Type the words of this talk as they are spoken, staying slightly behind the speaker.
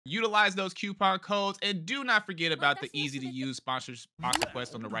Utilize those coupon codes, and do not forget about the easy to use sponsor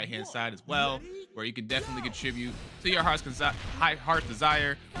quest on the right hand side as well, where you can definitely contribute to your heart's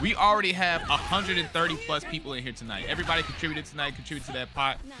desire. We already have 130 plus people in here tonight. Everybody contributed tonight, contribute to that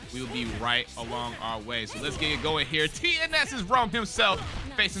pot. We will be right along our way. So let's get it going here. TNS is Rome himself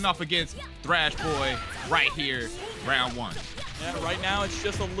facing off against Thrashboy right here, round 1. Yeah, right now it's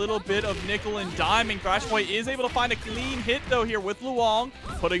just a little bit of nickel and diming. Thrashboy is able to find a clean hit though here with Luong,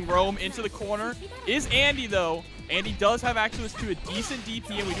 putting Rome into the corner. Is Andy though. Andy does have access to a decent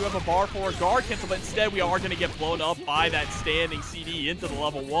DP, and we do have a bar for a guard cancel, but instead we are going to get blown up by that standing CD into the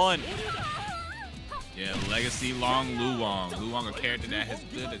level 1. Yeah, Legacy Long Luong. Luong, a character that has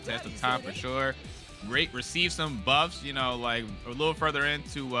stood the test of time for sure. Receive some buffs, you know, like a little further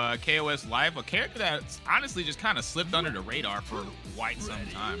into KOS Life, a character that's honestly just kind of slipped under the radar for quite some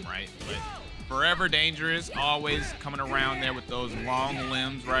time, right? But forever dangerous, always coming around there with those long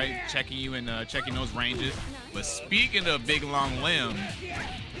limbs, right? Checking you and checking those ranges. But speaking of big long limbs,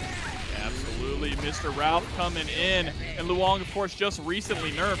 absolutely, Mr. Ralf coming in. And Luong, of course, just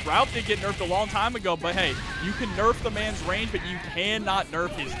recently nerfed. Ralf did get nerfed a long time ago, but hey, you can nerf the man's range, but you cannot nerf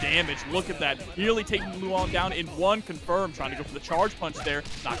his damage. Look at that. Nearly taking Luong down in one confirm, trying to go for the charge punch there.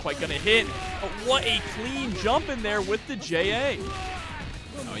 Not quite going to hit. But what a clean jump in there with the JA.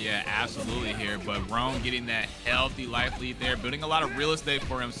 Oh yeah, absolutely here. But Rome getting that healthy life lead there, building a lot of real estate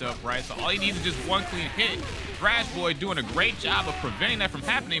for himself, right? So all he needs is just one clean hit. Thrashboy doing a great job of preventing that from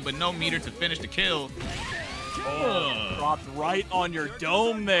happening, but no meter to finish the kill. Oh, dropped right on your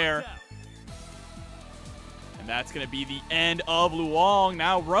dome there. And that's going to be the end of Luong.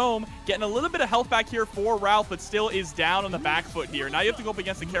 Now Rome getting a little bit of health back here for Ralf, but still is down on the back foot here. Now you have to go up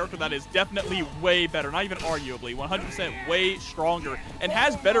against a character that is definitely way better, not even arguably, 100% way stronger, and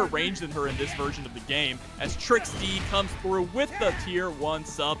has better range than her in this version of the game, as Trix D comes through with the tier 1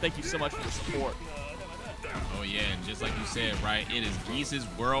 sub. Thank you so much for the support. Oh yeah, and just like you said, right, it is Geese's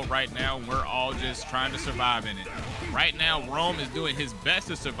world right now, and we're all just trying to survive in it. Right now, Rome is doing his best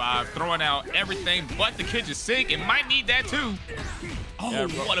to survive, throwing out everything but the kitchen sink, and might need that too. Oh, yeah,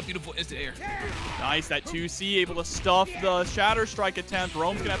 what a beautiful instant air. Nice, that 2C able to stuff the Shatter Strike attempt.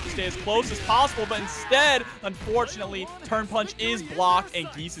 Rome's gonna have to stay as close as possible, but instead, unfortunately, Turn Punch is blocked, and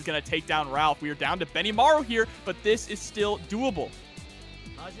Geese is gonna take down Ralf. We are down to Benimaru here, but this is still doable.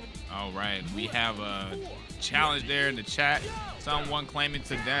 All right, we have a challenge there in the chat. Someone claiming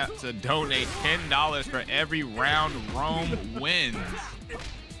to donate $10 for every round Rome wins.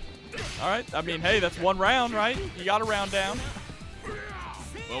 All right, I mean, hey, that's one round, right? You got a round down.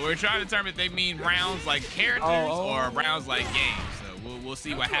 Well, we're trying to determine if they mean rounds like characters or rounds like games. So we'll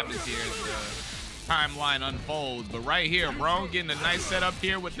see what happens here as the timeline unfolds. But right here, Rome getting a nice setup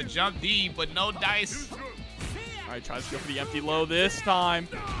here with the jump D, but no dice. All right, tries to go for the empty low this time.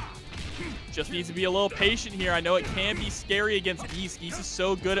 Just needs to be a little patient here. I know it can be scary against Geese. Geese is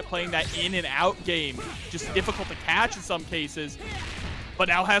so good at playing that in and out game. Just difficult to catch in some cases. But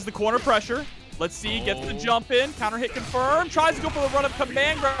now has the corner pressure. Let's see, gets the jump in. Counter hit confirmed. Tries to go for the run of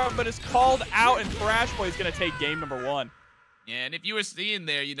command grab, but is called out, and Thrashboy is going to take game number 1. Yeah, and if you were seeing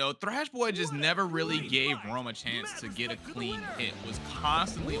there, you know, Thrashboy just never really gave Rome a chance to get a clean hit. Was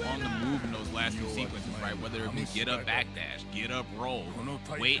constantly on the move in those last few sequences, right? Whether it be get up, backdash, get up, roll,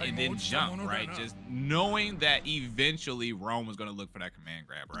 wait, and then jump, right? Just knowing that eventually Rome was going to look for that command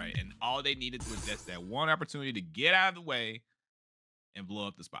grab, right? And all they needed was just that one opportunity to get out of the way and blow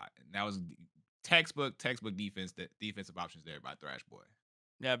up the spot. And that was textbook defensive options there by Thrashboy.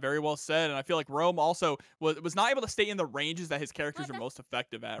 Yeah, very well said. And I feel like Rome also was not able to stay in the ranges that his characters are most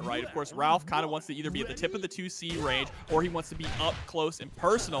effective at, right? Of course, Ralf kind of wants to either be at the tip of the 2C range, or he wants to be up close and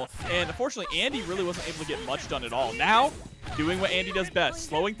personal. And unfortunately, Andy really wasn't able to get much done at all. Now, doing what Andy does best,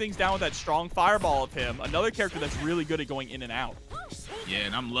 slowing things down with that strong fireball of him. Another character that's really good at going in and out. Yeah,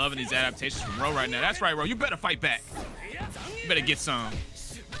 and I'm loving these adaptations from Ro right now. That's right, Ro. You better fight back. You better get some.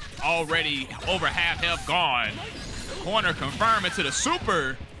 Already over half health gone. Corner confirm into the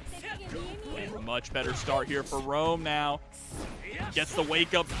super. Much better start here for Rome now. Gets the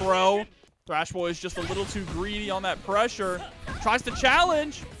wake up throw. Thrashboy is just a little too greedy on that pressure. Tries to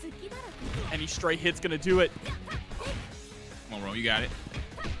challenge. Any straight hit's gonna do it. Come on, Rome, you got it.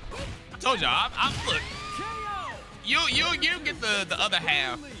 I told y'all, look. You get the other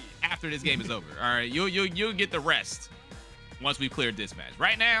half after this game is over. All right, you'll get the rest once we cleared this match.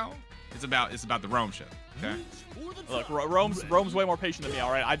 Right now, it's about the Rome show. Okay. Look, Rome's way more patient than me,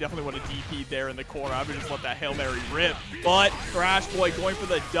 all right? I definitely would have DP'd there in the corner. I would just let that Hail Mary rip. But Thrashboy going for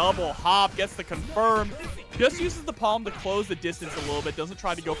the double hop, gets the confirm. Just uses the palm to close the distance a little bit. Doesn't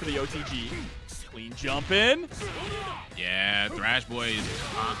try to go for the OTG. Clean jump in. Yeah, Thrashboy is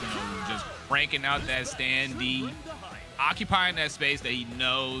just cranking out that stand D, occupying that space that he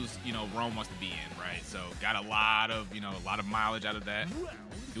knows, Rome wants to be in, right? So got a lot of mileage out of that.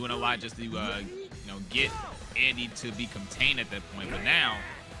 Doing a lot just to, get Andy to be contained at that point. But now,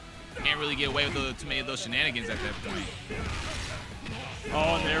 can't really get away with too many of those shenanigans at that point.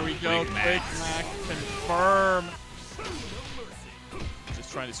 Oh, and there we go. Quick Mac confirm.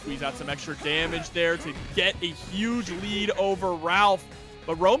 Just trying to squeeze out some extra damage there to get a huge lead over Ralf.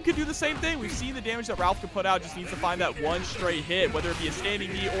 But Rome can do the same thing. We've seen the damage that Ralf can put out. Just needs to find that one straight hit, whether it be a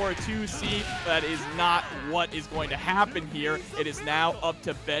standing D or a 2C. That is not what is going to happen here. It is now up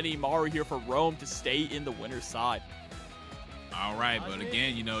to Benimaru here for Rome to stay in the winner's side. All right, but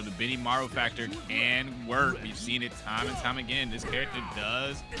again, the Benimaru factor can work. We've seen it time and time again. This character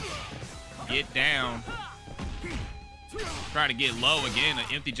does get down. Trying to get low again, an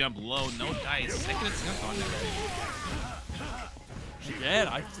empty jump low, no dice. Second attempt on that. Again,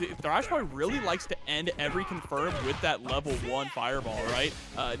 Thrashboy really likes to end every confirm with that level 1 fireball, right?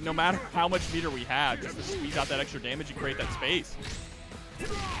 No matter how much meter we have, just to squeeze out that extra damage and create that space.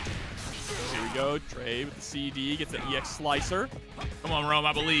 Here we go, Trey with the CD, gets the EX slicer. Come on, Rome,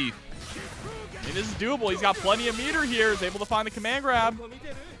 I believe. And this is doable. He's got plenty of meter here. He's able to find the command grab.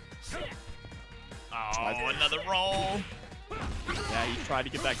 Oh, another roll. Yeah, he tried to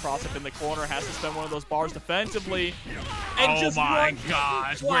get that cross up in the corner. Has to spend one of those bars defensively. And oh just my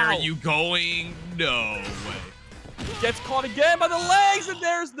gosh, wow. Where are you going? No way. Gets caught again by the legs, and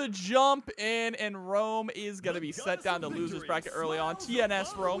there's the jump in, and Rome is going to be set down to losers bracket early on.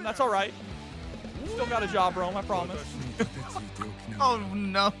 TNS, Rome. That's all right. Still got a job, Rome, I promise. Oh,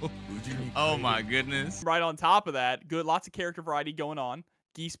 no. Oh, my goodness. Right on top of that, lots of character variety going on.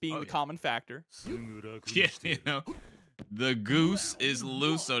 Geese being the common factor. Yeah, the goose is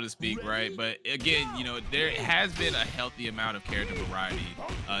loose, so to speak, right? But again, there has been a healthy amount of character variety,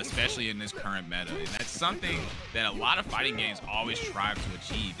 especially in this current meta. And that's something that a lot of fighting games always strive to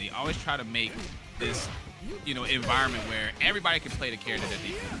achieve. They always try to make this, environment where everybody can play the character that they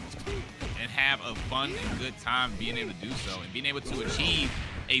can and have a fun and good time being able to do so and being able to achieve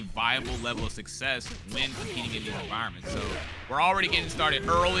a viable level of success when competing in these environments. So we're already getting started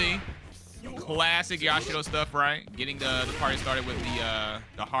early. Classic Yashiro stuff, right? Getting the party started with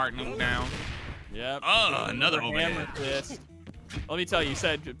the heart nuke down. Yep. Oh, another overhead. Fist. Let me tell you, you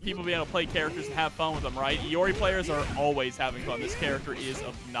said people being able to play characters and have fun with them, right? Iori players are always having fun. This character is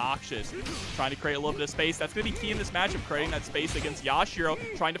obnoxious. Trying to create a little bit of space. That's going to be key in this matchup, creating that space against Yashiro,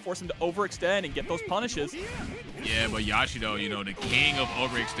 trying to force him to overextend and get those punishes. Yeah, but Yashiro, the king of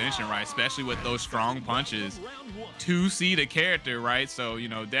overextension, right? Especially with those strong punches. 2C the character, right? So,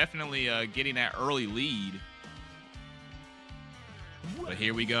 definitely getting that early lead. But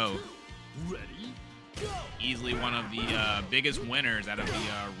here we go. Easily one of the biggest winners out of the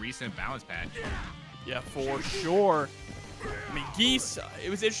recent balance patch. Yeah, for sure. I mean, Geese, it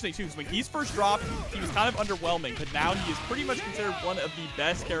was interesting too, because when Geese first dropped, he was kind of underwhelming, but now he is pretty much considered one of the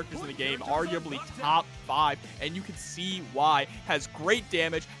best characters in the game, arguably top 5, and you can see why. Has great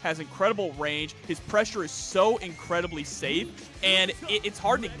damage, has incredible range, his pressure is so incredibly safe, and it's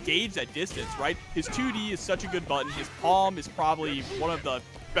hard to gauge that distance, right? His 2D is such a good button, his palm is probably one of the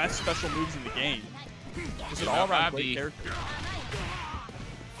best special moves in the game. Just an all-around great character.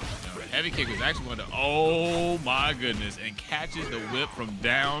 Heavy kick was actually going to, oh my goodness, and catches the whip from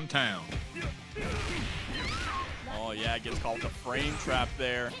downtown. Oh yeah, gets called the frame trap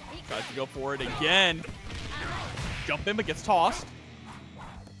there. Tries to go for it again. Jump in, but gets tossed.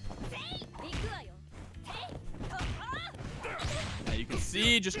 Now you can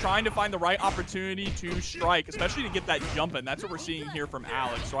see just trying to find the right opportunity to strike, especially to get that jump in. That's what we're seeing here from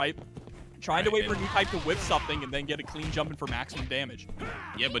Alex, right? Trying to wait for Newtype to whip something and then get a clean jump in for maximum damage.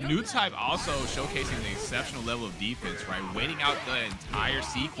 Yeah, but Newtype also showcasing the exceptional level of defense, right? Waiting out the entire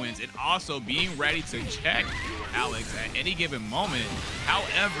sequence and also being ready to check Alex at any given moment.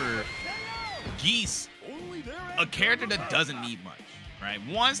 However, Geese, a character that doesn't need much, right?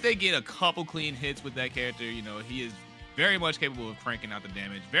 Once they get a couple clean hits with that character, he is very much capable of cranking out the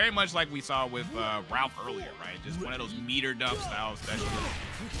damage. Very much like we saw with Ralf earlier, right? Just one of those meter dump style specialists.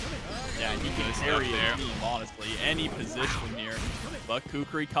 Yeah, and he can carry a team, honestly, any position here. But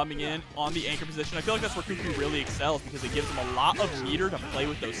Kukri coming in on the anchor position. I feel like that's where Kukri really excels because it gives him a lot of meter to play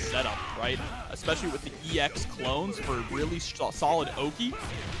with those setups, right? Especially with the EX clones for really solid Oki.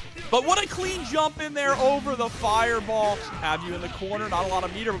 But what a clean jump in there over the fireball. Have you in the corner. Not a lot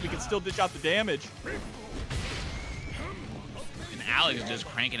of meter, but we can still dish out the damage. Alex is just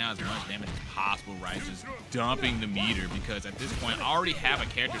cranking out as much damage as possible, right? Just dumping the meter because at this point, I already have a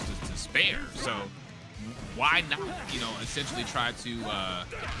character to spare. So why not, you know, essentially try to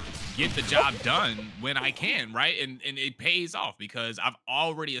get the job done when I can, right? And it pays off because I've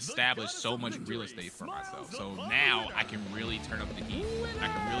already established so much real estate for myself. So now I can really turn up the heat. I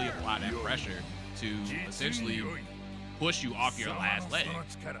can really apply that pressure to essentially push you off your last leg.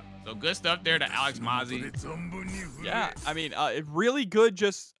 So good stuff there to Alex Mazi. Yeah, I mean, really good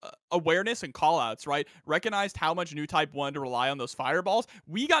just awareness and callouts, right? Recognized how much Newtype wanted to rely on those fireballs.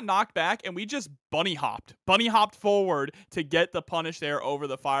 We got knocked back, and we just bunny hopped forward to get the punish there over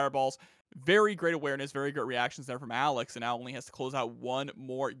the fireballs. Very great awareness, very good reactions there from Alex, and now only has to close out one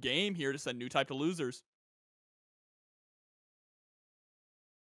more game here to send Newtype to losers.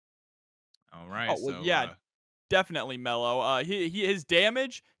 All right, oh, well, so yeah. Definitely mellow. His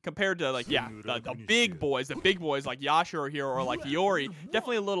damage compared to the big boys like Yashiro here or like Iori,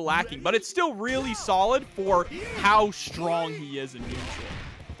 definitely a little lacking, but it's still really solid for how strong he is in neutral.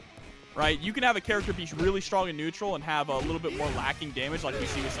 Right? You can have a character be really strong in neutral and have a little bit more lacking damage like we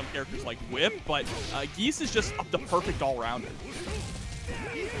see with some characters like Whip, but Geese is just the perfect all-rounder.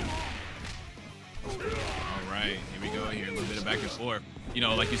 All right, here we go here, a little bit of back and forth. You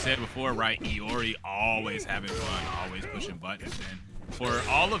know, like you said before, right, Iori always having fun, always pushing buttons. And for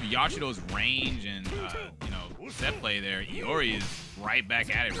all of Yashiro's range and, you know, set play there, Iori is right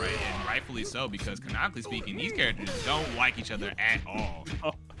back at it, right? And rightfully so, because canonically speaking, these characters don't like each other at all.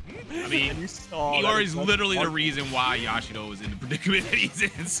 I mean, Iori is literally the reason why Yashiro is in the predicament that he's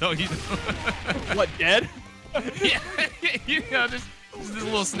in, so, you know. What, dead? Yeah, you know, just this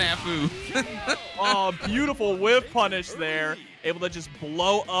little snafu. Oh, beautiful whiff punish there. Able to just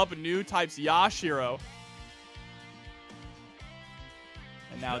blow up Newtype's Yashiro.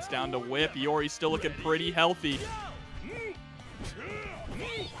 And now it's down to Whip. Iori's still looking pretty healthy.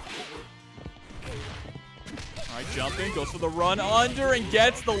 All right, jumping, goes for the run under and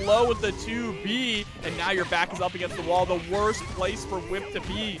gets the low with the 2B. And now your back is up against the wall. The worst place for Whip to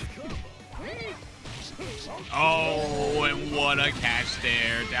be. Oh, and what a catch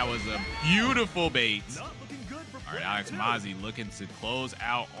there. That was a beautiful bait. All right, Alex Mazi looking to close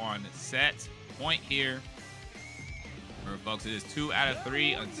out on set point here. Remember, folks, it is 2 out of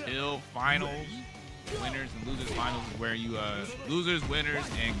 3 until finals. Winners and losers finals is where you, losers, winners,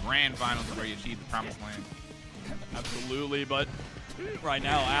 and grand finals is where you achieve the promised land. Absolutely, but right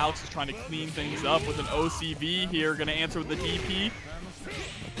now, Alex is trying to clean things up with an OCV here. Going to answer with the DP.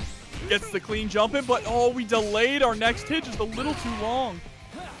 Gets the clean jump in, but oh, we delayed our next hit just a little too long.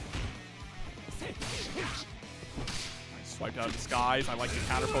 Swiped out of the skies. I like the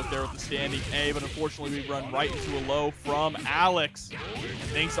counter poke there with the standing A, but unfortunately we run right into a low from Alex.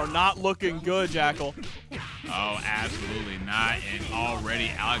 Things are not looking good, Jackal. Oh, absolutely not. And already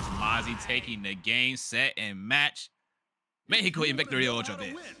Alex Mazi taking the game, set, and match. Mexico en victoria otra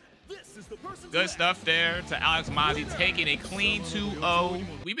vez. Good stuff there to Alex Mazi taking a clean 2-0.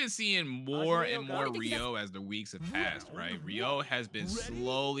 We've been seeing more and more Rio as the weeks have passed, right? Rio has been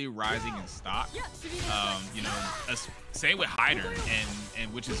slowly rising in stock. You know, same with Heidern,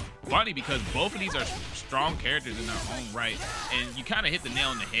 and which is funny because both of these are strong characters in their own right. And you kind of hit the nail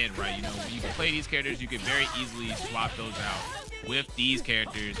on the head, right? You know, when you can play these characters, you can very easily swap those out with these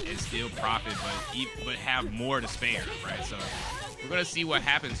characters and still profit, but have more to spare, right? So we're gonna see what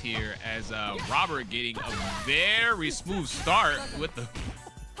happens here as Robert getting a very smooth start with the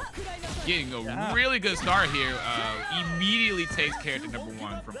getting a really good start here. Immediately takes character number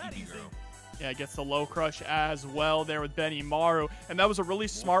 1 from Eepy Girl. Yeah, gets the low crush as well there with Benimaru. And that was a really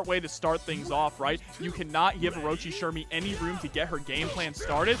smart way to start things off, right? You cannot give Orochi Shermie any room to get her game plan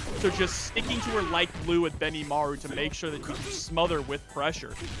started. So just sticking to her like blue with Benimaru to make sure that you can smother with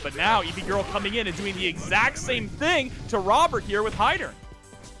pressure. But now Eepy Girl coming in and doing the exact same thing to Robert here with Heidern.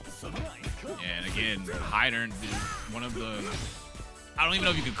 And again, Heidern is one of the... I don't even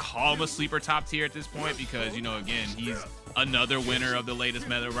know if you could call him a sleeper top tier at this point because, you know, again, he's another winner of the latest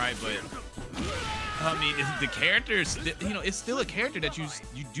meta, right? But I mean, the character is, you know, it's still a character that you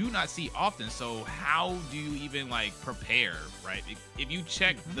do not see often. So how do you even like prepare, right? If you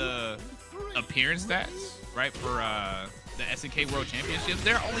check the appearance stats, right, for the SNK World Championships,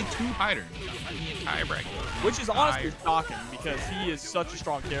 there are only 2 Heiderns in the entire bracket. Which is honestly shocking because he is such a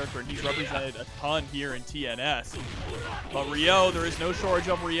strong character and he's represented a ton here in TNS. But Rio, there is no shortage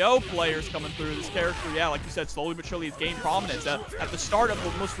of Rio players coming through. This character, yeah, like you said, slowly but surely has gained prominence. At the start of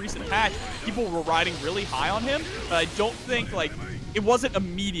the most recent patch, people were riding really high on him, but I don't think, like, it wasn't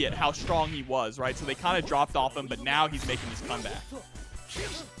immediate how strong he was, right? So they kind of dropped off him, but now he's making this comeback.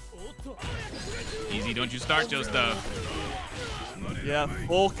 Easy, don't you start your stuff. Yeah,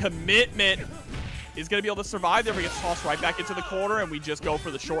 full commitment. He's going to be able to survive there, but he gets tossed right back into the corner, and we just go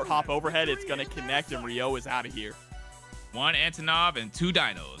for the short hop overhead. It's going to connect, and Rio is out of here. 1 Antonov and 2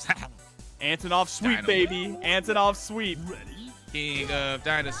 dinos. Antonov sweep, Dino. baby. Antonov sweep. King of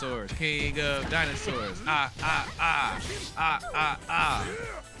dinosaurs. King of dinosaurs. Ah, ah, ah. Ah, ah, ah.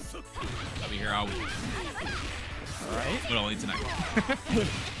 I'll be here all week. All right. But only tonight.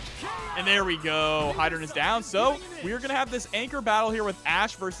 And there we go. Heidern is down. So we are going to have this anchor battle here with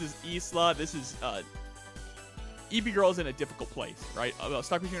Ash versus Isla. This is Eepy Girl is in a difficult place, right?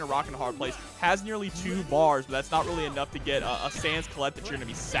 Stuck between a rock and a hard place. Has nearly 2 bars, but that's not really enough to get a Sans Colette that you're going to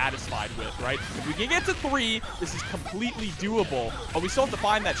be satisfied with, right? If we can get to 3, this is completely doable. But we still have to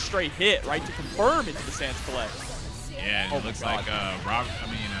find that straight hit, right, to confirm into the Sans Colette. Yeah, it looks like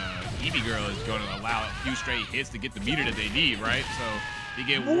Eepy Girl is going to allow a few straight hits to get the meter that they need, right? So you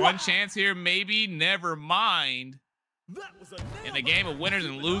get 1 chance here, maybe, never mind. In the game of winners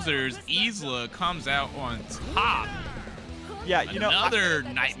and losers, Isla comes out on top. Yeah, you know, another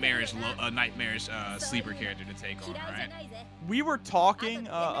nightmarish sleeper character to take on, right? We were talking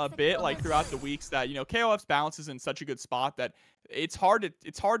a bit like throughout the weeks that, you know, KOF's balance is in such a good spot that it's hard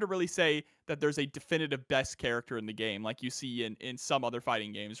to really say that there's a definitive best character in the game like you see in some other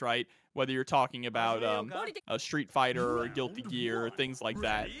fighting games, right? Whether you're talking about a Street Fighter or Guilty Gear, things like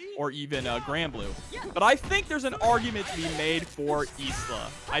that, or even Grand Blue. But I think there's an argument to be made for Isla.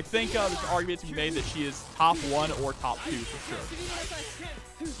 I think there's an argument to be made that she is top 1 or top 2 for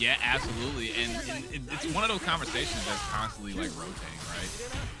sure. Yeah, absolutely. And it's one of those conversations that's constantly like rotating, right?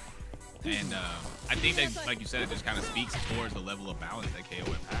 And I think that, like you said, it just kind of speaks towards the level of balance that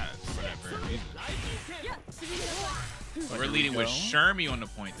KOF has for that very reason. We're leading with Shermie on the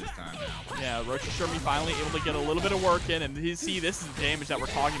point this time now. Yeah, Shermie finally able to get a little bit of work in, and you see this is the damage that we're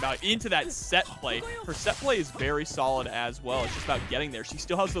talking about into that set play. Her set play is very solid as well. It's just about getting there. She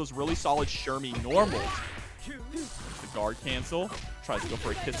still has those really solid Shermie normals. The guard cancel. Tries to go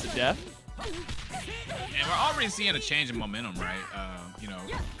for a kiss of death. And we're already seeing a change in momentum, right? You know,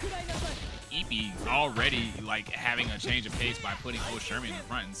 Eepy already like having a change of pace by putting Shermie in the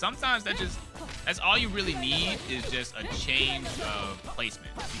front. And sometimes that's all you really need is just a change of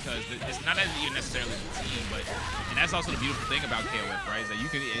placement, because it's not that you're necessarily the team, and that's also the beautiful thing about KOF, right? Is that you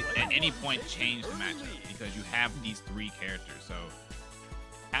can at any point change the matchup because you have these 3 characters. So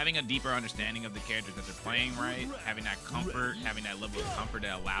having a deeper understanding of the characters that they're playing, right? Having that comfort, having that level of comfort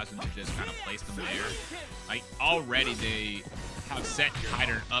that allows them to just kind of place them there. Like already they have set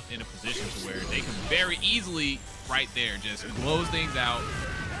Heidern up in a position to where they can very easily, right there, just close things out.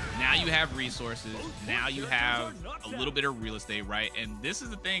 Now you have resources. Now you have a little bit of real estate, right? And this is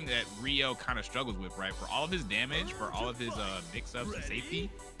the thing that Rio kind of struggles with, right? For all of his damage, for all of his mix-ups and safety,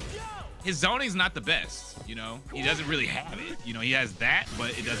 his zoning's not the best, you know? He doesn't really have it. You know, he has that,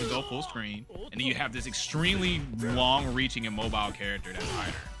 but it doesn't go full screen. And then you have this extremely long-reaching and mobile character that's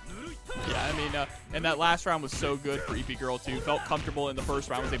Heidern. Yeah, I mean, and that last round was so good for Eepy Girl, too. Felt comfortable in the first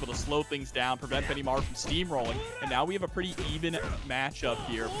round, was able to slow things down, prevent Benimaru from steamrolling. And now we have a pretty even matchup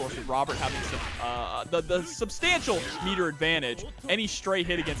here. Of course, with Robert having the substantial meter advantage. Any stray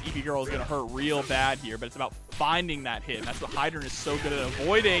hit against Eepy Girl is going to hurt real bad here, but it's about finding that hit. And that's what Heidern is so good at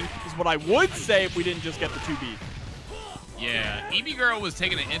avoiding, is what I would say if we didn't just get the 2-beat. Yeah, Eepy Girl was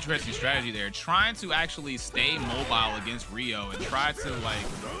taking an interesting strategy there, trying to actually stay mobile against Rio and try to, like,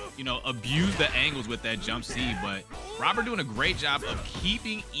 you know, abuse the angles with that jump C. But Robert doing a great job of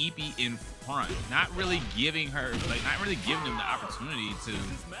keeping Eepy in front, not really giving him the opportunity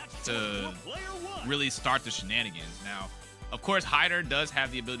to really start the shenanigans. Now, of course, Heidern does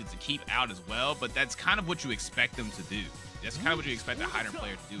have the ability to keep out as well, but that's kind of what you expect them to do. That's kind of what you expect a Heidern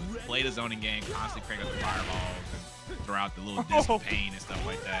player to do: play the zoning game, constantly crank up the fireballs, and throw out the little disc of pain and stuff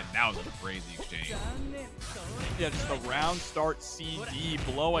like that. And that was a crazy exchange. Yeah, just a round start CD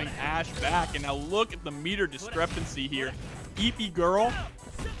blowing Ash back. And now look at the meter discrepancy here. Eepy Girl,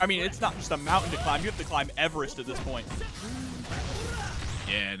 I mean, it's not just a mountain to climb. You have to climb Everest at this point.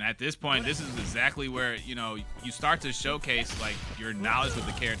 Yeah, and at this point, this is exactly where, you know, you start to showcase, like, your knowledge of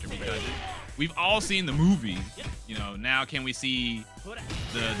the character, because we've all seen the movie. You know, now can we see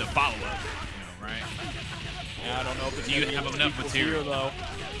the follow-up, you know, right? Yeah, I don't know if it's Do you have enough material? Here, though.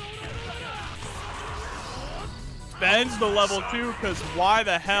 Spends the level 2, because why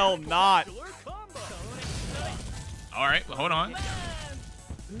the hell not? All right, well, hold on.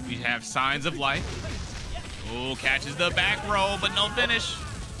 We have signs of life. Oh, catches the back roll, but no finish.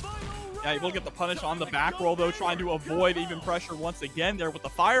 Yeah, able to get the punish on the back roll, though, trying to avoid even pressure once again there with the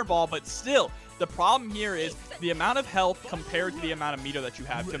fireball. But still, the problem here is the amount of health compared to the amount of meter that you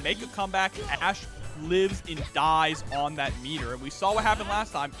have. To make a comeback, Ash lives and dies on that meter. And we saw what happened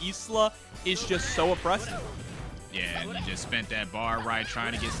last time. Isla is just so oppressive. Yeah, and you just spent that bar right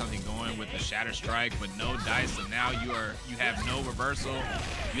trying to get something going with the Shatter Strike, but no dice, so now you have no reversal.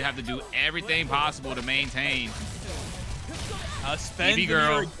 You have to do everything possible to maintain. Spend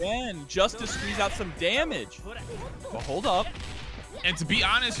here again just to squeeze out some damage. But hold up. And to be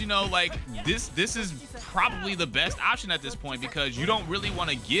honest, you know, like this is probably the best option at this point, because you don't really want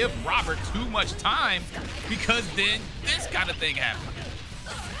to give Robert too much time, because then this kind of thing happens.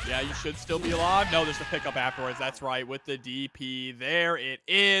 Yeah, you should still be alive. No, there's the pickup afterwards. That's right, with the DP. There it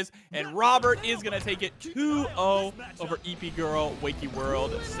is. And Robert is going to take it 2-0 over Eepy Girl, Wakey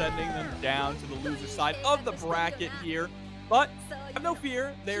World, sending them down to the loser side of the bracket here. But have no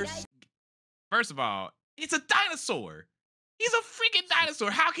fear. There's... First of all, it's a dinosaur. He's a freaking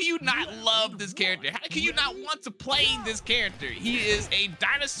dinosaur. How can you not love this character? How can you not want to play this character? He is a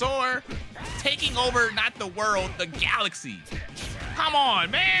dinosaur taking over not the world, the galaxy. Come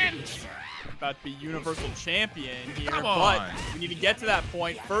on, man. About to be Universal Champion here. Come on. But we need to get to that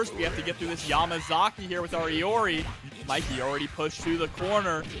point. First, we have to get through this Yamazaki here with our Iori. Mikey already pushed through the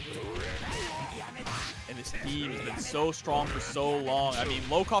corner. And this team has been so strong for so long. I mean,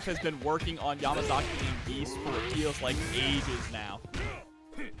 Lokof has been working on Yamazaki and Geese for what feels like ages now.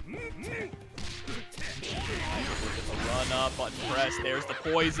 Run up, button press. There's the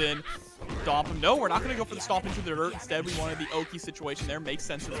poison. Stomp him. No, we're not going to go for the stomp into the dirt. Instead, we wanted the Oki situation there. Makes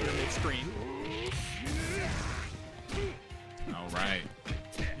sense if you're mid-screen. All right.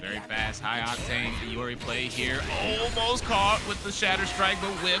 Very fast, high-octane Iori play here. Almost caught with the Shatter Strike,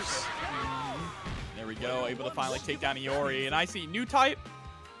 but whiffs. There we go. Able to finally take down Iori. And I see Newtype.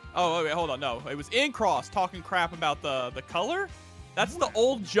 Oh, wait, hold on. No, it was in cross talking crap about the color. That's the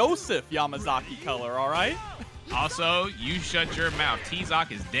old Joseph Yamazaki color, all right? Also, you shut your mouth.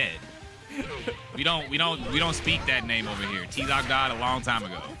 T-Zoc is dead. We don't speak that name over here. T-Zoc died a long time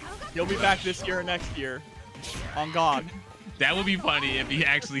ago. He'll be back this year or next year. On God. That would be funny if he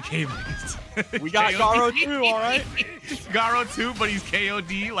actually came in. We got Garo too, all right? Garo too, but he's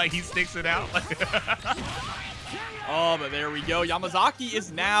KOD, like he sticks it out. Oh, but there we go. Yamazaki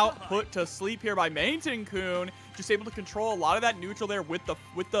is now put to sleep here by Meitenkun. Just able to control a lot of that neutral there with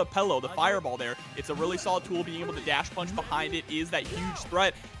the pillow, the fireball there. It's a really solid tool. Being able to dash punch behind it is that huge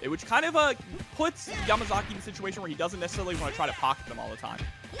threat, which kind of puts Yamazaki in a situation where he doesn't necessarily want to try to pocket them all the time.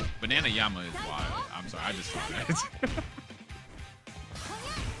 Banana Yama is wild. I'm sorry, I just saw that.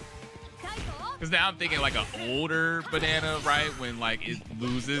 Because now I'm thinking like an older banana, right? When like it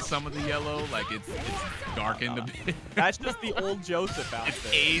loses some of the yellow, like it's darkened a bit. That's just the old Joseph outfit.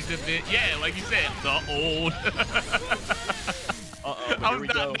 It's aged a bit. Yeah, like you said, the old.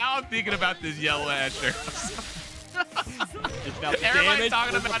 Now I'm thinking about this yellow ass shirt. Everybody's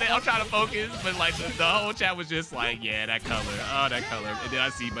talking about it. I'm trying to focus, but like the whole chat was just like, yeah, that color. Oh, that color. And then I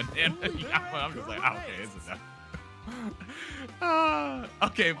see banana. I'm just like, oh, okay, it's enough.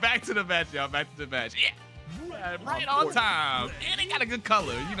 Okay, back to the match, y'all. Back to the match. Yeah, right on time. And they got a good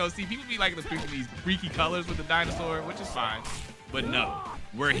color. You know, see, people be like these freaky colors with the dinosaur, which is fine. But no,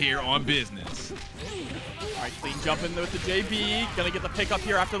 we're here on business. All right, clean jump in with the JB. Gonna get the pickup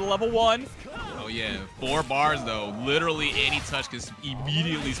here after the level 1. Oh, yeah. 4 bars, though. Literally any touch can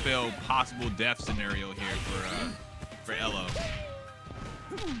immediately spell possible death scenario here for Elo.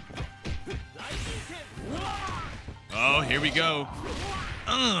 Oh, here we go.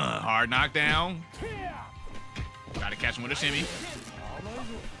 Hard knockdown. Gotta catch him with a shimmy.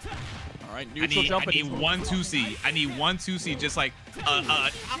 All right, neutral jump. I need 1-2C. I need 1-2C, just like no.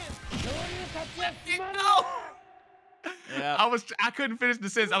 Yeah. I couldn't finish the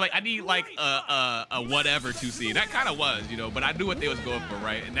sentence. I'm like, I need like a whatever 2C. That kind of was, you know, but I knew what they was going for,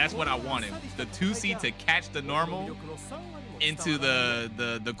 right? And that's what I wanted. The 2C to catch the normal into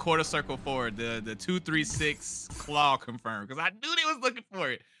the quarter circle forward, the 2-3-6 claw confirmed, because I knew they was looking for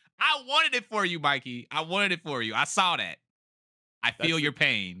it. I wanted it for you, Mikey. I wanted it for you. I saw that. I feel your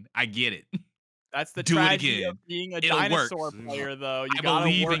pain. I get it. That's the tragedy of being a dinosaur player, though. You I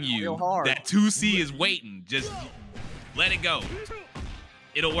believe in you. That 2C is waiting. Just let it go.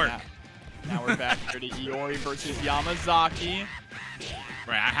 It'll work. Now we're back here to Iori versus Yamazaki.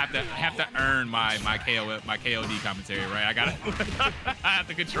 Right, I have to earn my KOD commentary, right? I have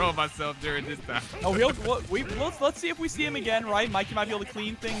to control myself during this time. Oh, let's see if we see him again, right? Mikey might be able to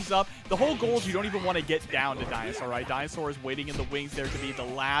clean things up. The whole goal is you don't even want to get down to Dinosaur, right? Dinosaur is waiting in the wings there to be the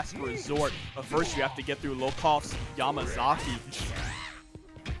last resort. But first, you have to get through Lokof's Yamazaki.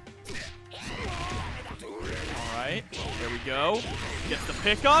 All right, there we go. Gets the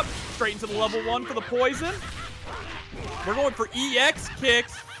pickup, straight into the level 1 for the poison. We're going for EX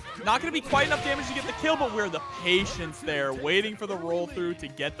kicks. Not going to be quite enough damage to get the kill, but we're the patience there, waiting for the roll through to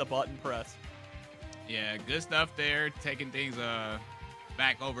get the button press. Yeah, good stuff there. Taking things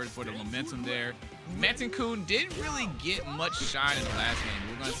back over for the momentum there. Meitenkun didn't really get much shine in the last game.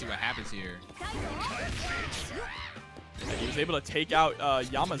 We're going to see what happens here. He was able to take out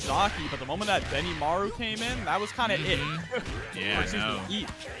Yamazaki, but the moment that Benimaru came in, that was kind of it. Yeah, I know. We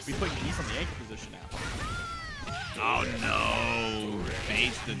put Geese on the anchor position now. Oh no!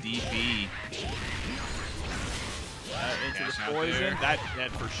 Baits the DP. Into the poison. That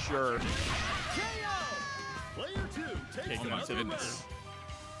dead for sure. Oh my goodness.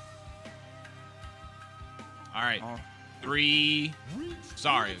 All right. Pretty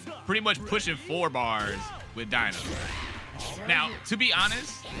much pushing 4 bars with Dino. Now, to be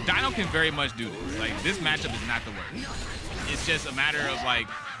honest, Dino can very much do this. Like, this matchup is not the worst. It's just a matter of, like,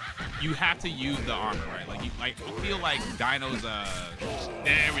 you have to use the armor, right? Like, I feel like Dino's,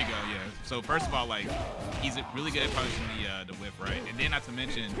 there we go, yeah. So, first of all, like, he's really good at punishing the whip, right? And then, not to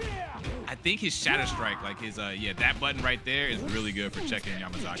mention, I think his Shadow Strike, like his, yeah, that button right there is really good for checking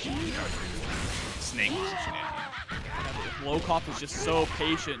Yamazaki. Snake shenanigans. Lokof is just so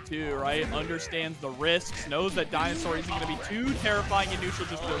patient too, right? Understands the risks, knows that Dinosaur isn't going to be too terrifying in neutral,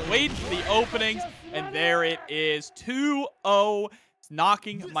 just to wait for the openings, and there it is, 2-0. It's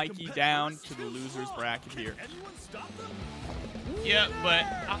knocking Mikey down to the loser's bracket here. Yeah, but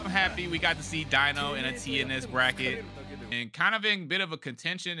I'm happy we got to see Dino in a TNS bracket, and kind of in bit of a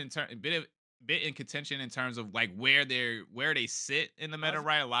contention in bit in contention in terms of like where they sit in the meta,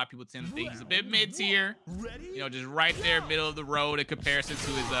 right? A lot of people tend to think he's a bit mid-tier, you know, just right there, middle of the road in comparison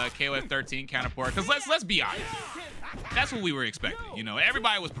to his KOF13 counterpart. Because let's be honest, that's what we were expecting. You know,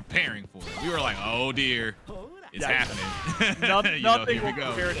 everybody was preparing for it. We were like, oh dear, it's happening. Nothing will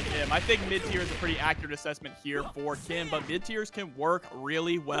compare to him. I think mid-tier is a pretty accurate assessment here for Kim, but mid-tiers can work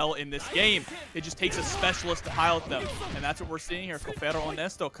really well in this game. It just takes a specialist to pilot them, and that's what we're seeing here.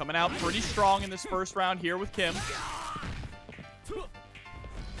 KoferoHonesto coming out pretty strong in this first round here with Kim. All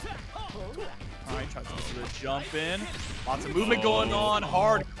right, tries to do the jump in. Lots of movement going on.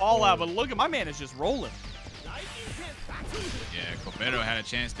 Hard call out, but look at my man is just rolling. Yeah, Kofero had a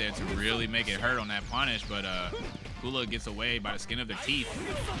chance there to really make it hurt on that punish, but Kula gets away by the skin of their teeth.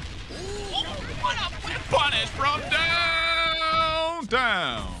 Oh, what a punish from down.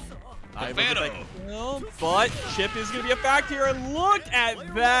 But Chip is going to be a factor here, and look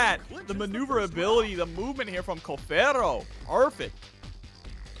at that. The maneuverability, the movement here from Kofero. Perfect.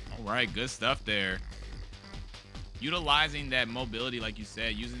 All right, good stuff there. Utilizing that mobility, like you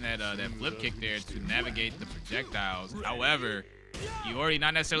said, using that flip kick there to navigate the projectiles. However, Iori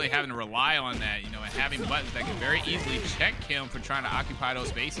not necessarily having to rely on that, you know, and having buttons that can very easily check him for trying to occupy those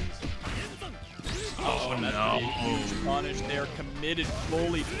spaces. Oh no! Huge punish there, committed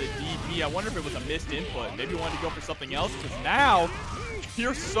fully to the DP. I wonder if it was a missed input. Maybe wanted to go for something else, because now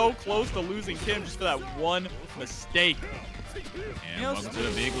you're so close to losing Kim just for that one mistake. And welcome to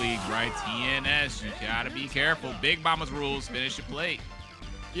the big league, right? TNS, you gotta be careful. Big Mama's rules, finish your plate.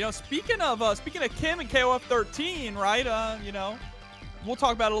 You know, speaking of Kim and KOF13, right? You know, we'll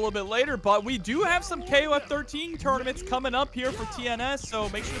talk about it a little bit later, but we do have some KOF13 tournaments coming up here for TNS, so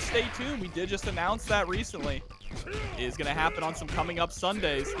make sure to stay tuned. We did just announce that recently. It is gonna happen on some coming up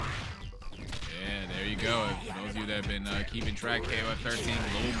Sundays. Yeah, there you go. For those of you that have been keeping track, KOF13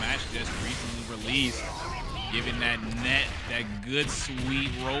 Global Match just recently released, giving that good sweet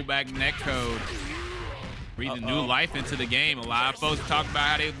rollback net code, breathing new life into the game. A lot of folks talk about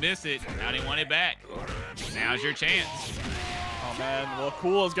how they miss it, how they want it back. Now's your chance. Oh man, well,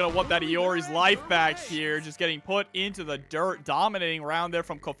 Kula's gonna want that Iori's life back here, just getting put into the dirt, dominating round there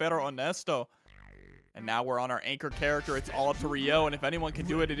from KoferoHonesto. And now we're on our anchor character. It's all up to Rio, and if anyone can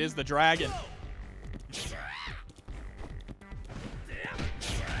do it, it is the Dragon.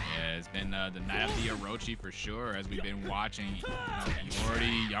 It's been the night of the Orochi for sure, as we've been watching, you know,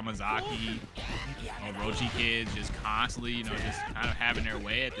 Iori, Yamazaki, Orochi kids just constantly, you know, just kind of having their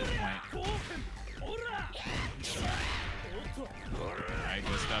way at this point. Alright,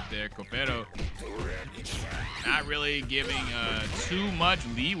 good stuff there. Kofero not really giving too much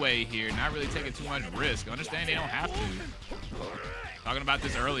leeway here, not really taking too much risk. Understand they don't have to. Talking about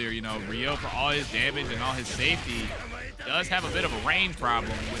this earlier, you know, Rio, for all his damage and all his safety, does have a bit of a range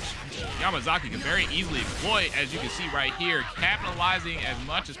problem, which Yamazaki can very easily exploit, as you can see right here, capitalizing as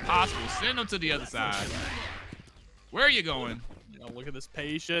much as possible. Send him to the other side. Where are you going? Oh, look at this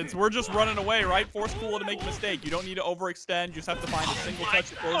patience. We're just running away, right? Force Kula to make a mistake. You don't need to overextend. You just have to find a single touch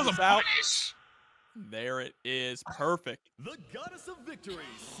to close this out. There it is. Perfect. The goddess of victory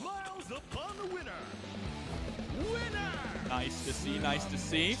smiles upon the winner. Winner! Nice to see, nice to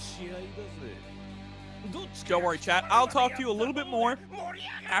see. Don't worry, chat. I'll talk to you a little bit more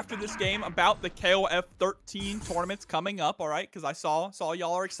after this game about the KOF 13 tournaments coming up, all right? Because I saw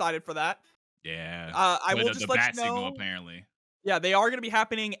y'all are excited for that. Yeah. I will just let you know. Signal, apparently. Yeah, they are going to be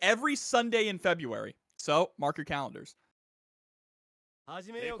happening every Sunday in February. So mark your calendars. All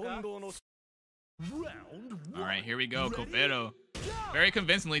right, here we go. Kofero very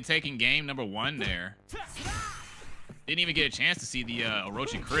convincingly taking game number 1 there. Didn't even get a chance to see the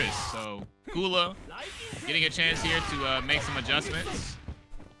O.Chris. So Kula getting a chance here to make some adjustments.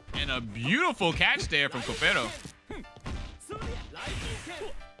 And a beautiful catch there from Kofero.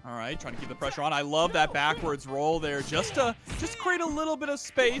 All right, trying to keep the pressure on. I love that backwards roll there, just create a little bit of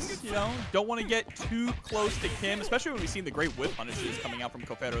space. You know, don't want to get too close to Kim, especially when we've seen the great whip punishes coming out from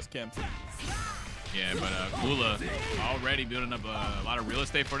Kofero's Kim. Yeah, but Kula already building up a lot of real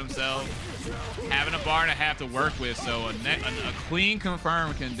estate for themselves, having a bar and a half to work with. So a clean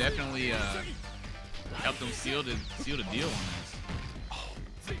confirm can definitely help them seal the deal on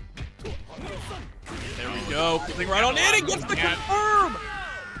this. There we go, putting right on in and gets the confirm.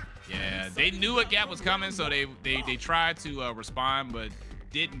 Yeah, they knew a gap was coming, so they tried to respond, but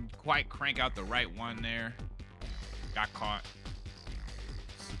didn't quite crank out the right one there. Got caught.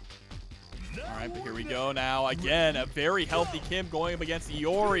 All right, but here we go now. Again, a very healthy Kim going up against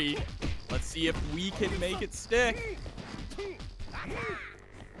Iori. Let's see if we can make it stick.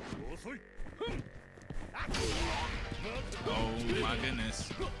 Oh my goodness.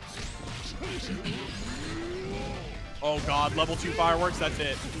 Oh God, level 2 fireworks, that's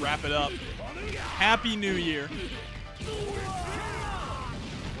it. Wrap it up. Happy New Year.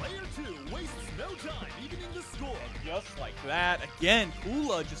 Just like that. Again,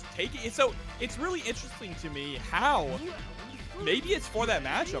 Kula just taking it. So it's really interesting to me how maybe it's for that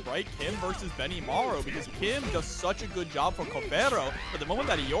matchup, right? Kim versus Benimaru, because Kim does such a good job for Kofero, but the moment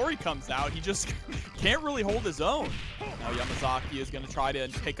that Iori comes out, he just can't really hold his own. Now Yamazaki is going to try to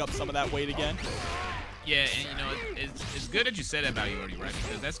pick up some of that weight again. Yeah, and you know, it's good that you said that about Iori, right?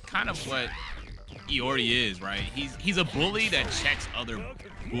 Because that's kind of what Iori is, right? He's a bully that checks other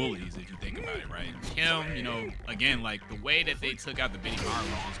bullies, if you think about it, right? Kim, you know, again, like the way that they took out the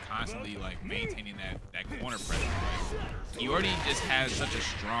Benimaru was constantly like maintaining that corner pressure, right? Iori just has such a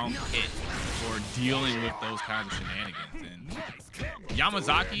strong hit for dealing with those kinds of shenanigans. And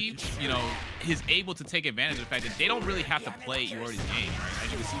Yamazaki, you know, is able to take advantage of the fact that they don't really have to play Iori's game, right?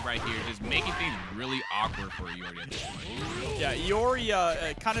 As you can see right here, just making things really awkward for Iori at this point. Yeah,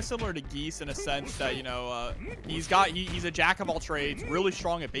 Iori, kind of similar to Geese in a sense that, you know, he's a jack of all trades, really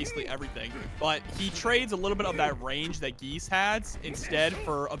strong at basically everything, but he trades a little bit of that range that Geese has instead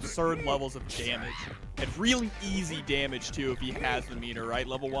for absurd levels of damage. And really easy damage, too, if he has the meter, right?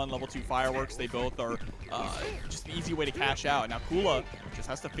 Level 1, level 2 fireworks, they both are just an easy way to cash out. Now, Kula just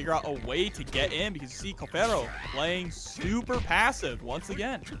has to figure out a way to get in because you see Kofero playing super passive once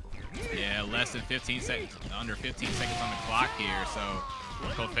again. Yeah, less than 15 seconds, under 15 seconds on the clock here, so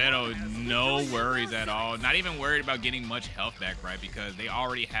Kofero, no worries at all. Not even worried about getting much health back, right? Because they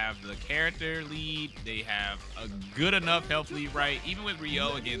already have the character lead. They have a good enough health lead, right? Even with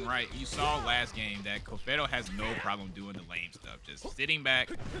Ryo again, right? You saw last game that Kofero has no problem doing the lame stuff. Just sitting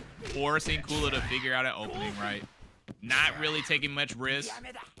back, forcing Kula to figure out an opening, right? Not really taking much risk.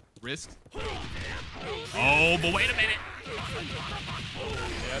 Oh, but wait a minute.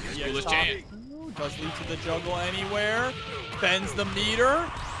 Yep, Kula's chance. Does lead to the juggle anywhere. Spends the meter.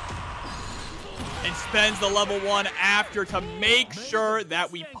 And spends the level 1 after to make sure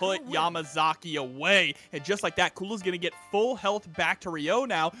that we put Yamazaki away. And just like that, Kula's going to get full health back to Ryo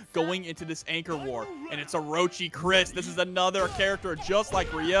now going into this anchor war. And it's O.Chris. This is another character just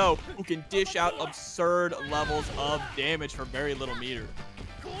like Ryo who can dish out absurd levels of damage for very little meter.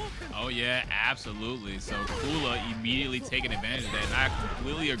 Oh, yeah, absolutely. So Kula immediately taking advantage of that. And I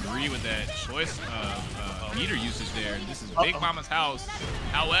completely agree with that choice of meter usage there. This is Big Mama's house.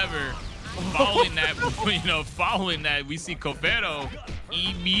 However, following that, we see Kofero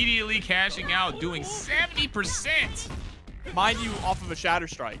immediately cashing out, doing 70%. Mind you, off of a Shatter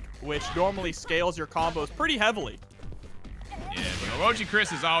Strike, which normally scales your combos pretty heavily. Yeah, but O.Chris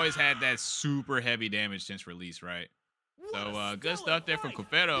has always had that super heavy damage since release, right? So good stuff there from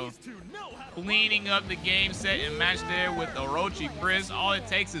Kofero. Cleaning up the game set and match there with O.Chris. All it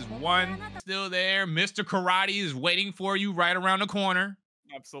takes is one. Still there. Mr. Karate is waiting for you right around the corner.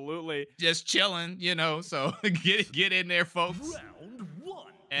 Absolutely. Just chilling, you know, so get in there, folks.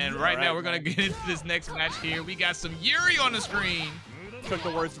 And right now we're going to get into this next match here. We got some Yuri on the screen. Took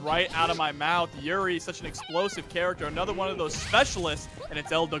the words right out of my mouth. Yuri, such an explosive character. Another one of those specialists, and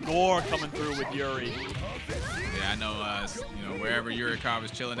it's Dogor coming through with Yuri. Yeah, I know, you know, wherever Yuri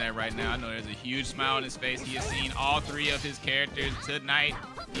is chilling at right now, I know there's a huge smile on his face. He has seen all 3 of his characters tonight.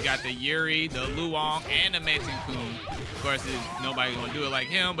 You got the Yuri, the Luong, and the Meitenkun. Of course, nobody's going to do it like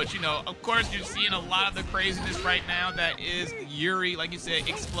him, but, you know, of course, you're seeing a lot of the craziness right now that is Yuri. Like you said,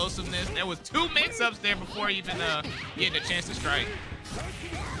 explosiveness. There was 2 mix-ups there before even getting a chance to strike.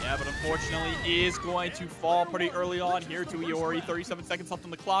 Yeah, but unfortunately is going to fall pretty early on here to Iori. 37 seconds left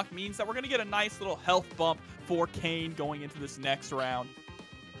on the clock means that we're going to get a nice little health bump for Kane going into this next round.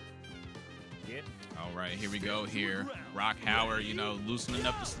 All right, here we go here. Rock Howard, you know, loosening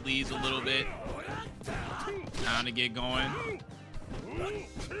up the sleeves a little bit. Time to get going.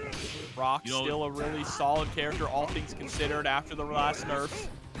 Rock still a really solid character, all things considered, after the last nerfs.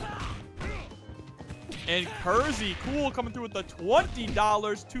 And Kersey, cool, coming through with the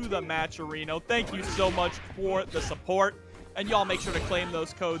 $20 to the Matcherino. Thank you so much for the support. And y'all make sure to claim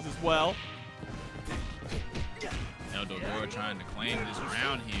those codes as well. Dogor trying to claim this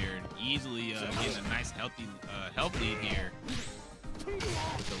round here and easily getting a nice health lead here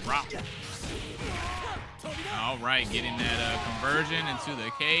with the Rock. All right, getting that conversion into the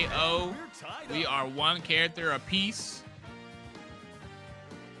KO. We are 1 character apiece.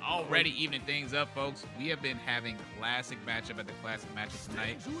 Already evening things up, folks. We have been having classic matchup at the classic matchup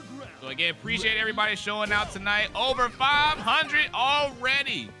tonight. So again, appreciate everybody showing out tonight. Over 500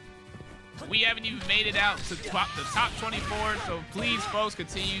 already. We haven't even made it out to the top 24, so please, folks,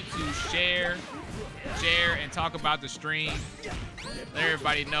 continue to share, and talk about the stream. Let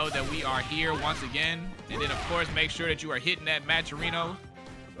everybody know that we are here once again. And then, of course, make sure that you are hitting that Matcherino.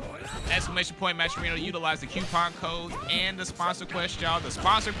 Exclamation point Matcherino. Utilize the coupon code and the sponsor quest, y'all. The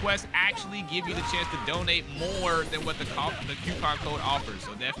sponsor quests actually give you the chance to donate more than what the coupon code offers,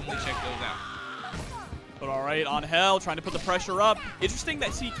 so definitely check those out. But all right, on Hell, trying to put the pressure up. Interesting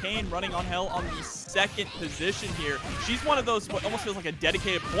that see Kane running on Hell on the 2nd position here. She's one of those, what almost feels like a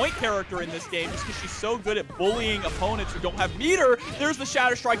dedicated point character in this game just because she's so good at bullying opponents who don't have meter. There's the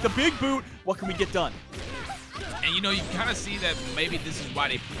Shatter Strike, the big boot. What can we get done? And, you know, you kind of see that maybe this is why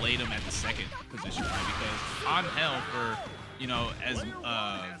they played him at the 2nd position, right? Because on Hell, for, you know, as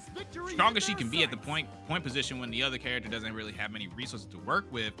strong as she can be at the point position when the other character doesn't really have many resources to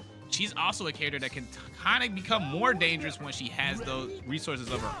work with, she's also a character that can kind of become more dangerous when she has those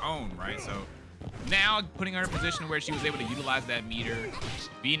resources of her own, right? So now putting her in a position where she was able to utilize that meter,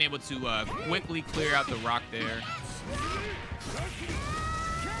 being able to quickly clear out the Rock there. All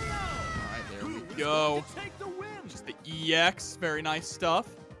right, there we go. Just the EX, very nice stuff.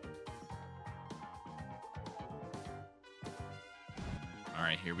 All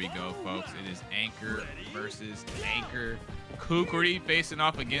right, here we go, folks. It is Anchor versus Anchor. Kukri facing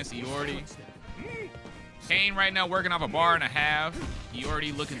off against Iori. Kane right now working off a bar and a half.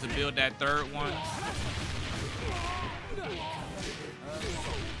 Iori looking to build that 3rd one.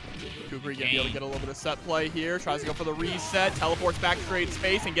 Kukri gonna be able to get a little bit of set play here. Tries to go for the reset, teleports back to create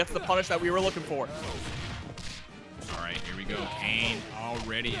space, and gets the punish that we were looking for. All right, here we go. Kane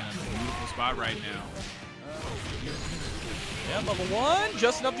already in a beautiful spot right now. Yeah, level 1,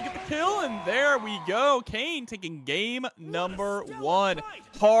 just enough to get the kill, and there we go. Kane taking game number 1.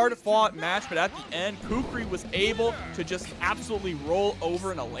 Hard-fought match, but at the end, Kukri was able to just absolutely roll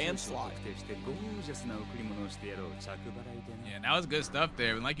over in a landslide. Yeah, that was good stuff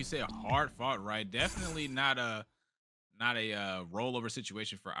there. And like you said, hard-fought, right? Definitely not a rollover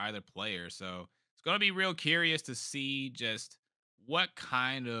situation for either player. So it's going to be real curious to see just what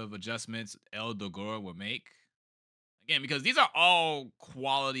kind of adjustments Dogor will make. Again, because these are all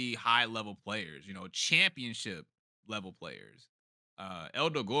quality, high-level players, you know, championship-level players.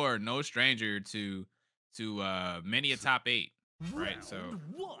 Dogor, no stranger to many a top 8, right? So,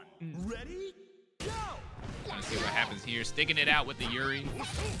 Ready? Go! Let's see what happens here. Sticking it out with the Yuri.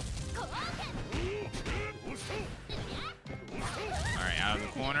 All right, out of the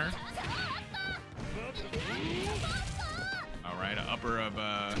corner. All right, an upper of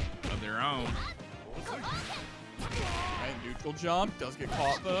their own. Right, neutral jump. Does get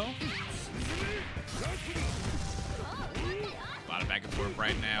caught, though. A lot of back and forth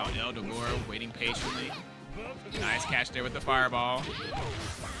right now. Dogor waiting patiently. Nice catch there with the fireball.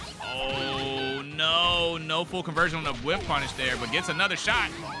 Oh, no. No full conversion on the whip punish there, but gets another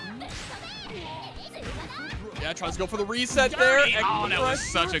shot. Yeah, tries to go for the reset there. Oh, that was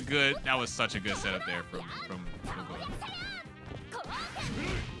such a good setup there from Rugal.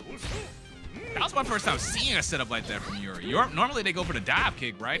 That was my first time seeing a setup like that from Yuri. Normally they go for the dive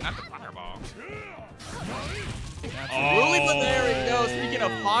kick, right? Not the fireball. Absolutely, but there we go. Speaking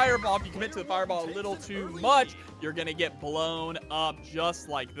of fireball, if you commit to the fireball a little too much, you're going to get blown up just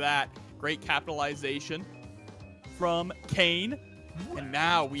like that. Great capitalization. from Kane. And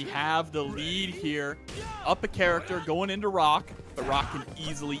now we have the lead here. Up a character, going into Rock. But Rock can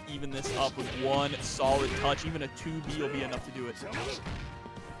easily even this up with one solid touch. Even a 2B will be enough to do it.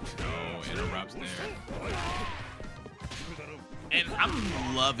 Oh, interrupts there. And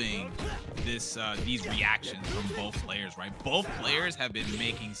I'm loving this these reactions from both players, right? Both players have been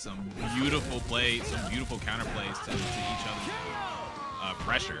making some beautiful plays, some beautiful counter plays to each other's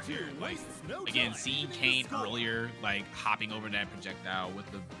pressure here. Like, again, seeing Kane earlier, like hopping over that projectile with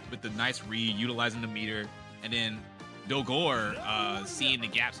the nice read, utilizing the meter, and then Dogor seeing the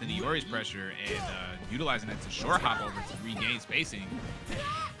gaps in Iori's pressure and utilizing that to short hop over to regain spacing.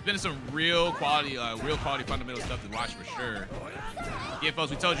 It's been some real quality fundamental stuff to watch for sure. Yeah, folks,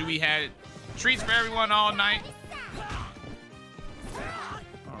 we told you we had treats for everyone all night.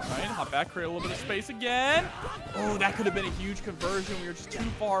 All right, hop back, create a little bit of space again. Oh, that could have been a huge conversion. We were just too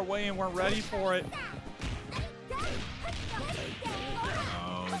far away and weren't ready for it.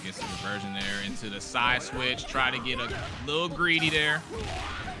 Oh, gets the conversion there into the side switch. Try to get a little greedy there.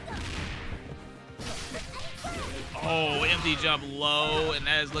 Oh, empty jump low, and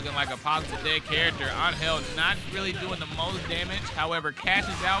that is looking like a positive dead character. Angel not really doing the most damage. However,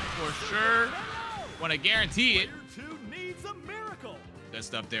 cashes out for sure. Want to guarantee it. Good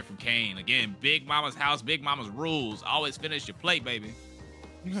stuff there from Kane. Again, Big Mama's house, Big Mama's rules. Always finish your plate, baby.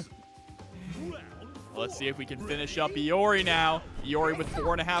 Let's see if we can finish up Iori now. Iori with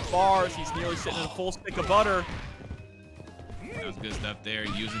 4.5 bars. He's nearly sitting in a full stick of butter. That was good stuff there.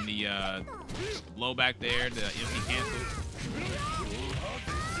 Using the blowback there, the empty cancel.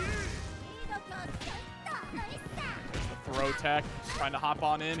 The throw tech, trying to hop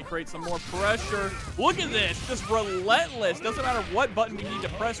on in and create some more pressure. Look at this, just relentless. Doesn't matter what button we need to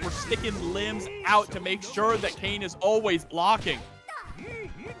press, we're sticking limbs out to make sure that Kane is always blocking.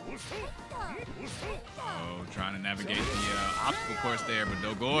 Oh, trying to navigate the obstacle course there, but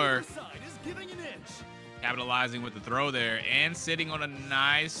Dogor capitalizing with the throw there and sitting on a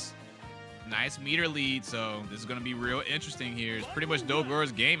nice meter lead. So this is going to be real interesting here. It's pretty much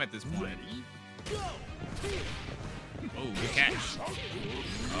Dogor's game at this point. Oh, good catch.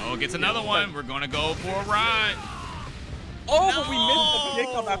 Oh, gets another one. We're going to go for a ride. Oh, no! But we missed the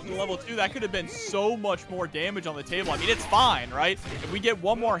pickup after level 2. That could have been so much more damage on the table. I mean, it's fine, right? If we get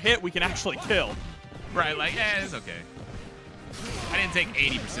one more hit, we can actually kill. Right, like, yeah, it's okay. I didn't take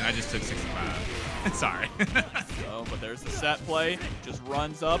 80%. I just took 65. Sorry. Oh, but there's the set play. Just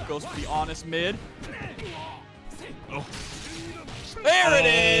runs up, goes for the honest mid. Oh. There it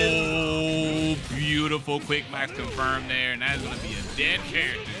is! Oh, beautiful quick max confirmed there, and that is going to be a dead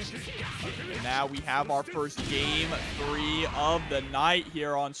character. And now we have our first game 3 of the night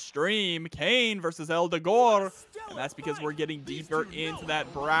here on stream. Kane versus Dogor. And that's because we're getting deeper into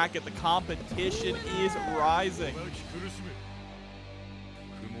that bracket. The competition is rising.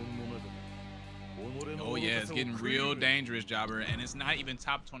 Oh yeah, it's getting real dangerous, Jobber, and it's not even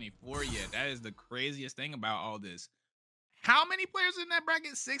top 24 yet. That is the craziest thing about all this. How many players in that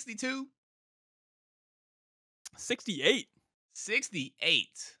bracket? 62? 68. 68.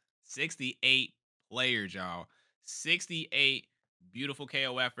 68 players, y'all. 68 beautiful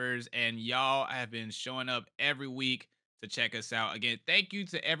KOFers, and y'all have been showing up every week to check us out. Again, thank you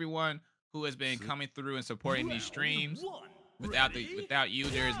to everyone who has been coming through and supporting these streams. Without you,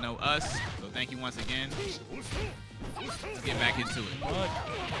 there is no us. So thank you once again. Let's get back into it.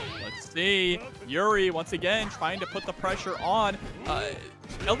 Let's see. Yuri, once again, trying to put the pressure on.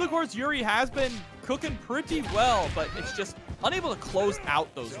 Dogor's Yuri has been cooking pretty well, but it's just unable to close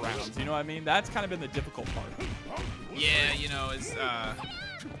out those rounds. You know what I mean? That's kind of been the difficult part. Yeah, you know, it's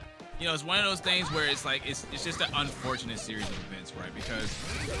it's one of those things where it's like it's just an unfortunate series of events, right? Because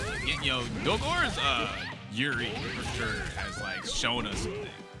Dogor's Yuri for sure has like shown us some things.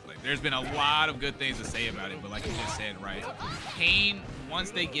 Like there's been a lot of good things to say about it, but like you just said, right? Kane,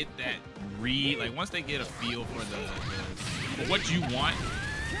 once they get that read, like once they get a feel for for what you want,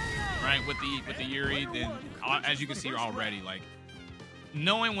 right, with the Yuri, then as you can see already, like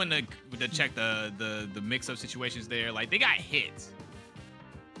knowing when to check the mix-up situations there, like they got hit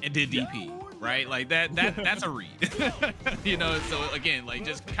and did DP, right? Like that's a read. So again, like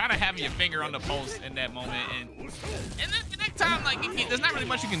just kind of having your finger on the pulse in that moment, and then the next time, like there's not really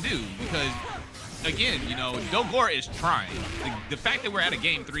much you can do because again, Dogor is trying. The fact that we're at a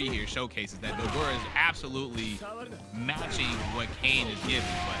game 3 here showcases that Dogor is absolutely matching what Kane is giving,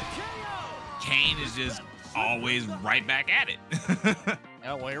 but Kane is just always right back at it.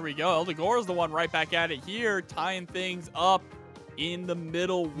 Yeah, well, here we go. Dogor is the one right back at it here, tying things up in the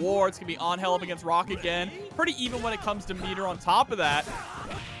middle war. It's going to be Angel up against Rock again. Pretty even when it comes to meter on top of that. So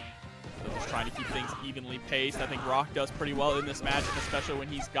trying to keep things evenly paced. I think Rock does pretty well in this matchup, especially when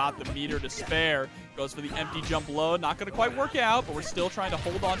he's got the meter to spare. Goes for the empty jump low. Not going to quite work out, but we're still trying to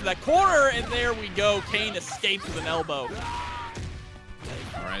hold on to that corner, and there we go. Kane escapes with an elbow.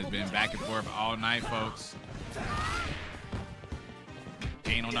 All right, it's been back and forth all night, folks.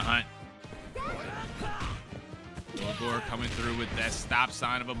 Kane on the hunt. Dogor coming through with that stop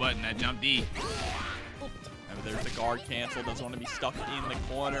sign of a button, that jump D. There's the guard cancel. Doesn't want to be stuck in the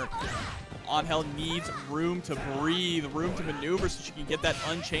corner. Angel needs room to breathe, room to maneuver so she can get that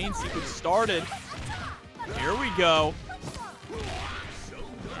Unchained sequence started. Here we go. All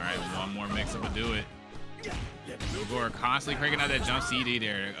right, one more mix-up will do it. Dogor constantly cranking out that jump CD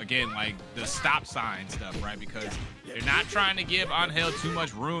there. Again, like the stop sign stuff, right? Because they're not trying to give Angel too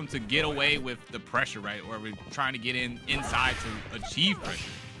much room to get away with the pressure, right? Or we're trying to get inside to achieve pressure.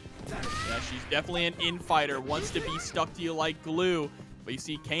 Yeah, she's definitely an in-fighter, wants to be stuck to you like glue. But you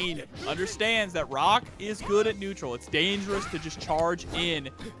see, Kane understands that Rock is good at neutral. It's dangerous to just charge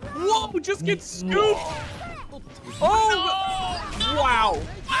in. Whoa, just get scooped. Oh, no. Wow.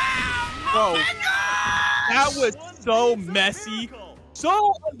 Bro, that was so messy.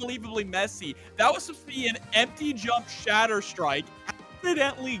 So unbelievably messy. That was supposed to be an empty jump shatter strike.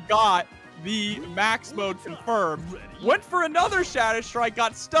 Accidentally got the max mode confirmed. Went for another shatter strike,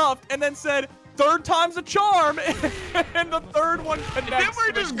 got stuffed, and then said, third time's a charm, and the third one connects. Then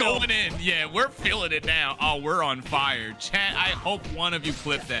we're just going in. Yeah, we're feeling it now. Oh, we're on fire. Chat, I hope one of you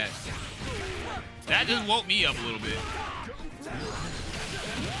clipped that. That just woke me up a little bit.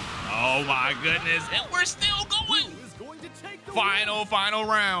 Oh my goodness, and we're still going. Final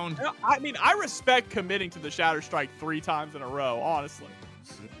round. I mean, I respect committing to the shatter strike 3 times in a row, honestly.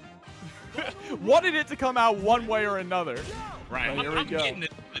 Wanted it to come out one way or another. Right, here we go. All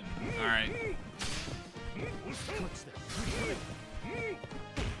right.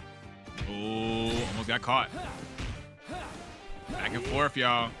 Oh, almost got caught. Back and forth,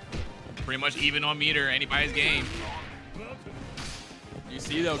 y'all. Pretty much even on meter, anybody's game. You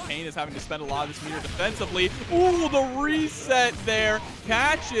see, though, Kane is having to spend a lot of this meter defensively. Ooh, the reset there.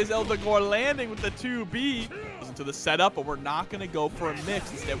 Catches Dogor landing with the 2B. Goes into the setup, but we're not going to go for a mix.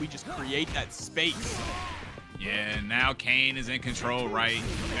 Instead, we just create that space. Yeah, now Kane is in control, right?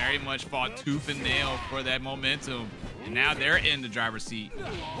 Very much fought tooth and nail for that momentum. And now they're in the driver's seat.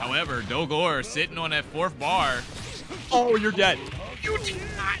 However, Dogor sitting on that 4th bar. Oh, you're dead. You did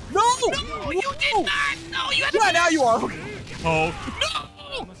not. No, you did not. No, you had to. Yeah, now you are. Oh, no.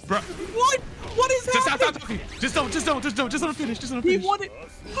 Bro. What is happening? Stop. Just don't finish. He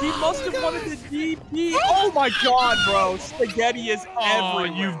must have wanted the DP. Oh my God, bro. Spaghetti is everywhere. Oh,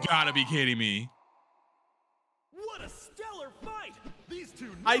 you've got to be kidding me. What a stellar fight! These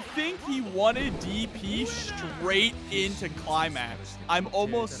two. I think he wanted DP straight into climax. I'm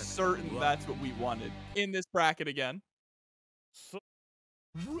almost certain that's what we wanted in this bracket again.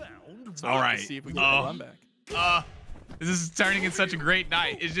 Round. So all right. Let's see if we can get a run back. This is turning in such a great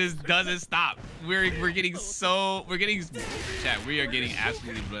night. It just doesn't stop. We are getting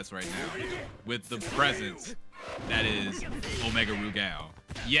absolutely blessed right now with the presence that is Omega Rugal.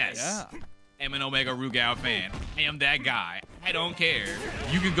 Yes. Yeah. I'm an Omega Rugal fan. I am that guy. I don't care.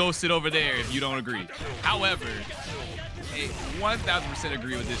 You can go sit over there if you don't agree. However, I 1000%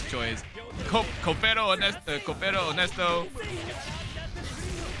 agree with this choice. KoferoHonesto.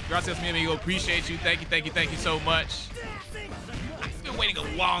 Gracias, mi amigo. Appreciate you. Thank you so much. I've been waiting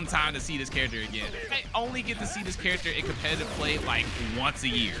a long time to see this character again. I only get to see this character in competitive play like once a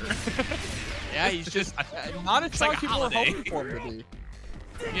year. Yeah, he's just not a chunk people are hoping for him to be.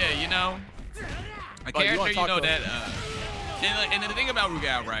 Yeah, you know, a character, you know that. And the thing about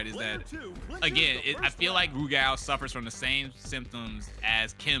Rugal, right, is that again, I feel like Rugal suffers from the same symptoms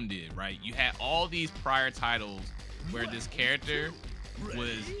as Kim did, right? You had all these prior titles where this character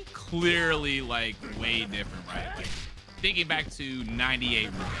was clearly like way different, right? Like thinking back to 98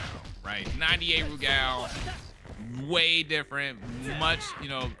 Rugal, right? 98 Rugal, way different, much, you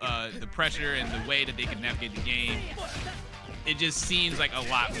know, the pressure and the way that they could navigate the game. It just seems like a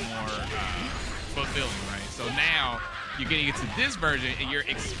lot more fulfilling, right? So now you're getting into this version and you're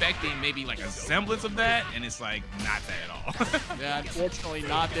expecting maybe like a semblance of that, and it's like not that at all. Yeah, unfortunately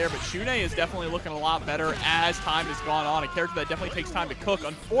not there, but Shun'Ei is definitely looking a lot better as time has gone on. A character that definitely takes time to cook.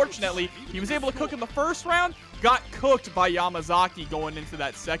 Unfortunately, he was able to cook in the first round, got cooked by Yamazaki going into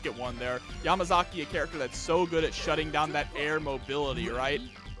that second one there. Yamazaki, a character that's so good at shutting down that air mobility, right?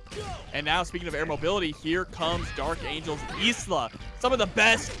 And now, speaking of air mobility, here comes DarkAngel's Isla. Some of the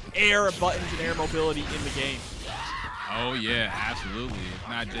best air buttons and air mobility in the game. Oh yeah, absolutely. If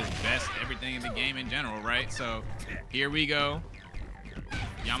not just best everything in the game in general, right? So here we go.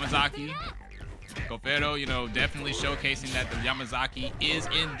 Yamazaki Kofero, you know, definitely showcasing that the Yamazaki is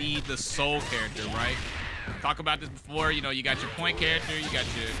indeed the soul character, right? Talk about this before, you know, you got your point character, you got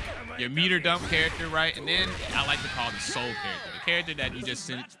your meter dump character, right? And then I like to call the soul character, the character that you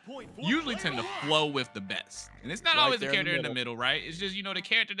just usually tend to flow with the best. And it's not always the character in the middle, right? It's just, you know, the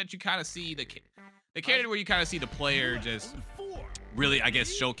character that you kind of see, the character where you kind of see the player just really, I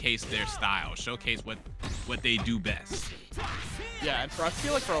guess, showcase their style, showcase what they do best. Yeah, and I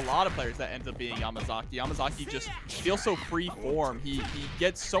feel like for a lot of players that ends up being Yamazaki. Yamazaki just feels so free form. He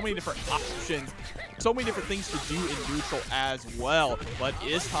gets so many different options, so many different things to do in neutral as well. But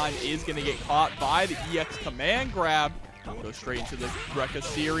this time is going to get caught by the EX command grab. Go straight into the Rekka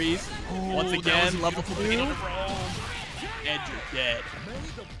series. Once again, level 2. And you're dead.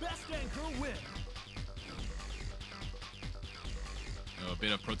 A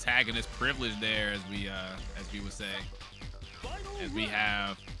bit of protagonist privilege there, as we would say. As we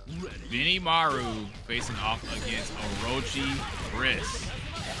have Benimaru facing off against O.Chris.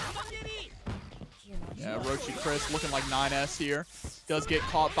 Yeah, O.Chris looking like 9S here. Does get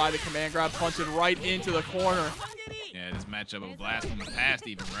caught by the command grab, punches right into the corner. Yeah, this matchup, a blast from the past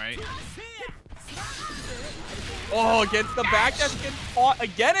even, right? Oh, against the back dash, gets caught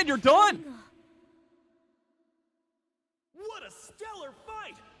again, and you're done. What a stellar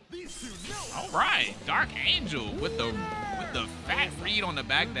fight! These two know. All right, DarkAngel with the fat read on the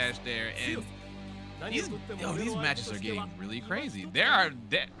backdash there, and these matches are getting really crazy.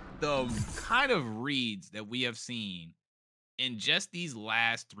 The kind of reads that we have seen in just these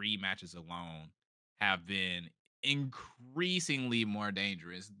last 3 matches alone have been increasingly more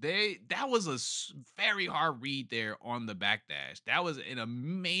dangerous. That was a very hard read there on the backdash. That was an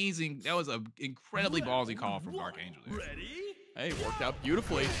incredibly ballsy call from DarkAngel. Ready? Hey, worked out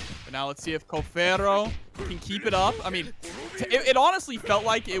beautifully. But now let's see if Kofero can keep it up. I mean, it honestly felt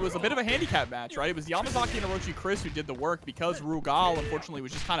like it was a bit of a handicap match, right? It was Yamazaki and O.Chris who did the work because Rugal, unfortunately,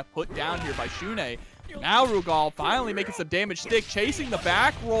 was just kind of put down here by Shun'Ei. Now Rugal finally making some damage stick, chasing the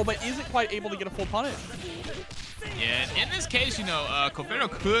back roll, but isn't quite able to get a full punish. Yeah, in this case, you know, Kofero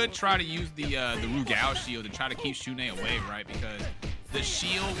could try to use the Rugal shield to try to keep Shun'Ei away, right? Because the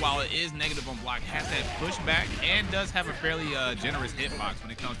shield, while it is negative on block, has that pushback and does have a fairly generous hitbox when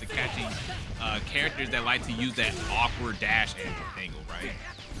it comes to catching characters that like to use that awkward dash angle, right?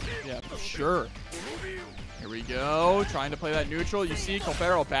 Yeah, for sure. Here we go, trying to play that neutral. You see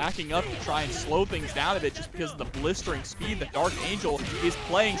Kofero backing up to try and slow things down a bit just because of the blistering speed that DarkAngel is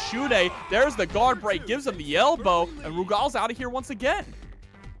playing Shun'Ei. There's the guard break, gives him the elbow, and Rugal's out of here once again.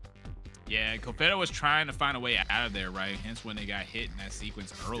 Yeah, Kofero was trying to find a way out of there, right? Hence when they got hit in that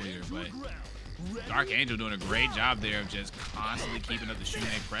sequence earlier, but DarkAngel doing a great job there of just constantly keeping up the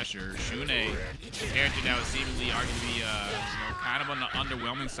Shun'Ei pressure. Shun'Ei, a character that was seemingly arguably you know, kind of on the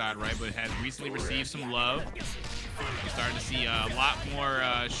underwhelming side, right? But has recently received some love. We're starting to see a lot more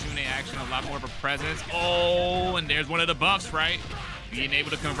Shun'Ei action, a lot more of a presence. Oh, and there's one of the buffs, right? Being able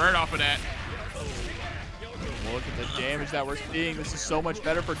to convert off of that. Look at the damage that we're seeing. This is so much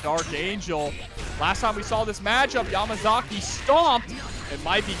better for DarkAngel. Last time we saw this matchup, Yamazaki stomped. It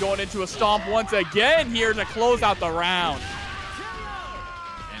might be going into a stomp once again here to close out the round.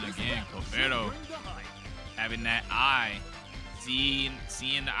 And again, Kofero having that eye, seeing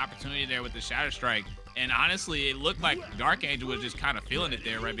the opportunity there with the Shadow Strike. And honestly, it looked like DarkAngel was just kind of feeling it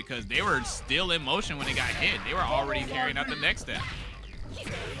there, right? Because they were still in motion when they got hit. They were already carrying out the next step.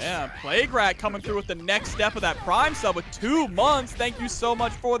 Yeah, Plague Rat coming through with the next step of that Prime sub with 2 months. Thank you so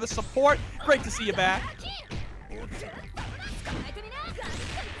much for the support. Great to see you back.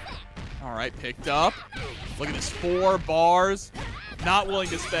 All right, picked up. Look at this, 4 bars. Not willing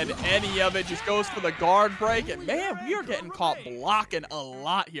to spend any of it. Just goes for the guard break. And man, we are getting caught blocking a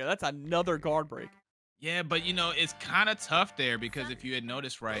lot here. That's another guard break. Yeah, but you know, it's kind of tough there because if you had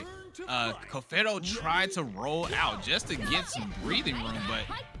noticed, right, Kofero tried to roll out just to get some breathing room, but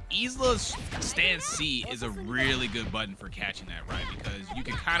Isla's stand C is a really good button for catching that, right? Because you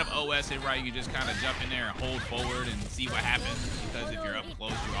can kind of OS it, right? You just kind of jump in there and hold forward and see what happens. Because if you're up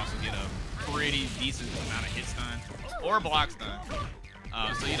close, you also get a pretty decent amount of hit stun or block stun.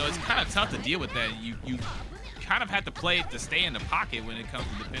 So, you know, it's kind of tough to deal with that. You kind of have to play it to stay in the pocket when it comes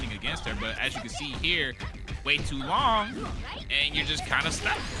to defending against her. But as you can see here, way too long, and you're just kind of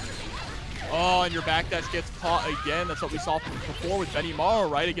stuck. Oh, and your backdash gets caught again. That's what we saw before with Benimaru,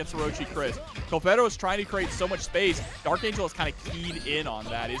 right, against O.Chris. Kofero is trying to create so much space. DarkAngel is kind of keyed in on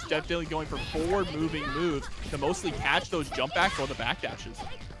that. He's definitely going for forward-moving moves to mostly catch those jump backs or the backdashes.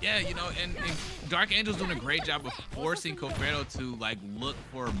 Yeah, you know, and DarkAngel's doing a great job of forcing Kofero to like look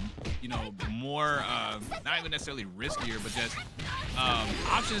for, you know, more, not even necessarily riskier, but just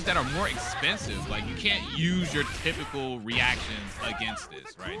options that are more expensive. Like you can't use your typical reactions against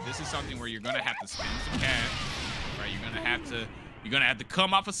this, right? This is something where you're gonna have to spend some cash, right? You're gonna have to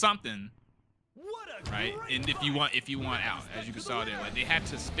come off of something, right? And if you want out, as you saw there, like they had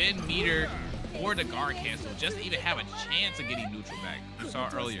to spend meter or the guard cancel just to even have a chance of getting neutral back. You saw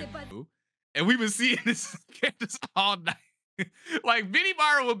earlier. And we've been seeing this characters all night. Like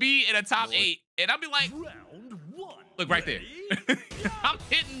Benimaru will be in a top 8, and I'll be like, look right there. I'm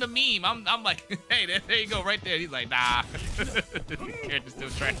hitting the meme. I'm like, hey, there you go, right there. He's like, nah. Character's still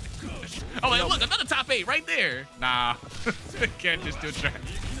trash. I'm like, look, another top 8 right there. Nah. Character's still trash.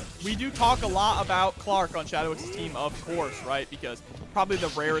 We do talk a lot about Clark on ShadowX's team, of course, right? Because probably the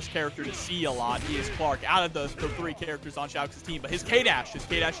rarest character to see a lot is Clark out of the 3 characters on ShadowX's team. But his K-Dash is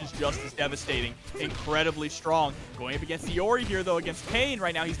just as devastating, incredibly strong. Going up against Iori here, though, against Kane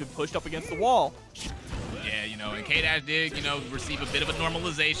right now, he's been pushed up against the wall. Yeah, you know, and K-Dash did, you know, receive a bit of a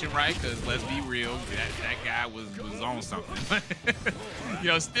normalization, right? Because let's be real, that guy was on something. You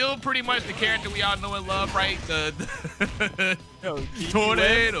know, still pretty much the character we all know and love, right? The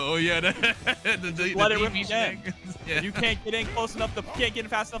Tourney, oh yeah, the let it rip DB again. Yeah. You can't get in close enough to, can't get in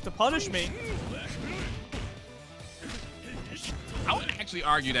fast enough to punish me. I would actually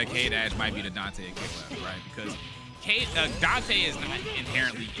argue that K-Dash might be the Dante of KOF, right? Because Dante is not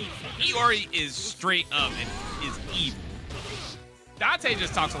inherently evil. Iori is straight up and is evil. Dante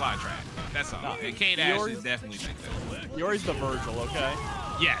just talks a lot of trash. That's all. And K-Dash is definitely like that. Iori's the Virgil, okay?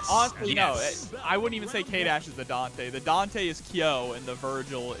 Yes. Honestly, yes. no. I wouldn't even say K-Dash is the Dante. The Dante is Kyo, and the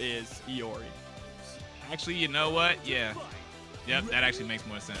Virgil is Iori. Actually, you know what? Yeah. Yep, that actually makes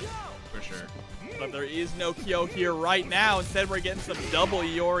more sense. For sure. But there is no Kyo here right now. Instead, we're getting some double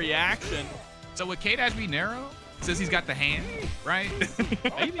Iori action. So would K-Dash be narrow? Since he's got the hand, right?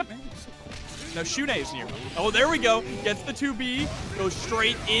 Maybe. No, Shun'Ei is near. Oh, there we go. Gets the 2B. Goes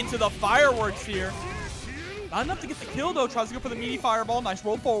straight into the fireworks here. Not enough to get the kill, though. Tries to go for the meaty fireball. Nice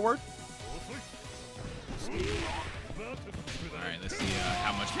roll forward. All right, let's see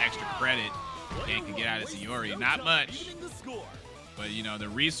how much extra credit Kane can get out of Iori. Not much. But, you know, the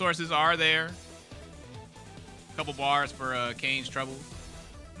resources are there. A couple bars for Kane's trouble.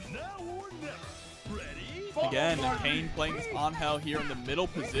 Again, Kane playing this on hell here in the middle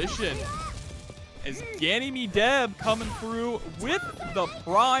position. As Ganymede Deb coming through with the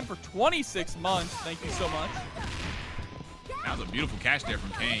prime for 26 months. Thank you so much. That was a beautiful catch there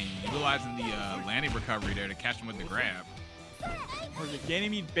from Kane. Utilizing the landing recovery there to catch him with the grab. Or is it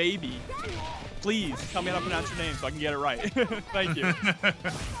Ganymede Baby? Please tell me how to pronounce your name so I can get it right. Thank you.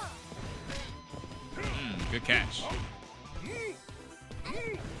 Good catch.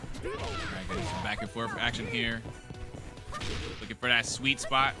 All right, getting some back and forth action here. Looking for that sweet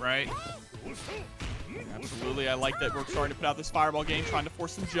spot, right? Absolutely. I like that we're starting to put out this fireball game, trying to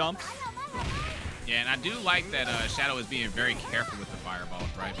force some jumps. Yeah, and I do like that Shadow is being very careful with the fireballs,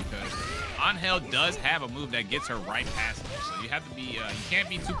 right? Because Angel does have a move that gets her right past it. So you have to be, you can't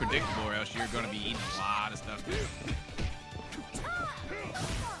be too predictable or else you're going to be eating a lot of stuff there.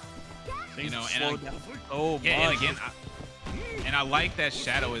 You know, and and again, I like that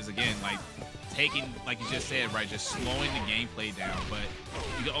Shadow is, again, like, taking, like you just said, right, just slowing the gameplay down, but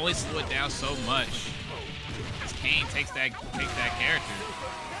you can only slow it down so much as Kane takes that character.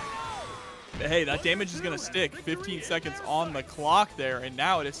 But hey, that damage is going to stick. 15 seconds on the clock there, and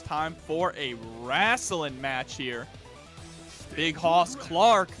now it is time for a wrestling match here. Big Hoss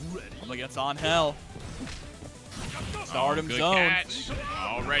Clark against Angel. Stardom good zone. Catch.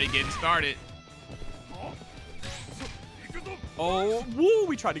 Already getting started. Oh, woo!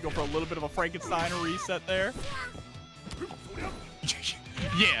 We tried to go for a little bit of a Frankenstein reset there.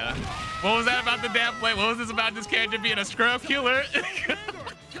 Yeah. What was that about the damn play? What was this about this character being a scrub killer?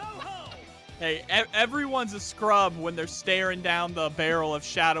 Hey, everyone's a scrub when they're staring down the barrel of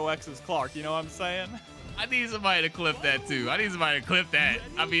ShadowX's Clark. You know what I'm saying? I need somebody to clip that too. I need somebody to clip that.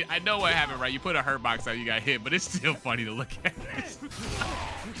 I mean, I know what happened, right? You put a hurt box out, you got hit, but it's still funny to look at.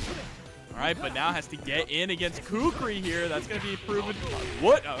 All right, but now has to get in against Kukri here. That's going to be proven.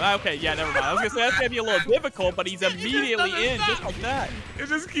 What? Oh, okay, yeah, never mind. I was going to say that's going to be a little difficult, but he's immediately in just like that. It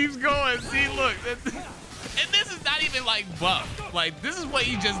just keeps going. See, look. And this is not even like buff. Like, this is what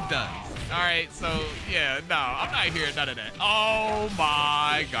he just does. All right, so, yeah, no, I'm not hearing none of that. Oh,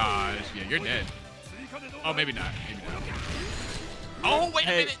 my gosh. Yeah, you're dead. Oh, maybe not. Maybe not. Oh, wait a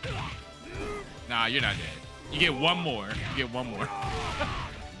minute. Nah, you're not dead. You get one more. You get one more.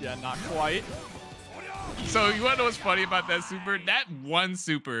 Yeah, not quite. So you want to know what's funny about that super? That one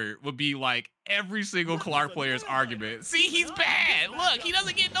super would be like every single Clark player's argument. See, he's bad. Look, he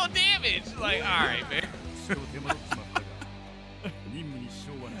doesn't get no damage. Like, all right, man.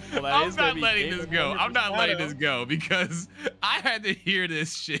 Well, I'm not letting this go. I'm not letting this go because I had to hear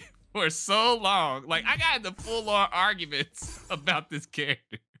this shit for so long. Like, I got the full-on arguments about this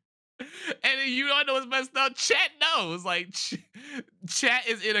character. And you don't know what's messed up? Chat knows. Like, chat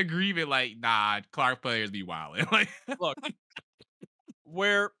is in agreement. Like, nah, Clark players be wilding. Like, Look,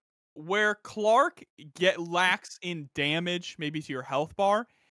 where Clark lacks in damage, maybe to your health bar,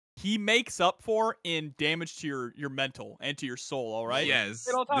 he makes up for in damage to your mental and to your soul. All right. yes,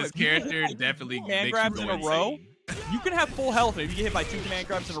 this character definitely command makes you grabs go in a insane. row. You can have full health, and if you get hit by 2 command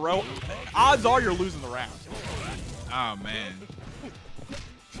grabs in a row, odds are you're losing the round. Oh man.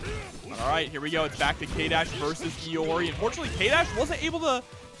 All right, here we go. It's back to K-Dash versus Iori. Unfortunately, K-Dash wasn't able to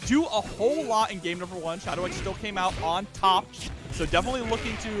do a whole lot in game number 1. ShadowX still came out on top. So definitely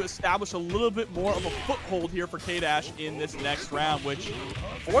looking to establish a little bit more of a foothold here for K-Dash in this next round, which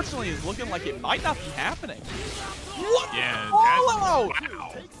unfortunately is looking like it might not be happening. What? Yeah. Wow.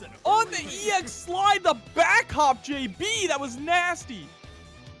 Wow. On the EX slide, the back hop, JB. That was nasty.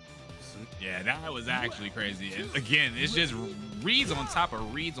 Yeah, that was actually crazy. And again, it's just reads on top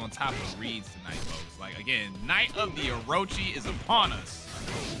of reads on top of reads tonight, folks. Like, again, Night of the Orochi is upon us.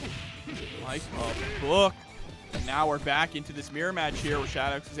 Like a book. And now we're back into this mirror match here where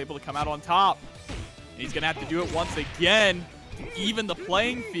ShadowX is able to come out on top. And he's going to have to do it once again to even the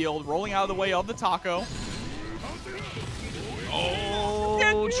playing field, rolling out of the way of the taco.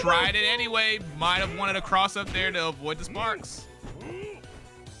 Oh, tried it anyway. Might have wanted to cross up there to avoid the sparks.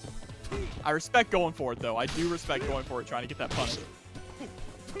 I respect going for it, though. I do respect going for it, trying to get that punish.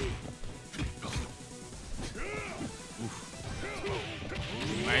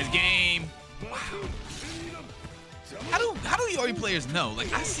 Nice game. Wow. How do Iori players know?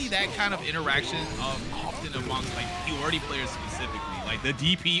 Like, I see that kind of interaction often amongst like Iori players specifically, like the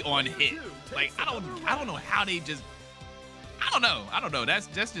DP on hit. Like, I don't know how they just. I don't know. That's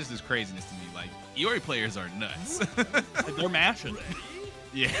just this craziness to me. Like, Iori players are nuts. They're mashing.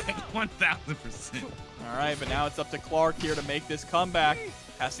 Yeah, 1000%. All right, but now it's up to Clark here to make this comeback.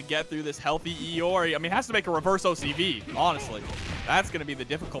 Has to get through this healthy Iori. I mean, has to make a reverse OCV, honestly. That's going to be the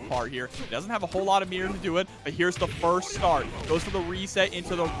difficult part here. He doesn't have a whole lot of meter to do it, but here's the first start. Goes for the reset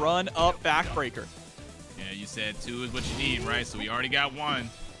into the run-up backbreaker. Yeah, you said 2 is what you need, right? So we already got 1.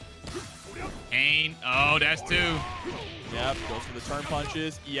 Kane. Oh, that's 2. Yep, goes for the turn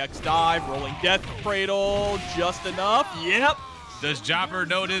punches. EX dive, rolling death cradle. Just enough. Yep. Does Jobber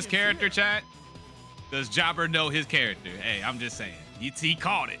know this character, chat? Does Jobber know his character? Hey, I'm just saying. He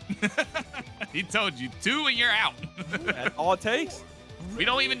called it. He told you 2 and you're out. That's all it takes. We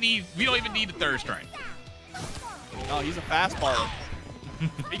don't even need the third strike. Oh, he's a fastballer.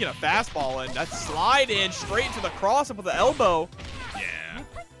 Speaking of fastballing, that slide in straight into the cross up with the elbow. Yeah.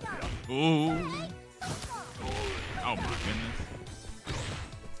 Ooh. Oh my goodness.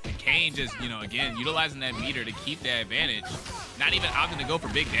 And Kane just, again, utilizing that meter to keep that advantage. Not even opting to go for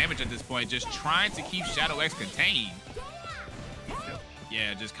big damage at this point, just trying to keep ShadowX contained.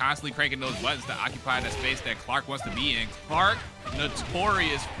 Yeah, just constantly cranking those buttons to occupy that space that Clark wants to be in. Clark,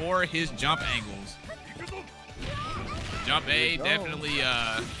 notorious for his jump angles. Jump A, definitely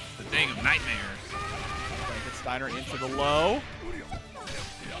the thing of nightmares. Steiner into the low.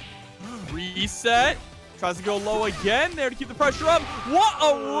 Reset. Tries to go low again there to keep the pressure up. What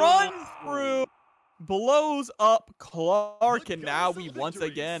a run through. Blows up Clark, and now we once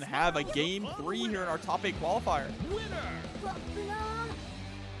again have a game 3 here in our top 8 qualifier.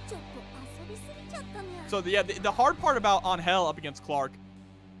 So the hard part about Angel up against Clark,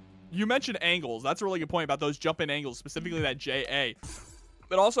 you mentioned angles. That's a really good point about those jump-in angles, specifically that JA.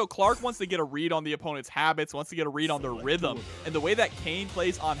 But also, Clark wants to get a read on the opponent's habits, wants to get a read on their rhythm. And the way that Kane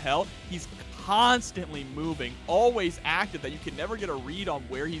plays Angel, he's constantly moving, always active, that you can never get a read on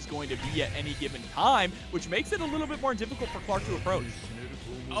where he's going to be at any given time, which makes it a little bit more difficult for Clark to approach.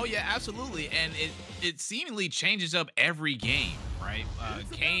 Oh yeah, absolutely, and it seemingly changes up every game, right?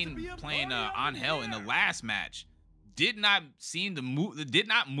 Kane playing Angel in the last match did not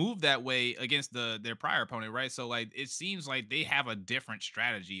move that way against their prior opponent, right? So like it seems like they have a different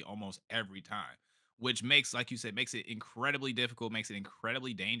strategy almost every time, which makes, like you said, makes it incredibly difficult, makes it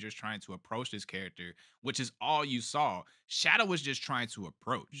incredibly dangerous trying to approach this character, which is all you saw. Shadow was just trying to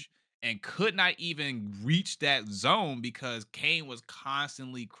approach. and could not even reach that zone because Kane was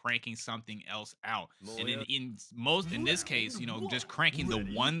constantly cranking something else out. And in this case, you know, just cranking the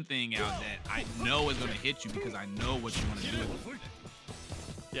one thing out that I know is going to hit you because I know what you want to do.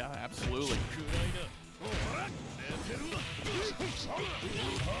 Yeah, absolutely. All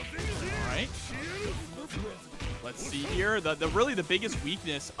right. Let's see here. Really the biggest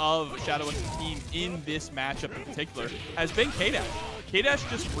weakness of ShadowX's team in this matchup in particular has been K-Dash. K-Dash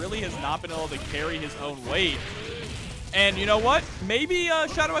just really has not been able to carry his own weight. And you know what? Maybe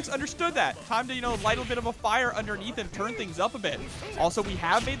ShadowX understood that. Time to, you know, light a bit of a fire underneath and turn things up a bit. Also, we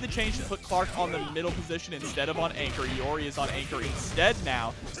have made the change to put Clark on the middle position instead of on anchor. Iori is on anchor instead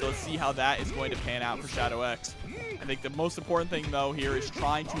now. So let's see how that is going to pan out for ShadowX. I think the most important thing, though, here is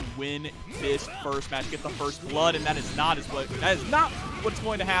trying to win this first match, get the first blood, and that is not what's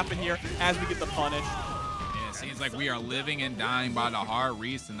going to happen here as we get the punish. Yeah, it seems like we are living and dying by the hard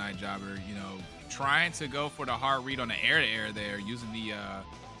reads tonight, Jobber. You know, trying to go for the hard read on the air-to-air there using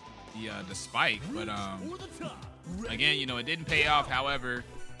the spike, but again, you know, it didn't pay off. However,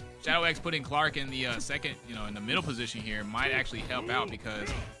 ShadowX putting Clark in the second, you know, in the middle position here might actually help out because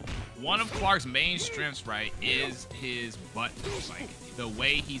one of Clark's main strengths, right, is his buttons. Like the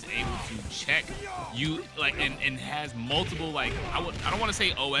way he's able to check you, like, and has multiple, like, I don't want to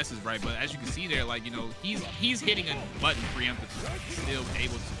say OSs, right, but as you can see there, like, you know, he's hitting a button preemptively, still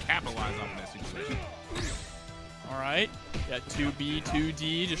able to capitalize off that situation. All right, got 2B,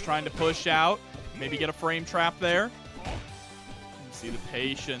 2D, just trying to push out, maybe get a frame trap there. See the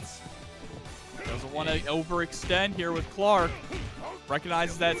patience. Doesn't want to overextend here with Clark.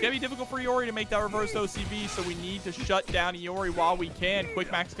 Recognizes that it's going to be difficult for Iori to make that reverse OCV, so we need to shut down Iori while we can.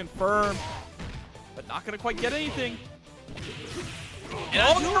 Quick max confirmed, but not going to quite get anything.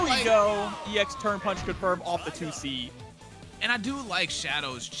 And here we go. EX turn punch confirmed off the 2C. And I do like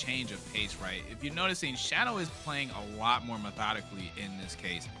Shadow's change of pace, right? If you're noticing, Shadow is playing a lot more methodically in this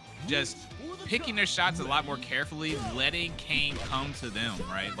case. Just picking their shots a lot more carefully, letting Kane come to them,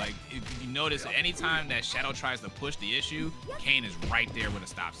 right? Like, if you notice, anytime that Shadow tries to push the issue, Kane is right there with a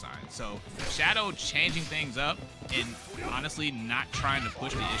stop sign. So Shadow changing things up and honestly not trying to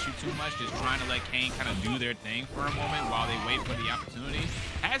push the issue too much, just trying to let Kane kind of do their thing for a moment while they wait for the opportunity,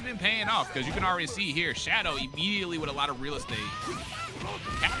 has been paying off because you can already see here, Shadow immediately with a lot of real estate,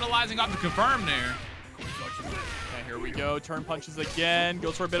 capitalizing off the confirm there. Okay, here we go. Turn punches again.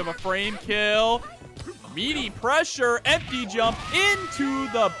 Goes for a bit of a frame kill. Meaty pressure. Empty jump into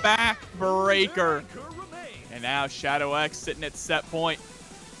the back breaker. And now ShadowX sitting at set point.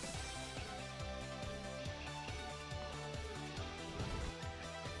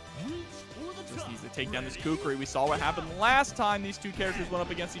 Just needs to take down this Kukri. We saw what happened last time these two characters went up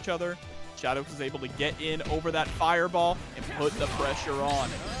against each other. ShadowX was able to get in over that fireball and put the pressure on.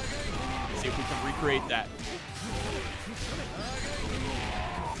 Let's see if we can recreate that.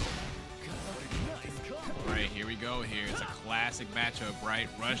 All right, here we go. Here it's a classic matchup, right?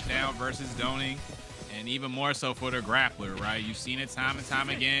 Rushdown versus Doning, and even more so for the grappler, right? You've seen it time and time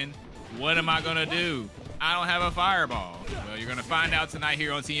again. What am I gonna do? I don't have a fireball. Well, you're gonna find out tonight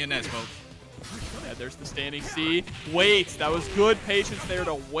here on TNS, folks. Yeah, there's the standing C. Waits. That was good patience there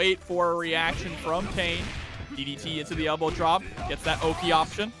to wait for a reaction from Kane. DDT into the elbow drop. Gets that OP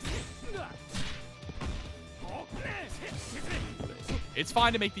option. It's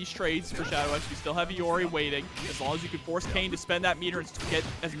fine to make these trades for ShadowX. You still have Iori waiting. As long as you can force Kane to spend that meter and get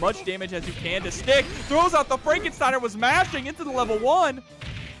as much damage as you can to stick. Throws out the Frankensteiner, was mashing into the level 1.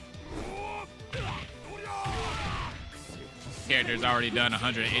 Character's already done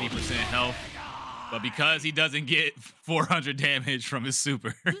 180% health, but because he doesn't get 400 damage from his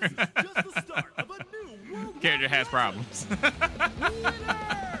super, character has problems.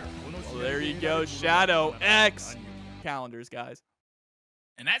 Well, there you go, ShadowX. Calendars, guys.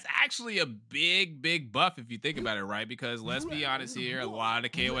 And that's actually a big buff if you think about it, right? Because let's be honest here, a lot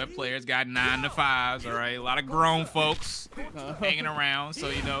of KOF players got 9 to 5s, all right? A lot of grown folks hanging around. So,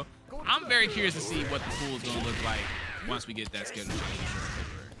 you know, I'm very curious to see what the pool is going to look like once we get that schedule change.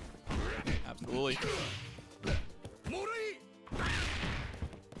 Absolutely.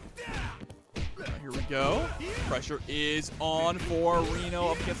 Here we go. Pressure is on for Reno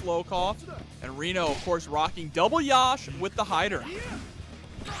up against Lokof. And Reno, of course, rocking double Yash with the Heidern.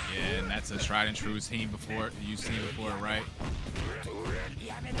 Yeah, and that's a tried and true team before. You've seen before, right?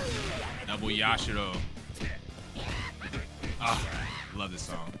 Double Yashiro. Oh, love this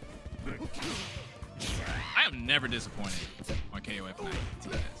song. I am never disappointed on KOF night.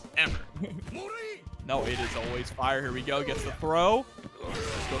 Ever. No, it is always fire. Here we go. Gets the throw.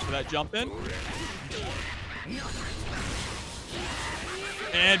 Goes for that jump in.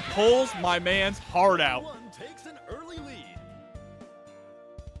 and pulls my man's heart out. One takes an early lead.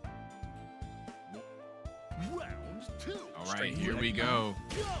 Round 2. All right, here we go.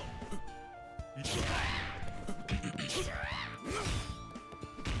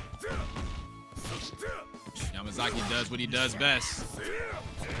 Yamazaki does what he does best.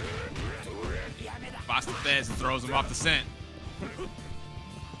 Spots the feds and throws him off the scent.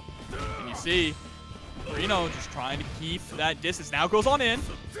 And you see, Reno just trying to keep that distance. Now goes on in.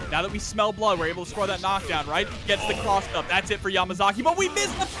 Now that we smell blood, we're able to score that knockdown, right? Gets the cross up. That's it for Yamazaki, but we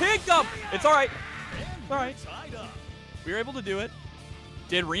missed the pickup. It's all right. It's all right. We were able to do it.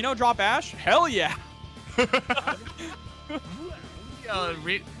 Did Reno drop Ash? Hell yeah.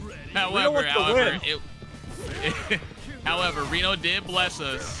 However, Reno did bless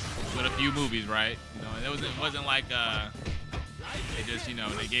us with a few movies, right? You know, it wasn't like they just, you know,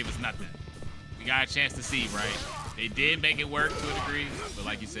 they gave us nothing. We got a chance to see, right? They did make it work to a degree, but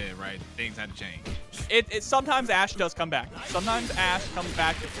like you said, right, things had to change. Sometimes Ash does come back. Sometimes Ash comes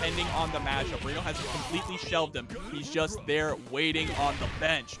back depending on the matchup. Reno hasn't completely shelved him. He's just there waiting on the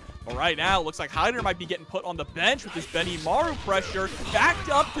bench. But right now, it looks like Heidern might be getting put on the bench with this Benimaru pressure, backed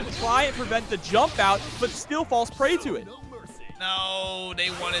up to try and prevent the jump out, but still falls prey to it. No,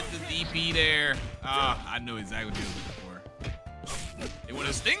 they wanted the DP there. I knew exactly what they were looking for. They wanted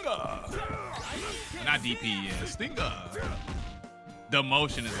a Stinger. Not DP, yeah, Stinger. The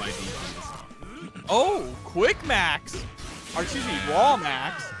motion is like DP. Oh, quick max. Or excuse me, raw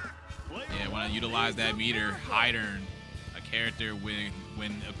max. Yeah, want to utilize that meter. Heidern, a character when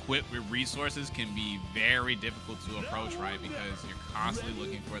equipped with resources, can be very difficult to approach, right? Because you're constantly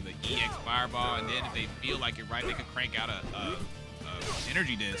looking for the EX fireball, and then if they feel like you're right, they can crank out a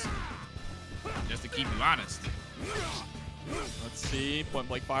energy disc just to keep you honest. Let's see. Point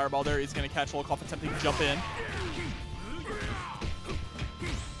blank fireball there. He's going to catch Lokof attempting to jump in.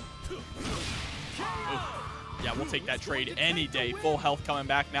 Yeah, we'll take that trade any day. Full health coming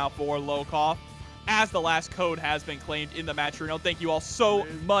back now for Lokof, as the last code has been claimed in the match. Reno, thank you all so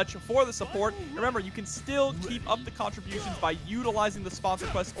much for the support. Remember, you can still keep up the contributions by utilizing the sponsor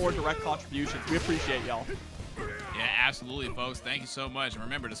quests or direct contributions. We appreciate y'all. Yeah, absolutely, folks. Thank you so much. And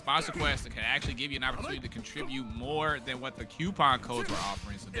remember, the sponsor quest can actually give you an opportunity to contribute more than what the coupon codes were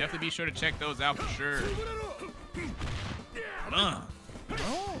offering. So definitely be sure to check those out for sure. Oh,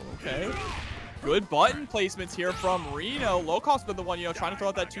 okay. Good button placements here from Reno. Lokof's been the one, you know, trying to throw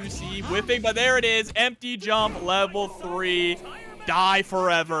out that 2C, whipping, but there it is. Empty jump, level 3. Die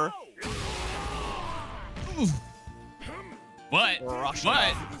forever. But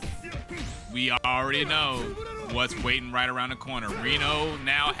we already know what's waiting right around the corner. Reno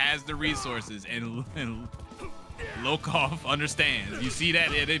now has the resources, and Lokof understands. You see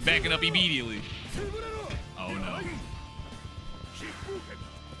that? They're backing up immediately. Oh, no.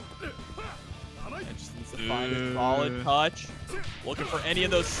 Find a solid touch. Looking for any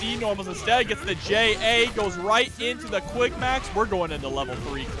of those C normals instead. Gets the JA, goes right into the quick max. We're going into level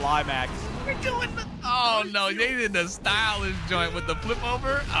 3 climax. We're doing the, oh no, they did the stylish joint with the flip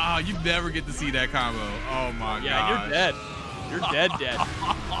over. Oh, you never get to see that combo. Oh my god. Yeah, you're dead. You're dead.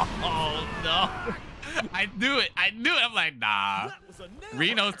 Oh no. I knew it. I'm like, nah.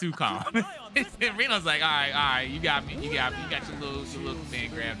 Reno's too calm. Reno's like, all right, you got me. You got your little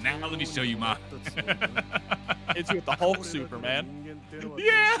thing grab. Now let me show you mine. It's with the Hulk super, man.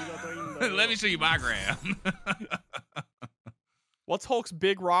 Yeah. Let me show you my grab. What's Hulk's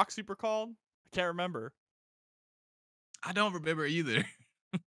big rock super called? I can't remember. I don't remember either.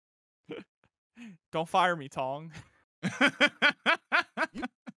 Don't fire me, Tong.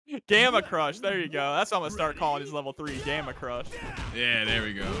 Gamma Crush. There you go. That's what I'm going to start calling his level 3. Gamma Crush. Yeah, there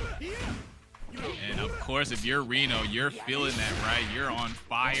we go. And of course, if you're Reno, you're feeling that, right? You're on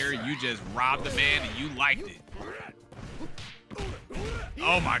fire. You just robbed the man and you liked it.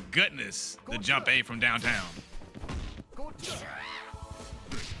 Oh my goodness. The jump A from downtown.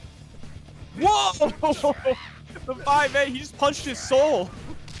 Whoa! The 5A, he just punched his soul.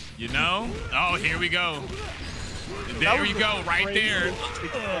 You know? Oh, here we go. There we go, right there.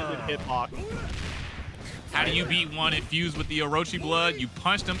 Hitbox. How do you beat one infused with the Orochi blood? You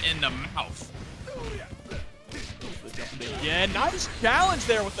punched him in the mouth. Yeah, nice challenge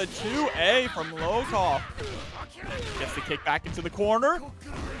there with the 2A from Lokof. Gets the kick back into the corner.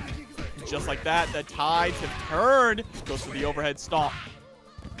 Just like that, the tides have turned. Goes for the overhead stomp.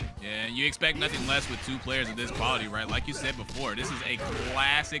 Yeah, you expect nothing less with two players of this quality, right? Like you said before, this is a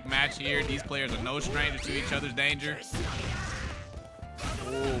classic match here. These players are no strangers to each other's danger.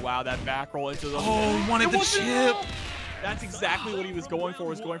 Oh, wow, that back roll into the... Oh, he wanted the chip. That's exactly what he was going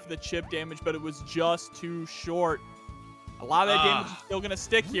for the chip damage, but it was just too short. A lot of that damage is still going to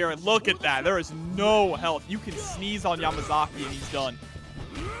stick here, and look at that. There is no health. You can sneeze on Yamazaki, and he's done.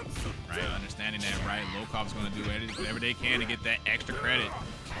 Right, understanding that, right? Lokof's going to do whatever they can to get that extra credit.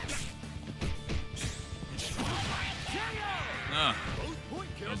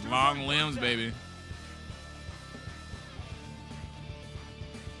 Those long limbs, baby.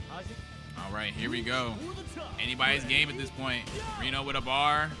 All right, here we go. Anybody's game at this point. Reno with a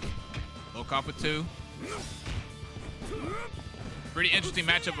bar. Lokof with 2. Pretty interesting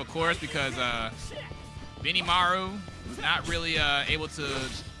matchup, of course, because Benimaru not really able to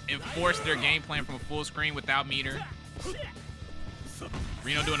enforce their game plan from a full screen without meter.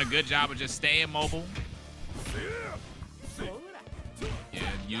 Reno doing a good job of just staying mobile. Yeah,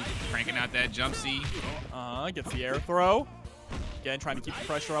 you cranking out that jump C. Gets the air throw. Again, trying to keep the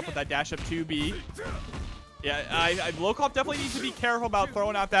pressure up with that dash up 2B. Yeah, Lokof definitely needs to be careful about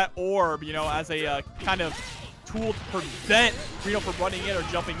throwing out that orb, you know, as a kind of tool to prevent Reno from running in or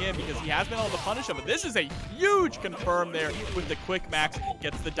jumping in, because he has been able to punish him. But this is a huge confirm there with the quick max.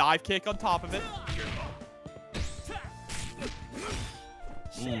 Gets the dive kick on top of it.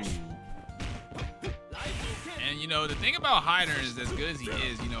 Ooh. And, you know, the thing about Heidern is, as good as he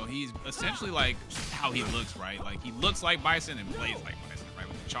is, you know, he's essentially like how he looks, right? Like, he looks like Bison and plays like Bison, right?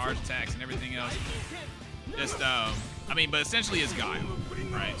 With the charge attacks and everything else. Just, I mean, but essentially it's guile,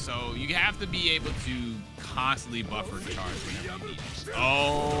 right? So you have to be able to constantly buffer the charge whenever you need it.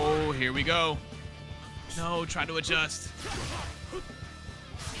 Oh, here we go. No, try to adjust.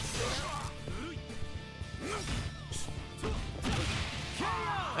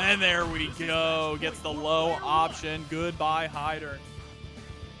 And there we go. Gets the low option. Goodbye, Heidern.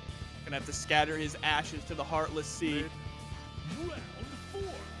 Gonna have to scatter his ashes to the Heartless Sea.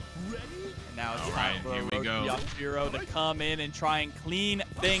 And now it's time for O.Yashiro to come in and try and clean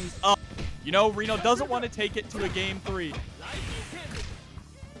things up. You know, Reno doesn't want to take it to a game 3.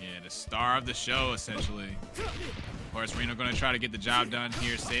 Yeah, the star of the show, essentially. Of course, Reno going to try to get the job done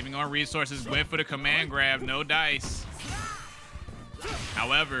here. Saving on resources. Went for the command grab. No dice.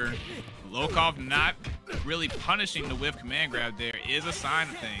 However, Lokof not really punishing the whiff command grab there is a sign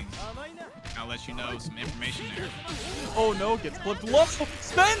of things. I'll let you know some information there. Oh no, gets flipped.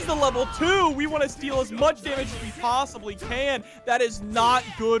 Spends the level 2. We want to steal as much damage as we possibly can. That is not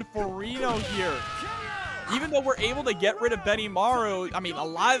good for Reno here. Even though we're able to get rid of Benimaru, I mean, a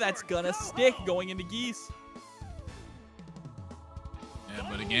lot of that's gonna stick going into Geese. Yeah,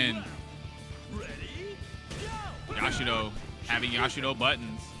 but again, Yashiro, having Yashiro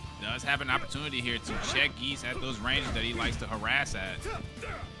buttons, does have an opportunity here to check Geese at those ranges that he likes to harass at.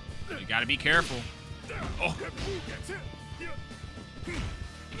 You gotta be careful. Oh.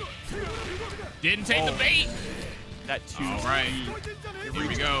 Didn't take the bait. That 2. All right, here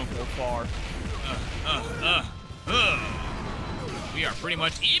we go. So far. We are pretty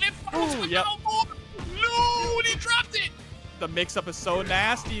much even. Ooh, yep. No, he dropped it. The mix-up is so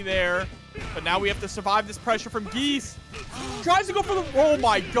nasty there. But now we have to survive this pressure from Geese. Tries to go for the... Oh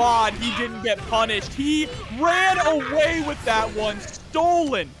my god, he didn't get punished. He ran away with that one.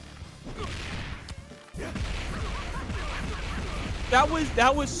 Stolen. That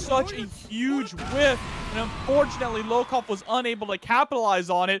was such a huge whiff. And unfortunately, Lokof was unable to capitalize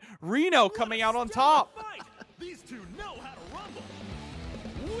on it. Reno coming out on top. These two know how to rumble.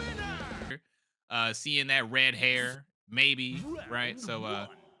 Winner! Seeing that red hair, maybe, right? So,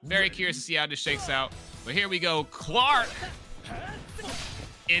 very curious to see how this shakes out. But here we go. Clark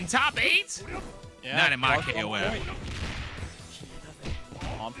in top 8. Yeah, not in my Clark KOF.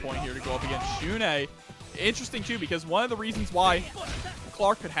 On point here to go up against Shun'Ei. Interesting too, because one of the reasons why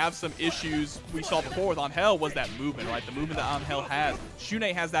Clark could have some issues we saw before with Angel was that movement, right? The movement that Angel has.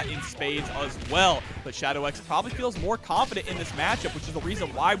 Shun'Ei has that in spades as well, but Shadow X probably feels more confident in this matchup, which is the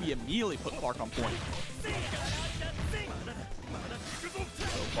reason why we immediately put Clark on point.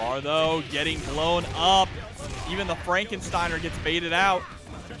 So far though, getting blown up. Even the Frankensteiner gets baited out.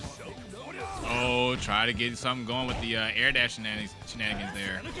 Oh, try to get something going with the air dash shenanigans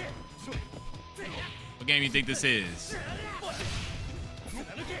there. What game do you think this is?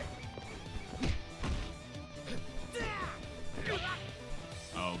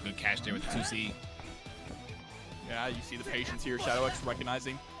 Oh, good catch there with the 2C. Yeah, you see the patience here. Shadow X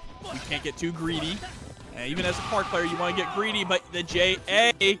recognizing we can't get too greedy. And even as a Clark player, you want to get greedy, but the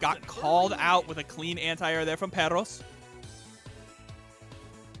JA got called out with a clean anti-air there from Perros.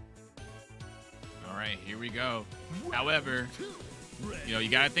 All right, here we go. However, you know, you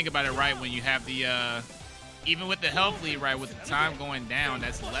got to think about it, right? When you have the, even with the health lead, right, with the time going down,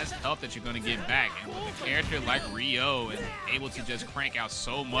 that's less health that you're going to get back. And with a character like Rio and able to just crank out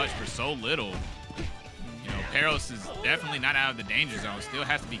so much for so little, you know, Peros is definitely not out of the danger zone. Still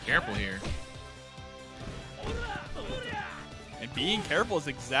has to be careful here. And being careful is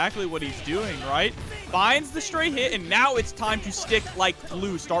exactly what he's doing, right? Finds the stray hit, and now it's time to stick like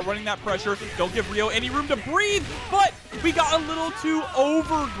glue. Start running that pressure. Don't give Rio any room to breathe, but we got a little too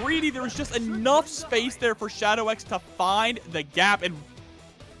over greedy. There was just enough space there for ShadowX to find the gap. And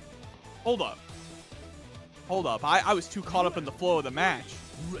hold up. Hold up. I was too caught up in the flow of the match.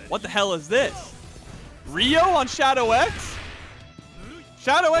 What the hell is this? Rio on ShadowX?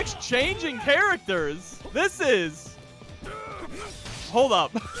 ShadowX changing characters. This is... Hold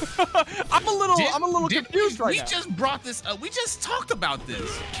up. I'm a little confused right now. We just brought this up. We just talked about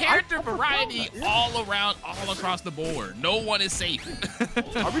this. Character variety all around, all across the board. No one is safe.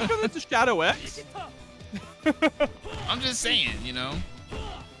 Are we doing this to ShadowX? I'm just saying, you know.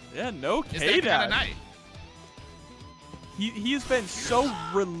 Yeah, no It's that kind of night. He has been so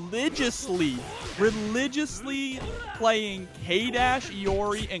religiously playing K-Dash,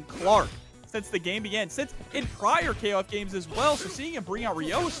 Iori, and Clark since the game began, since in prior KOF games as well. So seeing him bring out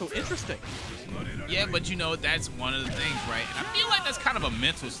Rio is so interesting. Yeah, but you know, that's one of the things, right? And I feel like that's kind of a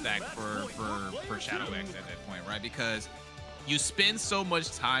mental stack for ShadowX at that point, right? Because you spend so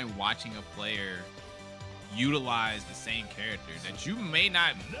much time watching a player utilize the same character that you may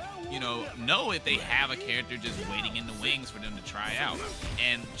not, you know if they have a character just waiting in the wings for them to try out.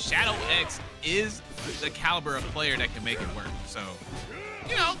 And ShadowX is the caliber of player that can make it work. So,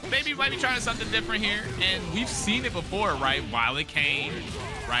 you know, maybe you might be trying something different here. And we've seen it before, right? While Kane,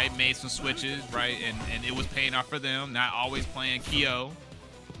 right, made some switches, right? And it was paying off for them, not always playing Kyo.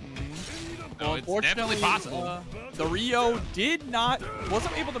 So it's definitely possible. The Rio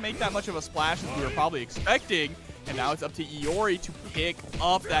wasn't able to make that much of a splash as we were probably expecting. And now it's up to Iori to pick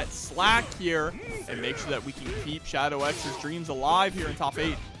up that slack here and make sure that we can keep ShadowX's dreams alive here in top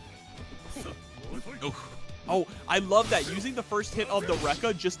 8. Oof. Oh, I love that. Using the first hit of the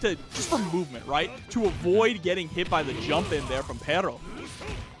Rekka just for movement, right? To avoid getting hit by the jump in there from Pero.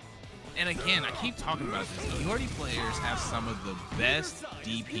 And again, I keep talking about this. The Iori players have some of the best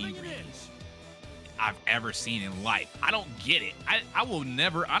DP reads I've ever seen in life. I don't get it. I don't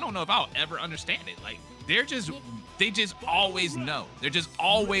know if I'll ever understand it. Like, they just always know. They're just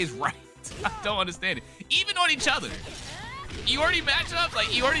always right. I don't understand it. Even on each other. Iori matchups, like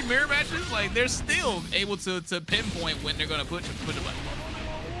Iori mirror matches, like they're still able to pinpoint when they're gonna put the button.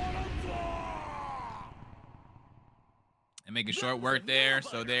 And making short work there.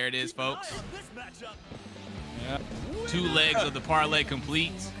 So there it is, folks. Yeah. 2 legs of the parlay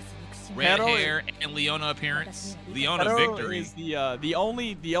complete. Red hair and Leona appearance. Leona victory is the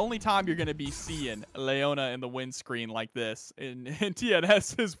only time you're gonna be seeing Leona in the windscreen like this in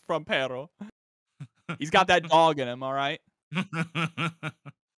TNS is from Pero. He's got that dog in him, all right.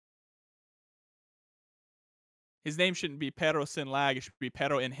 His name shouldn't be Pero Sin Lag. It should be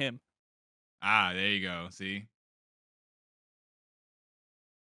Pero in him. Ah, there you go. See.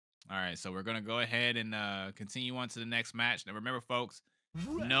 All right, so we're gonna go ahead and continue on to the next match. Now remember, folks.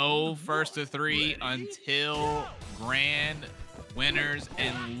 No first to 3 until grand winners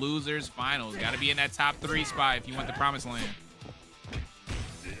and losers finals. Got to be in that top 3 spot if you want the promised land.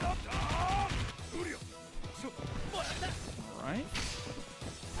 All right.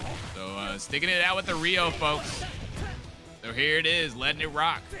 So sticking it out with the Rio, folks. So here it is, letting it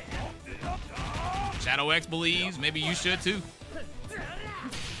rock. ShadowX believes. Maybe you should too.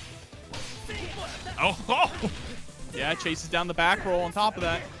 Oh! Yeah, chases down the back roll on top of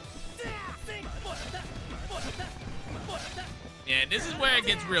that. Yeah, this is where it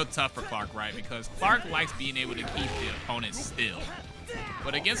gets real tough for Clark, right? Because Clark likes being able to keep the opponent still.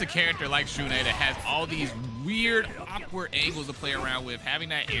 But against a character like Shun'Ei that has all these weird, awkward angles to play around with, having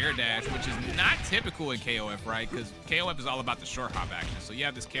that air dash, which is not typical in KOF, right? Because KOF is all about the short hop action. So you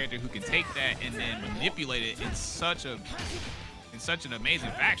have this character who can take that and then manipulate it in such an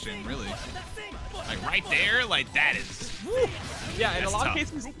amazing faction, really. Like right there, like that is. Woo, yeah, in a lot of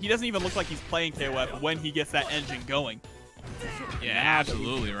cases, he doesn't even look like he's playing KOF when he gets that engine going. Yeah,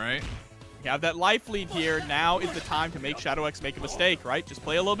 absolutely, right? You have that life lead here. Now is the time to make ShadowX make a mistake, right? Just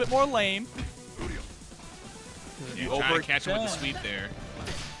play a little bit more lame. Yeah, try to catch him with the sweep there.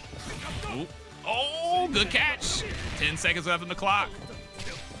 Ooh. Oh, good catch. 10 seconds left on the clock.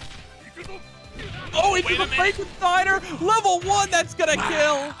 Oh, he took a Frankensteiner. Level 1, that's gonna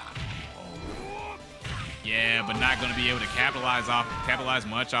kill. Yeah, but not gonna be able to capitalize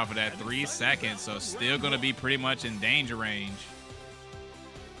much off of that 3 seconds. So still gonna be pretty much in danger range.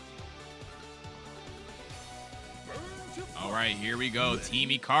 All right, here we go. Team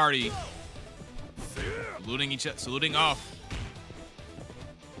Icardi saluting off.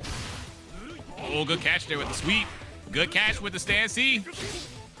 Oh, good catch there with the sweep. Good catch with the stand C.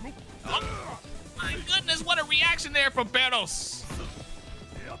 Oh, my goodness, what a reaction there from Peros.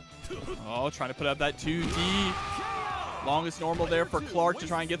 Oh, trying to put up that 2D. Longest normal there for Clark to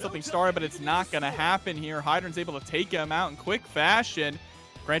try and get something started, but it's not going to happen here. Heidern's able to take him out in quick fashion.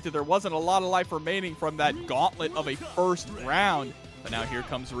 Granted, there wasn't a lot of life remaining from that gauntlet of a first round. But now here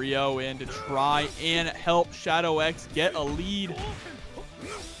comes Rio in to try and help Shadow X get a lead.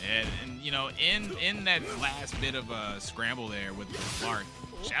 And you know, in that last bit of a scramble there with Clark,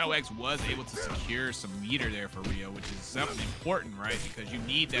 Shadow X was able to secure some meter there for Rio, which is something important, right? Because you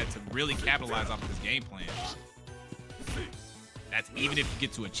need that to really capitalize off of this game plan. That's even if you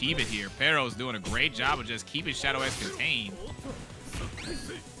get to achieve it here. Pero's doing a great job of just keeping Shadow X contained.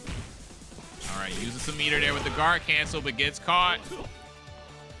 All right, using some meter there with the guard cancel, but gets caught.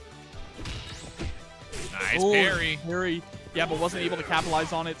 Nice parry. Parry. Yeah, but wasn't able to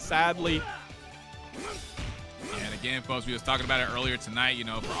capitalize on it, sadly. And again, folks, we was talking about it earlier tonight. You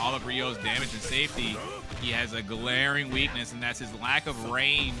know, for all of Rio's damage and safety, he has a glaring weakness, and that's his lack of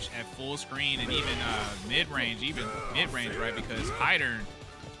range at full screen and even mid-range, right? Because Heidern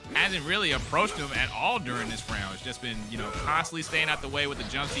hasn't really approached him at all during this round. It's just been, you know, constantly staying out the way with the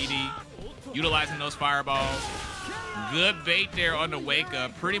jump CD, utilizing those fireballs. Good bait there on the wake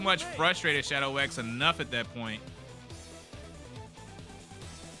up. Pretty much frustrated Shadow X enough at that point.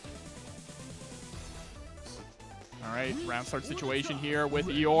 All right, round start situation here with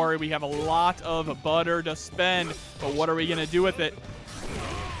Iori. We have a lot of butter to spend, but what are we going to do with it?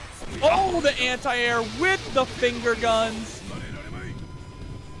 Oh, the anti-air with the finger guns.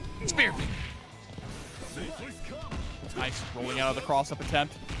 Spear. Nice, rolling out of the cross-up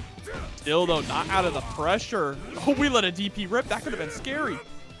attempt. Still, though, not out of the pressure. Oh, we let a DP rip. That could have been scary.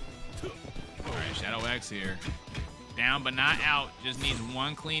 All right, Shadow X here. Down but not out. Just needs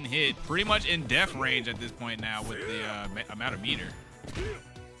one clean hit. Pretty much in death range at this point now with the amount of meter.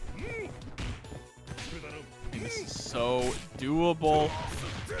 And this is so doable.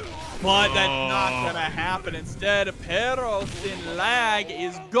 But that's not going to happen. Instead, Peros in lag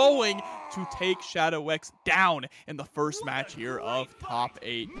is going to take Shadow X down in the first match here of top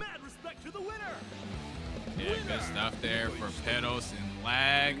 8. Yeah, good stuff there for Peros in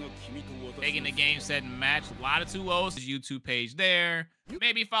lag. Taking the game, set, and match. A lot of 2-0s. His YouTube page there.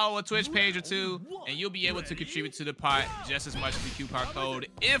 Maybe follow a Twitch page or two, and you'll be able to contribute to the pot just as much as the coupon code,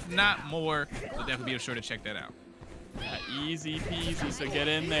 if not more. So definitely be sure to check that out. Easy peasy, so get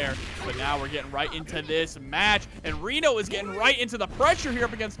in there. But now we're getting right into this match, and Reno is getting right into the pressure here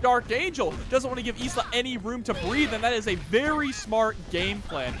up against DarkAngel. Doesn't want to give Isla any room to breathe, and that is a very smart game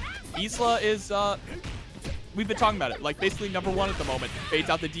plan. Isla is, we've been talking about it, like basically #1 at the moment. Baits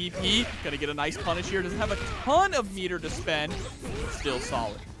out the DP, gonna get a nice punish here. Doesn't have a ton of meter to spend, but still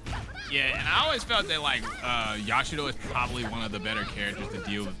solid. Yeah, and I always felt that like Yashiro is probably one of the better characters to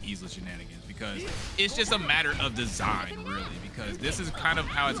deal with Isla shenanigans, because it's just a matter of design, really, because this is kind of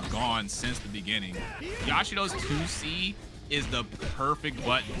how it's gone since the beginning. Yashiro's 2C is the perfect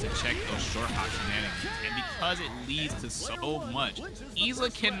button to check those short hop shenanigans, and because it leads to so much, Isla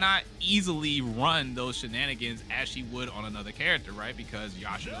cannot easily run those shenanigans as she would on another character, right? Because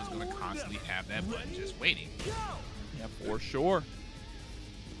Yashiro is going to constantly have that button just waiting. Yeah, for sure.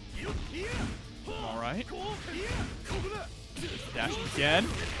 All right. Dash again.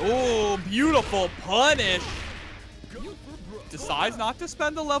 Oh, beautiful punish. Decides not to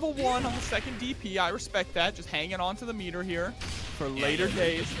spend the level 1 on the second DP. I respect that. Just hanging on to the meter here for later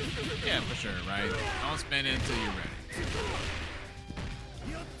days. Yeah, for sure, right? Don't spend it until you're ready.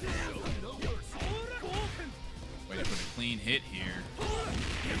 Way to put a clean hit here.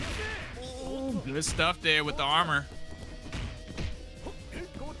 Ooh, good stuff there with the armor.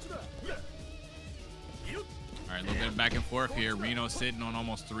 All right, a little bit of back and forth here. Reno sitting on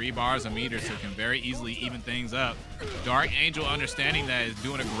almost 3 bars of meter, so can very easily even things up. DarkAngel, understanding that, is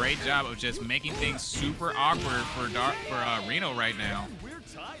doing a great job of just making things super awkward for Reno right now.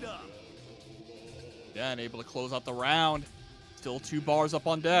 Yeah, and able to close out the round. Still 2 bars up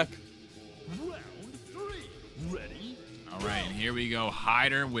on deck. Round 3. Ready? All right, and here we go.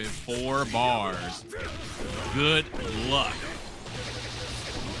 Heidern with 4 bars. Good luck.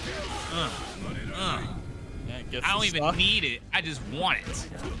 I don't even need it. I just want it.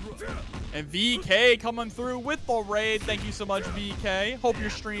 And VK coming through with the raid. Thank you so much, VK. Hope your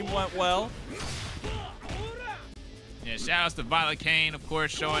stream went well. Yeah, shout outs to Violet Kane, of course,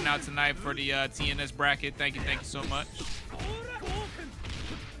 showing out tonight for the TNS bracket. Thank you so much.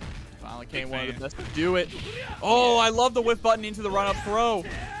 Violet Kane, one of the best to do it. Oh, I love the whiff button into the run-up throw.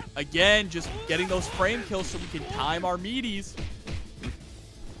 Again, just getting those frame kills so we can time our meaties.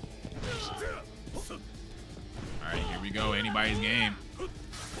 Here we go. Anybody's game.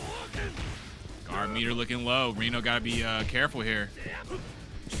 Guard meter looking low. Reno got to be careful here.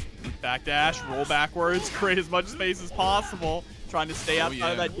 Backdash, roll backwards, create as much space as possible. Trying to stay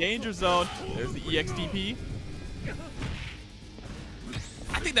outside of that danger zone. There's the EXDP.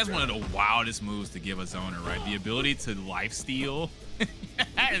 I think that's one of the wildest moves to give a zoner, right? The ability to lifesteal.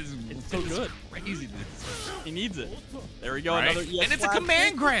 It's so good. Craziness. He needs it. There we go. Right? Another EX and it's a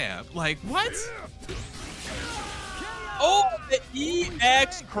command grab. Like, what? Oh, the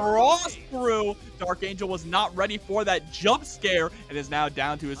EX cross through. DarkAngel was not ready for that jump scare and is now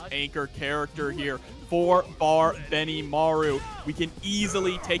down to his anchor character here. 4-bar Benimaru. We can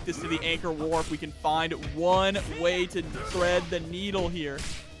easily take this to the anchor war if we can find one way to thread the needle here.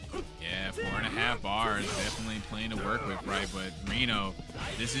 Yeah, 4.5 bars, definitely playing to work with, right? But Reno,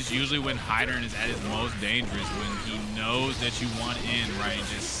 this is usually when Heidern is at his most dangerous, when he knows that you want in, right? And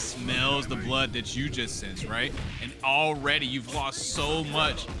just smells the blood that you just sensed, right? And already you've lost so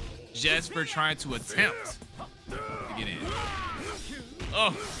much just for trying to attempt to get in.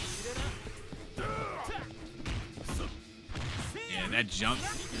 Oh. Yeah, that jump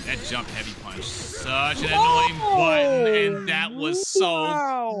heavy punch, such an annoying button, and that was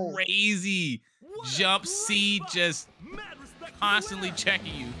so crazy. Jump C just constantly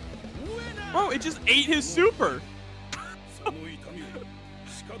checking you. Bro, it just ate his super.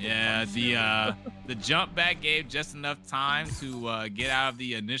 Yeah, the jump back gave just enough time to get out of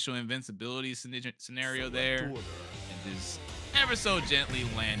the initial invincibility scenario there, and just ever so gently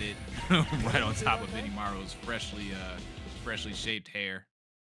landed right on top of Benimaru's freshly shaped hair.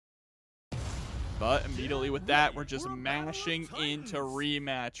 But immediately with that, we're just mashing into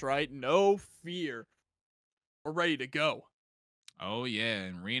rematch, right? No fear. We're ready to go. Oh, yeah.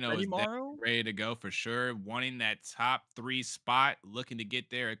 And Reno is ready to go for sure. Wanting that top 3 spot, looking to get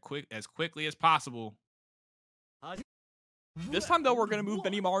there as quickly as possible. This time, though, we're going to move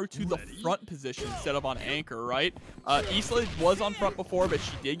Benimaru to the front position instead of on anchor, right? Isla was on front before, but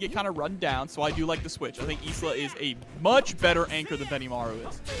she did get kind of run down, so I do like the switch. I think Isla is a much better anchor than Benimaru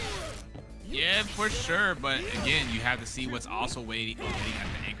is. Yeah, for sure. But again, you have to see what's also waiting at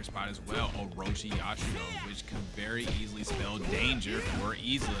the anchor spot as well. O.Yashiro, which can very easily spell danger for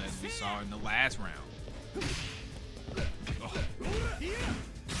Isla, as we saw in the last round. Oh.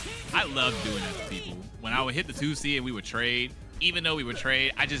 I love doing that to people. When I would hit the 2C and we would trade, even though we would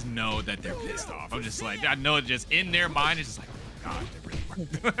trade, I just know that they're pissed off. I'm just like, I know it just in their mind, it's just like, oh, gosh,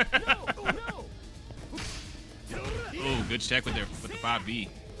 they're really Oh, good check with the 5B.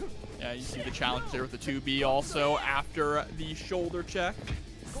 Yeah, you see the challenge there with the 2B also after the shoulder check.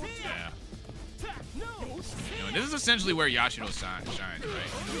 Yeah. And this is essentially where Yashiro shines, right?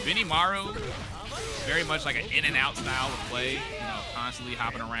 Benimaru, very much like an in and out style of play. Constantly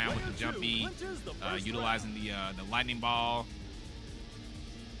hopping around with the jumpy, utilizing the lightning ball,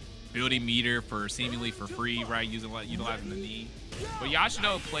 building meter seemingly for free, right? Utilizing the knee. But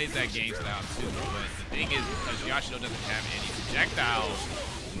Yashiro plays that game style too. But the thing is, because Yashiro doesn't have any projectiles,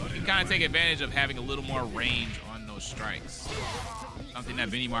 you can kind of take advantage of having a little more range on those strikes. Something that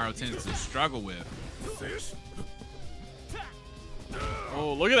Benimaru tends to struggle with.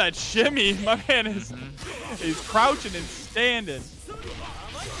 Oh, look at that shimmy. My man is crouching and standing.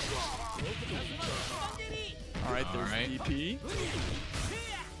 All right, there's DP.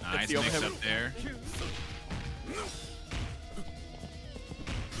 Nice mix up there.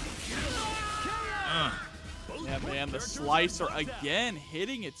 Yeah, man, the slicer again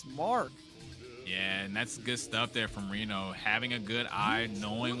hitting its mark. Yeah, and that's good stuff there from Reno. Having a good eye,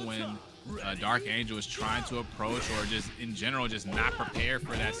 knowing when DarkAngel is trying to approach or just in general just not prepared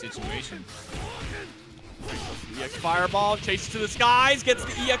for that situation. EX Fireball chases to the skies, gets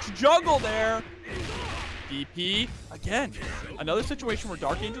the EX juggle there. DP again. Another situation where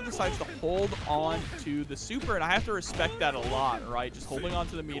DarkAngel decides to hold on to the super, and I have to respect that a lot, right? Just holding on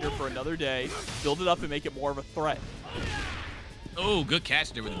to the meter for another day, build it up and make it more of a threat. Oh, good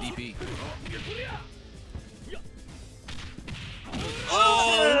catch there with the DP.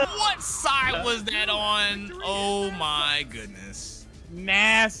 Oh, what side was that on? Oh my goodness.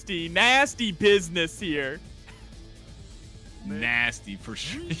 Nasty, nasty business here. Nasty for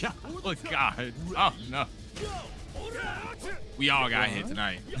sure. Oh God. Oh no. We all got hit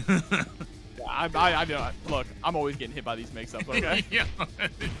tonight. I know. Look, I'm always getting hit by these mix-ups. Okay. Yeah.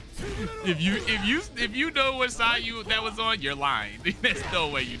 If you know what side that was on, you're lying. There's no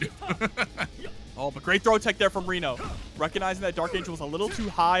way you do. Oh, but great throw tech there from Reno, recognizing that DarkAngel was a little too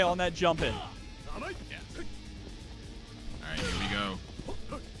high on that jump in. Yeah. All right, here we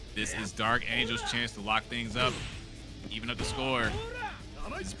go. This is DarkAngel's chance to lock things up, even up the score.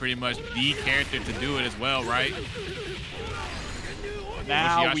 He's pretty much the character to do it as well, right?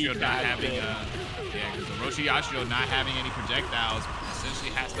 Now we not having, because O.Yashiro not having any projectiles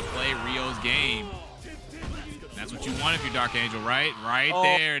essentially has to play Rio's game. That's what you want if you're DarkAngel, right? Right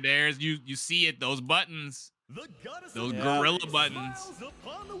there. There's you see it. Those buttons. Those gorilla buttons.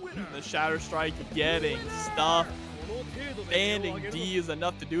 The Shatter Strike getting stuff. Standing D is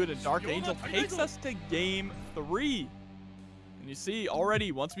enough to do it, and DarkAngel takes us to game 3. And you see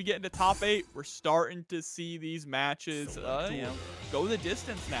already, once we get into top 8, we're starting to see these matches, go the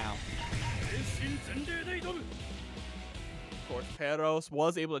distance now. Of course, Peros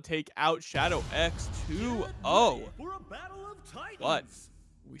was able to take out Shadow X 2-0. But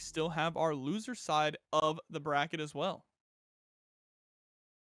we still have our loser side of the bracket as well.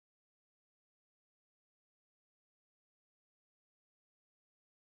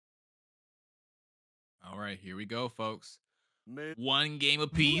 All right, here we go, folks. One game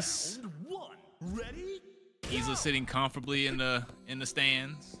apiece. Isla sitting comfortably in the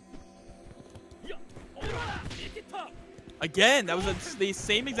stands. Again, that was the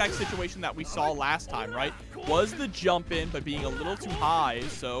same exact situation that we saw last time, right? Was the jump in, but being a little too high,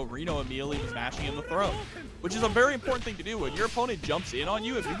 so Reno immediately was mashing in the throw, which is a very important thing to do. When your opponent jumps in on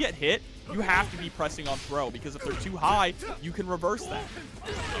you, if you get hit, you have to be pressing on throw, because if they're too high, you can reverse that. Oh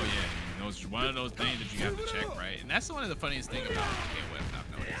yeah, it's one of those things that you have to check, right? And that's one of the funniest things about KOF I've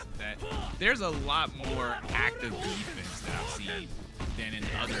noticed, that there's a lot more active defense that I've seen than in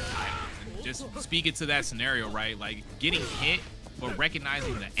other titles. And just speaking to that scenario, right? Like getting hit, but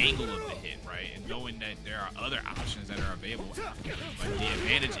recognizing the angle of the hit, right? And knowing that there are other options that are available. But the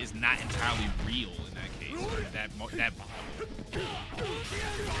advantage is not entirely real in that case. Right? That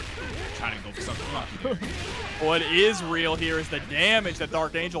trying to go for something funky. What is real here is the damage that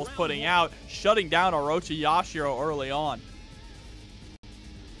DarkAngel is putting out, shutting down our O.Yashiro early on.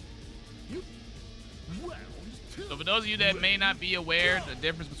 So for those of you that may not be aware, the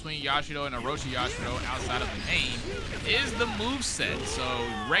difference between Yashiro and O.Yashiro outside of the name is the moveset. So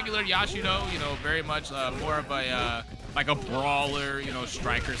regular Yashiro, very much more of a like a brawler,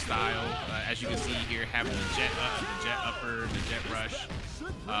 striker style. As you can see here, having the jet upper, the jet rush,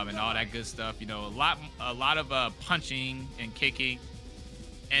 and all that good stuff. A lot of punching and kicking.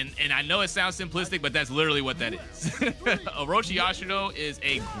 And I know it sounds simplistic, but that's literally what that is. O.Yashiro is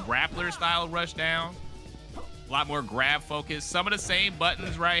a grappler style rush down. A lot more grab focus. Some of the same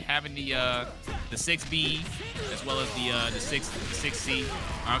buttons, right? Having the 6B as well as the 6C.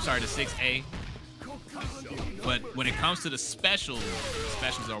 I'm sorry, the 6A. But when it comes to the specials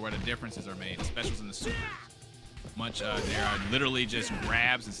are where the differences are made. The specials and the supers. They are literally just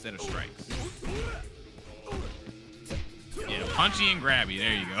grabs instead of strikes. Yeah, punchy and grabby.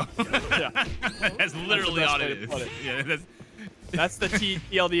 There you go. Yeah. That's literally all it is. Yeah, that's the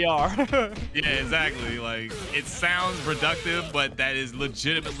TLDR. Yeah, exactly. Like, it sounds reductive, but that is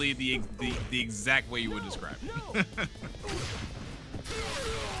legitimately the exact way you would describe it.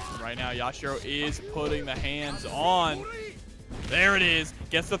 Right now, Yashiro is putting the hands on. There it is.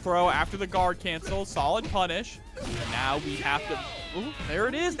 Gets the throw after the guard cancel. Solid punish. And now we have to... Ooh, there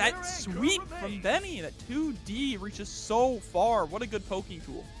it is. That sweep from Benny. That 2D reaches so far. What a good poking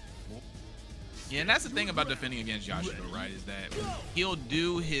tool. Yeah, and that's the thing about defending against Yashiro, right? Is that he'll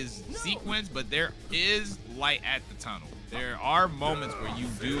do his sequence, but there is light at the tunnel. There are moments where you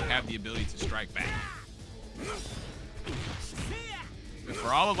do have the ability to strike back. But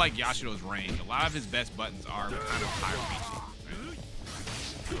for all of Yashiro's range, a lot of his best buttons are kind of high reaching. Right?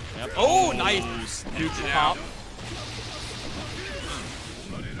 Yep. Oh, nice. Neutral pop.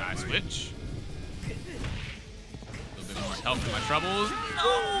 Nice switch. More help in my troubles.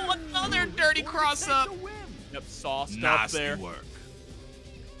 Oh, another dirty cross up. Yep, sauced Nasty up there. Work.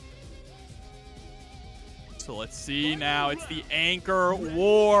 So let's see now. It's the anchor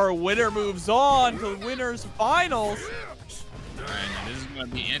war. Winner moves on to winners finals. All right, now this is going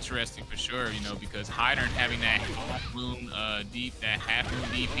to be interesting for sure, because Heidern having that half moon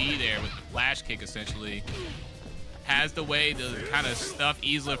DP there with the flash kick essentially has the way to kind of stuff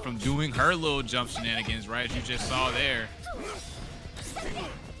Isla from doing her little jump shenanigans, right? As you just saw there.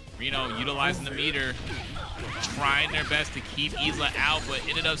 Reno utilizing the meter, trying their best to keep Isla out, but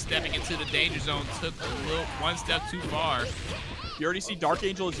ended up stepping into the danger zone, took one step too far. You already see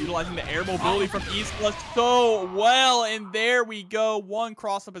DarkAngel is utilizing the air mobility from Isla so well, and there we go. One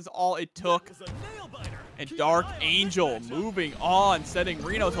cross-up is all it took. And DarkAngel moving on, sending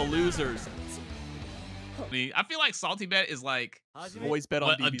Reno to losers. I feel like Salty Bet is like Boys bet on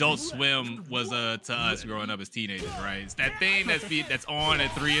what DBZ. Adult Swim was to us growing up as teenagers, right? It's that thing that's on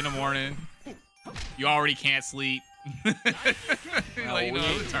at 3 in the morning. You already can't sleep. Like, you know, we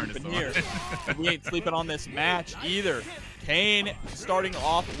ain't turn this sleeping on. here. We ain't sleeping on this match either. Kane starting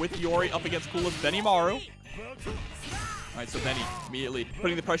off with Iori up against Kula's Benimaru. All right, so Benny immediately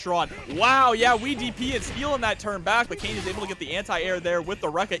putting the pressure on. Wow, yeah, we DP and stealing that turn back, but Kane is able to get the anti-air there with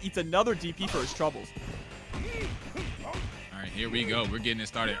the Rekka. Eats another DP for his troubles. All right, here we go. We're getting it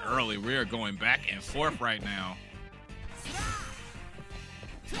started early. We're going back and forth right now.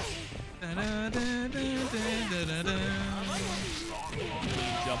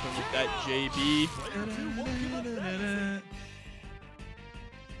 Jumping with that JB.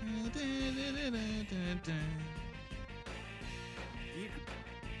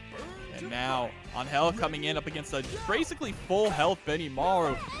 And now Angel coming in up against a basically full health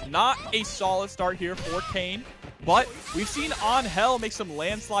Benimaru. Not a solid start here for Kane, but we've seen Angel make some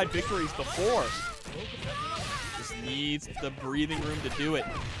landslide victories before. Just needs the breathing room to do it.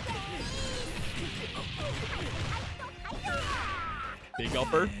 Big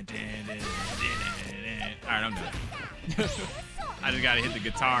upper. All right, I'm done. I just got to hit the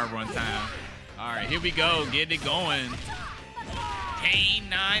guitar one time. All right, here we go. Getting it going. Kane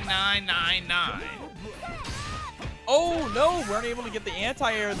 9999. Oh no, weren't able to get the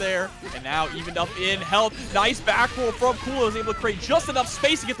anti-air there. And now evened up in health. Nice back roll from Kula. Was able to create just enough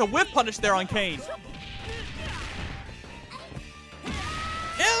space to get the whip punish there on Kane.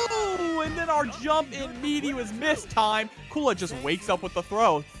 Ew, and then our jump in meaty was missed time. Kula just wakes up with the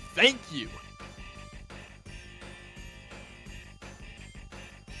throw. Thank you.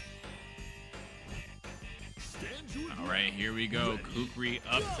 All right, here we go. Kukri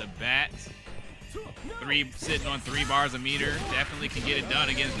up to bat. Sitting on 3 bars a meter. Definitely can get it done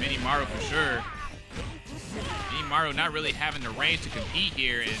against Benimaru for sure. Benimaru not really having the range to compete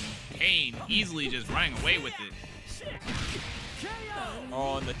here, and Kane easily just running away with it.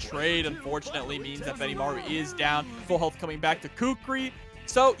 Oh, and the trade, unfortunately, means that Benimaru is down. Full health coming back to Kukri.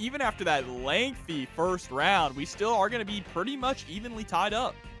 So even after that lengthy first round, we still are going to be pretty much evenly tied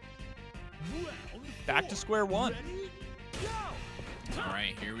up. Back to square one. All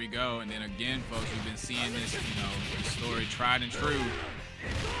right, here we go. And then again, folks, we've been seeing this, the story tried and true.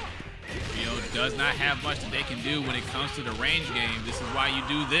 Rio does not have much that they can do when it comes to the range game. This is why you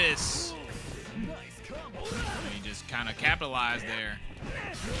do this. You just kind of capitalize there.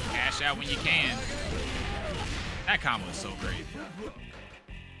 Cash out when you can. That combo is so great.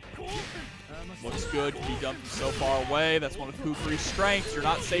 Looks good to be done from so far away. That's one of Kukri's strengths. You're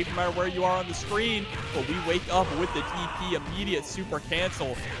not safe no matter where you are on the screen, but we wake up with the DP immediate super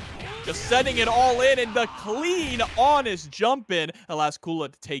cancel. Just setting it all in, and the clean honest jump in allows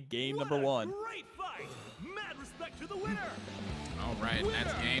Kula to take game number 1. Great fight. Mad respect to the winner. All right, and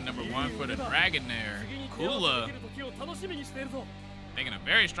that's game number 1 for the Dragon there. Kula making a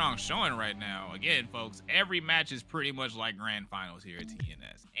very strong showing right now. Again, folks, every match is pretty much like grand finals here at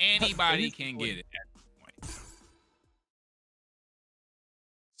TNS. Anybody can get it at this point.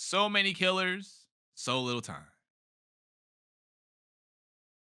 So many killers, so little time.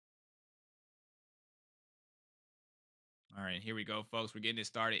 All right, here we go, folks. We're getting it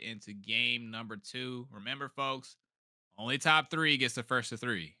started into game number 2. Remember, folks, only top 3 gets the first of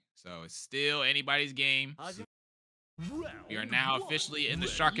 3. So it's still anybody's game. We are now officially in the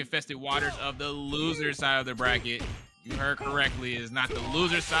shark-infested waters of the loser side of the bracket. You heard correctly. It is not the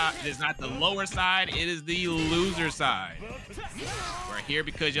loser side. It is not the lower side. It is the loser side. We're here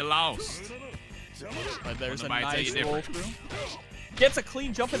because you lost. But there's a Nobody tell nice you roll different. through. Gets a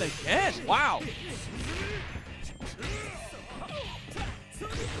clean jump in again. Wow.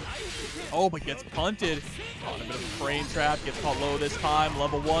 Oh, but gets punted. Caught in a bit of a frame trap. Gets caught low this time.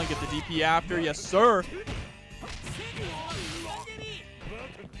 Level 1. Get the DP after. Yes, sir.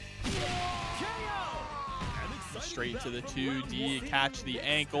 Straight to the 2D. Catch the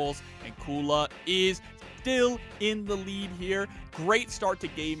ankles. And Kula is still in the lead here. Great start to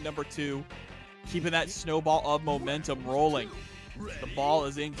game number 2. Keeping that snowball of momentum rolling. The ball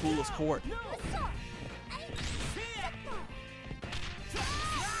is in Kula's court.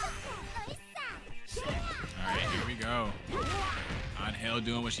 All right, here we go. Angel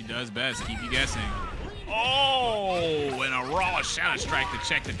doing what she does best. Keep you guessing. Oh, and a raw shadow strike to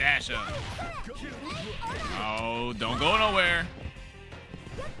check the dash up. Oh, don't go nowhere.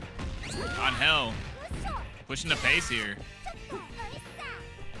 Angel pushing the pace here.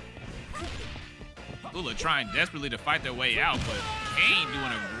 Kula trying desperately to fight their way out, but Kane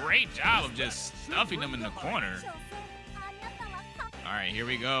doing a great job of just stuffing them in the corner. All right, here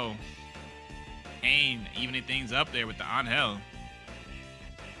we go. Kane evening things up there with the Angel.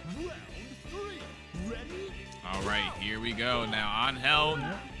 All right, here we go. Now Angel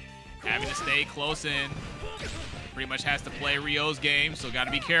having to stay close in. pretty much has to play Ryo's game, so got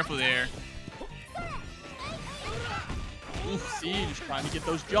to be careful there. Ooh, Siege trying to get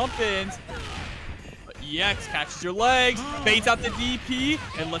those jump ins. But EX catches your legs, baits out the DP,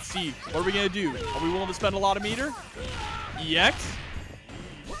 and let's see, what are we gonna do? Are we willing to spend a lot of meter? EX?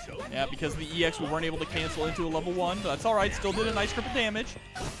 Yeah, because of the EX, we weren't able to cancel into a level 1, but that's all right. Still did a nice grip of damage.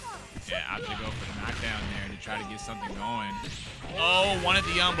 Yeah, I'm gonna go for the knockdown there to try to get something going. Oh, wanted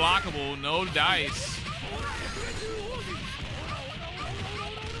the unblockable, no dice.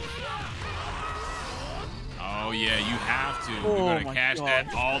 Oh yeah, you have to. Oh, You're gonna cash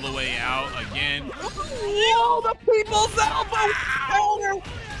that all the way out again. Oh, the people's elbow shoulder!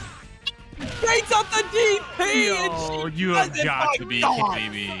 Breaks up the DP! Oh, you have got to be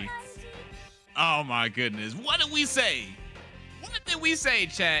kidding me. Oh my goodness. What did we say? What did we say,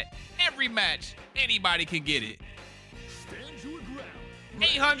 chat? Every match, anybody can get it.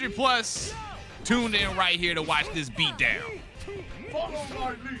 800 plus tuned in right here to watch this beatdown.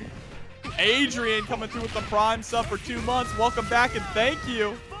 Adrian coming through with the Prime sub for 2 months. Welcome back and thank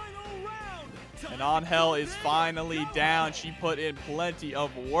you. And Angel is finally down. She put in plenty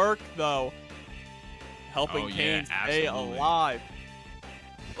of work, though, helping Kane stay alive.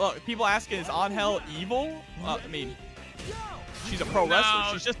 Look, people asking, is Angel evil? I mean, she's a pro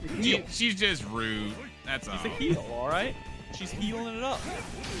wrestler. She's just a heel. She's just rude. That's all. She's a heel, all right? She's healing it up. Yeah.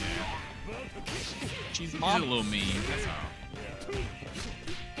 She's a little mean. That's all.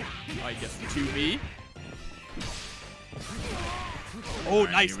 All right, gets the 2B. Oh,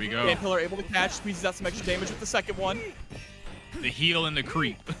 right, nice. Here we go. Dan Pillar able to catch, squeezes out some extra damage with the second one. The heel and the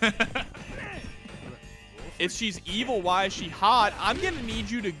creep. If she's evil, why is she hot? I'm going to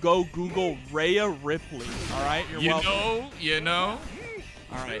need you to go Google Rhea Ripley. All right? You're welcome. You know.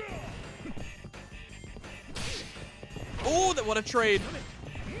 All right. Oh, what a trade.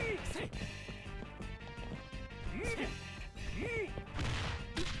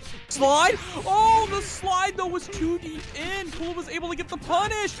 Slide. Oh, the slide, though, was too deep in. Kula was able to get the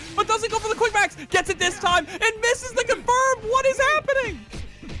punish, but doesn't go for the quickbacks. Gets it this time and misses the confirm. What is happening?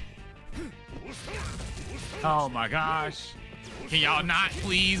 Oh, my gosh. Can y'all not,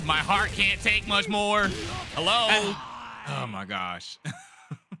 please? My heart can't take much more. Hello? Oh, my gosh.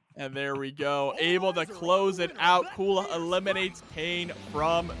 And there we go. Able to close it out. Kula eliminates Kane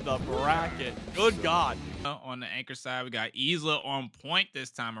from the bracket. Good God. On the anchor side, we got Isla on point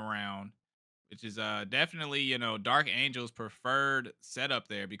this time around, which is definitely, you know, DarkAngel's preferred setup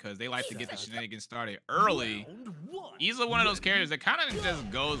there because they like to get the shenanigans started early. Isla, one of those characters that kind of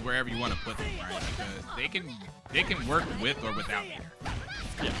just goes wherever you want to put them, right? Because they can work with or without you.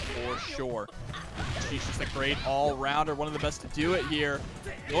 Yeah, for sure. She's just a great all-rounder, one of the best to do it here.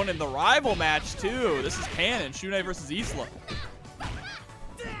 Going in the rival match, too. This is Kane, Shun'Ei versus Isla.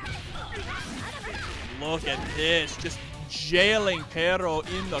 Look at this, just jailing Pero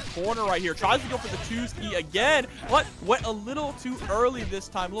in the corner right here. Tries to go for the 2-ski again, but went a little too early this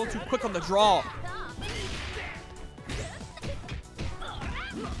time, a little too quick on the draw.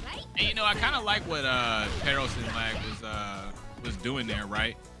 And, you know, I kind of like what Pero was doing there,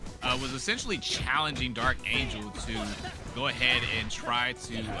 right? Was essentially challenging DarkAngel to go ahead and try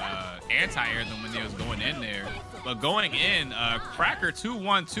to anti-air them when they was going in there. But going in,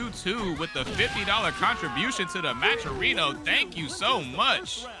 Cracker2122 with the $50 contribution to the Matcherino. Thank you so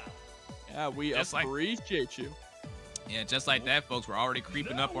much. Yeah, we appreciate you. Yeah, just like that, folks, we're already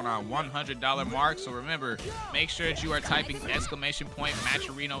creeping up on our $100 mark. So remember, make sure that you are typing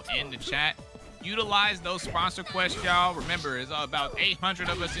 !Matcherino in the chat. Utilize those sponsor quests, y'all. Remember, it's about 800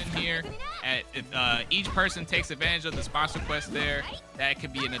 of us in here. If each person takes advantage of the sponsor quest there, that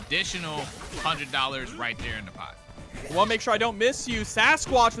could be an additional $100 right there in the pot. I want to make sure I don't miss you.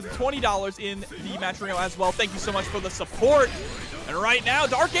 Sasquatch with $20 in the Matcherino as well. Thank you so much for the support. And right now,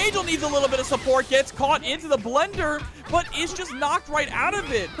 DarkAngel needs a little bit of support. Gets caught into the blender, but is just knocked right out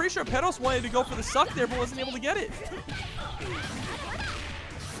of it. Pretty sure Peros wanted to go for the suck there, but wasn't able to get it.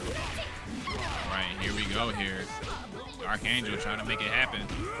 Here we go here. DarkAngel trying to make it happen.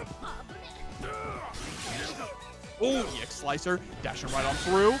 Oh, EX Slicer dashing right on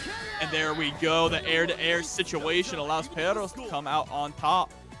through. And there we go. The air-to-air situation allows Peros to come out on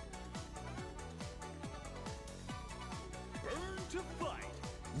top. Burn to fight.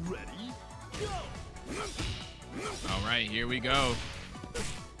 Ready, go. All right, here we go.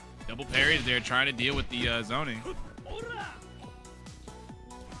 Double parries there, trying to deal with the zoning.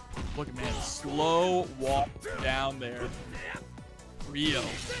 Look at man, slow walk down there. Real.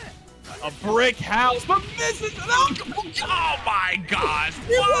 A brick house, but misses. Oh my gosh!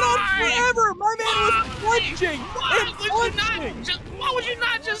 It went on forever. My man was flinching. Why would you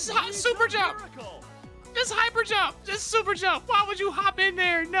not just super jump? Just hyper jump. Just super jump. Why would you hop in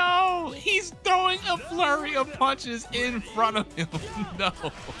there? No. He's throwing a flurry of punches in front of him. No.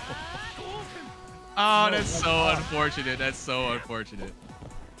 Oh, that's so unfortunate. That's so unfortunate.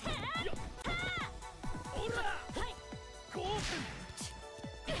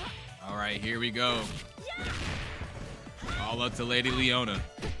 All right, here we go. All up to Lady Leona.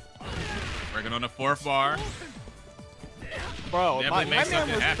 Working on the 4th bar. Bro, my man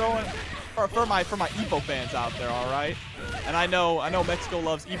was throwing for my Epo fans out there, all right? And I know Mexico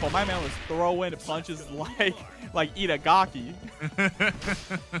loves Epo. My man was throwing punches like Itagaki.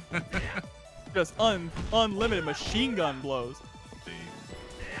 Just unlimited machine gun blows.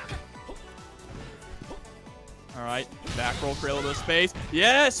 All right, back roll, create a little bit of space.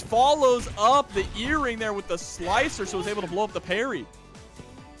 Yes, follows up the earring there with the slicer, so was able to blow up the parry.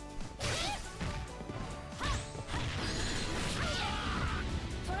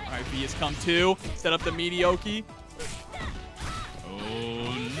 All right, B has come too. Set up the Medioki.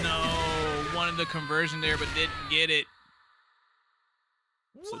 Oh no, wanted the conversion there, but didn't get it.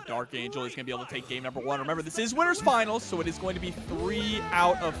 So DarkAngel is going to be able to take game number 1. Remember, this is winners finals, so it is going to be 3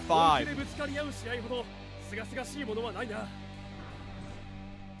 out of 5. A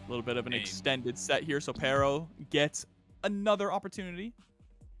little bit of an extended set here, so Pero gets another opportunity.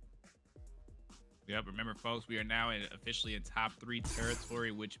 Yep, remember, folks, we are now officially in top 3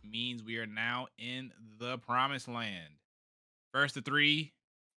 territory, which means we are now in the promised land. First to 3,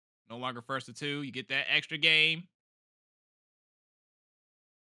 no longer first to 2. You get that extra game.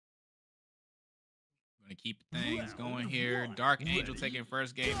 Gonna keep things going here. DarkAngel taking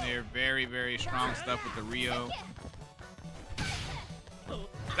first game there. Very, very strong stuff with the Rio.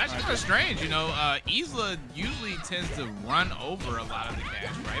 That's just strange, you know. Isla usually tends to run over a lot of the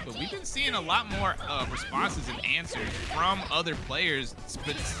cash, right? But we've been seeing a lot more responses and answers from other players,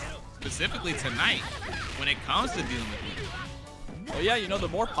 specifically tonight, when it comes to dealing with Isla. Well, yeah, you know, the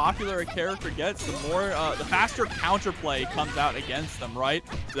more popular a character gets, the more, the faster counterplay comes out against them, right?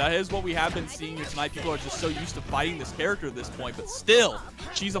 So that is what we have been seeing here tonight. People are just so used to fighting this character at this point, but still,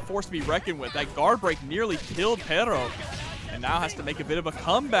 she's a force to be reckoned with. That guard break nearly killed Pero, and now has to make a bit of a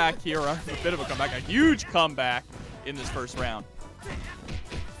comeback here, a huge comeback in this first round.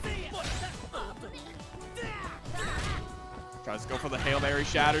 Tries to go for the Hail Mary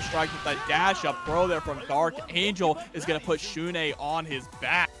Shatter Strike with that dash up throw there from DarkAngel is going to put Shun'Ei on his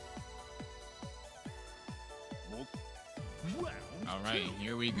back. All right,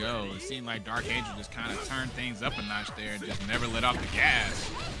 here we go. It seemed like DarkAngel just kind of turned things up a notch there and just never let off the gas.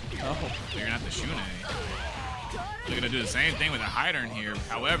 Oh, figuring out the Shun'Ei. They're going to do the same thing with the Heidern here.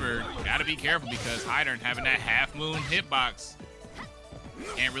 However, got to be careful because Heidern having that half moon hitbox.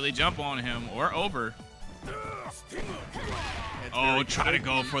 Can't really jump on him or over. Oh, try to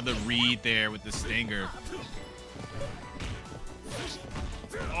go for the read there with the stinger.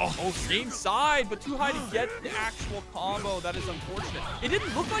 Oh, same side, but too high to get the actual combo. That is unfortunate. It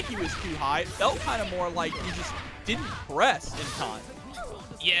didn't look like he was too high. It felt kind of more like he just didn't press in time.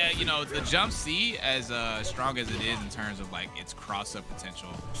 Yeah, you know, the jump C, as strong as it is in terms of like its cross-up potential,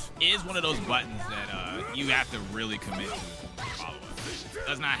 is one of those buttons that you have to really commit to follow up.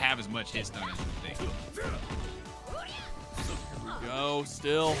 Does not have as much hit stun as you think. Go,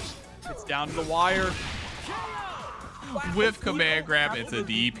 still. It's down to the wire. With command grab, it's a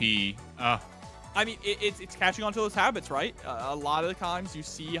DP. I mean, it's catching on to those habits, right? A lot of the times you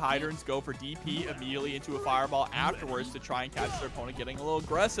see Heiderns go for DP immediately into a fireball afterwards to try and catch their opponent getting a little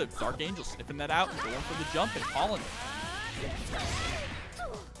aggressive. DarkAngel sniffing that out and going for the jump and calling it.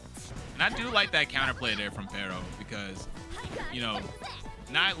 And I do like that counterplay there from Pero because, you know,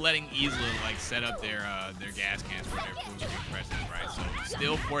 not letting Isla like set up their gas cans for their full screen presses, right? So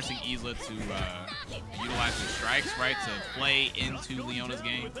still forcing Isla to utilize the strikes, right, to play into Leona's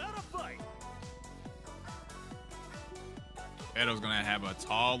game. Pero's gonna have a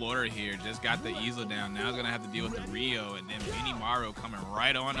tall order here. Just got the Isla down. Now he's gonna have to deal with the Rio and then Benimaru coming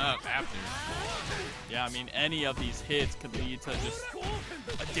right on up after. Yeah, I mean, any of these hits could lead to just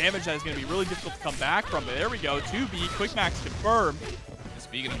a damage that is gonna be really difficult to come back from. But there we go, 2B, quick max confirmed.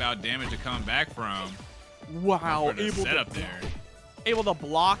 Speaking about damage to come back from, wow, able to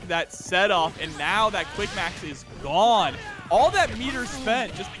block that setup, and now that quick max is gone. All that meter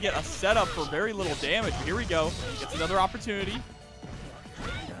spent just to get a setup for very little damage. But here we go, gets another opportunity.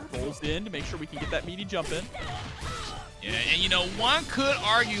 Rolls in to make sure we can get that meaty jump in. Yeah, and you know, one could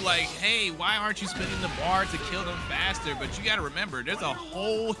argue like, hey, why aren't you spinning the bar to kill them faster? But you got to remember, there's a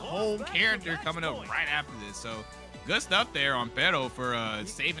whole character coming up right after this. So good stuff there on Pero for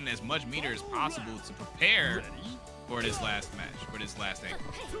saving as much meter as possible to prepare for this last match, for this last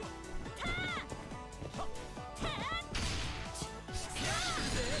angle. All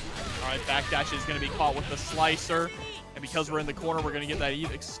right, backdash is going to be caught with the slicer. And because we're in the corner, we're going to get that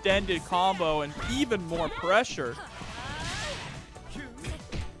extended combo and even more pressure.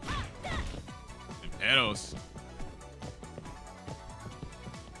 Peros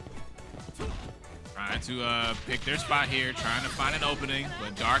trying to pick their spot here, trying to find an opening,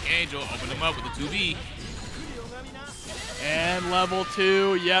 but DarkAngel opened them up with a 2B. And level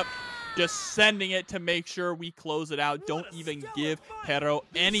 2, yep. Just sending it to make sure we close it out. Don't even give Pero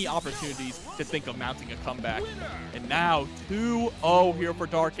any opportunities to think of mounting a comeback. And now 2-0 here for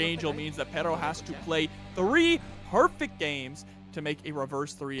DarkAngel means that Pero has to play 3 perfect games to make a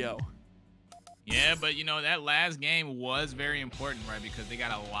reverse 3-0. Yeah, but you know, that last game was very important, right? Because they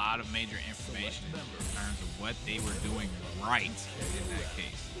got a lot of major information in terms of what they were doing right in that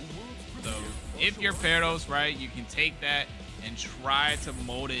case. So if you're Peros, right, you can take that and try to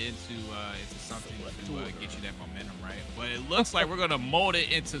mold it into something to get you that momentum, right? But it looks like we're going to mold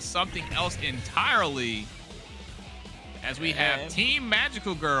it into something else entirely, as we have Team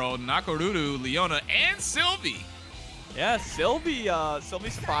Magical Girl, Nakoruru, Leona, and Sylvie. Yeah, Sylvie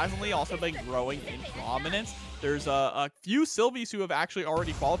surprisingly also been growing in prominence. There's a few Sylvies who have actually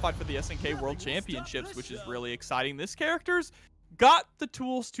already qualified for the SNK World Championships, which is really exciting. This character's got the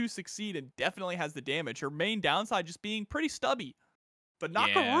tools to succeed and definitely has the damage. Her main downside just being pretty stubby. But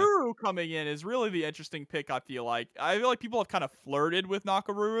Nakoruru coming in is really the interesting pick, I feel like. I feel like people have kind of flirted with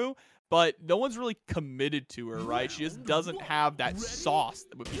Nakoruru, but no one's really committed to her, right? She just doesn't have that sauce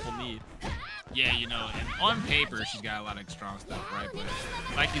that what people need. Yeah, you know, and on paper, she's got a lot of strong stuff, right? But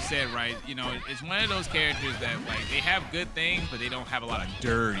like you said, right, you know, it's one of those characters that, like, they have good things, but they don't have a lot of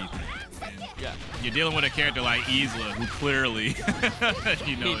dirty things. And yeah, you're dealing with a character like Isla, who clearly,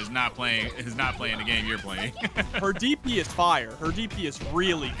 you know, is not playing the game you're playing. Her DP is fire. Her DP is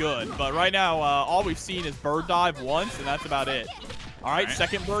really good. But right now, all we've seen is bird dive once, and that's about it. All right,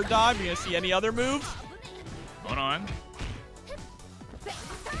 second bird dive. You gonna see any other moves? Hold on.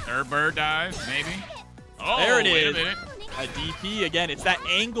 Third bird dive, maybe. Oh, there it is. Wait a minute. A DP, again, it's that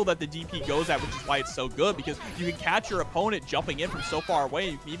angle that the DP goes at, which is why it's so good, because you can catch your opponent jumping in from so far away.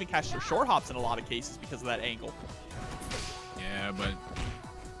 You can even catch their short hops in a lot of cases because of that angle. Yeah, but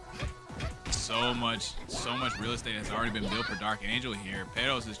so much real estate has already been built for DarkAngel here.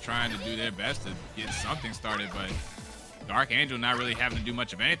 Peros is trying to do their best to get something started, but DarkAngel not really having to do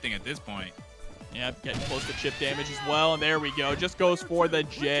much of anything at this point. Yep, getting close to chip damage as well, and there we go. Just goes for the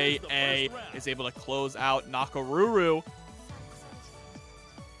JA. Is able to close out Nakoruru.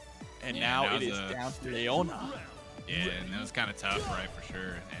 And now it is down to Leona. Yeah, and that was kind of tough, right, for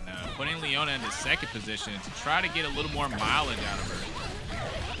sure. And putting Leona in the second position to try to get a little more mileage out of her.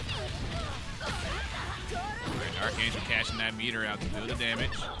 Right, DarkAngel cashing that meter out to do the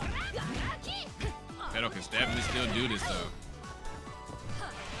damage. Pero can definitely still do this, though.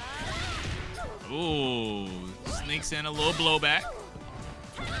 Ooh, sneaks in a little blowback.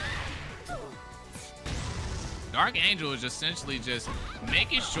 DarkAngel is essentially just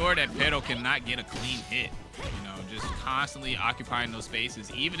making sure that Pero cannot get a clean hit. You know, just constantly occupying those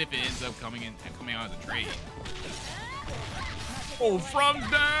spaces, even if it ends up coming out as a trade. Oh, from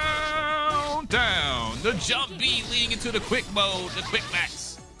down, the jump beat leading into the quick mode, the quick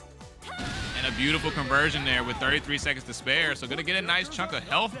max. And a beautiful conversion there with 33 seconds to spare. So gonna get a nice chunk of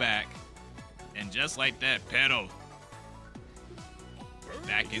health back. And just like that, Pero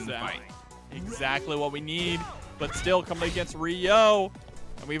back in the fight. Exactly what we need, but still coming against Rio.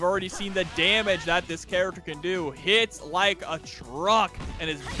 And we've already seen the damage that this character can do. Hits like a truck and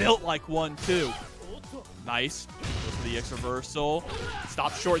is built like one too. Nice. Goes for the X reversal.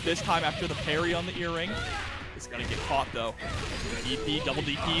 Stops short this time after the parry on the earring. It's gonna get caught though. DP, double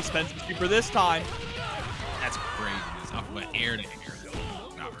DP, spends the super this time. That's crazy. It's off of an air to air.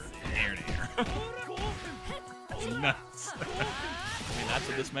 Air to air. Nuts. I mean, that's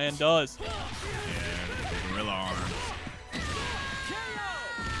what this man does. Yeah, gorilla arms.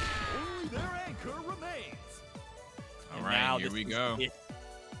 All right, here we go.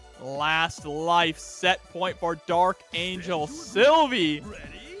 Last life set point for DarkAngel. Sylvie.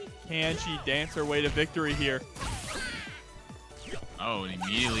 Can she dance her way to victory here? Oh, and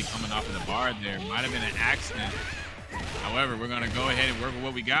immediately coming off of the bar there. Might have been an accident. However, we're going to go ahead and work with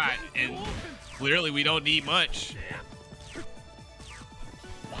what we got, and clearly we don't need much.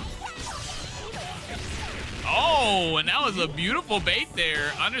 Oh, and that was a beautiful bait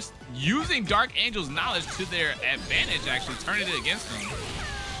there. Using DarkAngel's knowledge to their advantage, actually turning it against them.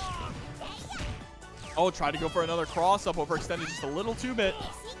 Oh, tried to go for another cross-up, overextended just a little too bit.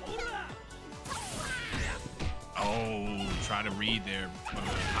 Oh, try to read there.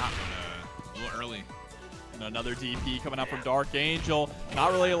 little early. And another DP coming out from DarkAngel.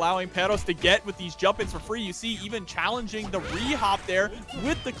 Not really allowing Peros to get with these jump-ins for free. You see, even challenging the re-hop there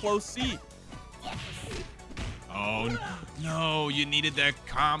with the close seat. Oh, no. You needed that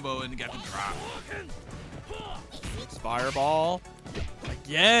combo and got the drop. Fireball.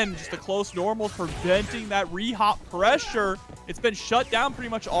 Again, just a close normal preventing that re-hop pressure. It's been shut down pretty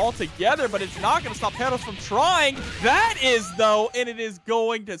much altogether, but it's not going to stop Peros from trying. That is, though, and it is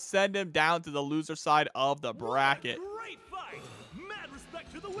going to send him down to the loser side of the bracket. Great fight. Mad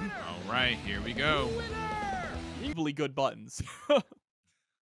respect to the winner. All right, here we go. Equally good buttons.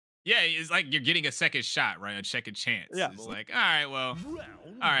 Yeah, it's like you're getting a second shot, right? A second chance. Yeah. It's like, all right, well,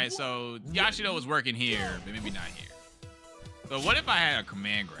 all right, so Yashiro was working here, but maybe not here. So what if I had a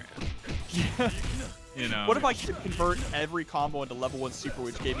command grab? You know? What if I could convert every combo into level 1 super,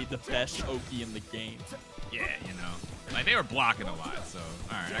 which gave me the best Oki in the game? Yeah, you know. Like, they were blocking a lot, so,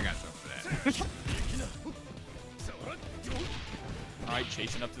 all right, I got something for that. All right,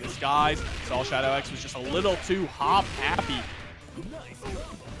 chasing up to the skies. Saw Shadow X was just a little too hop happy.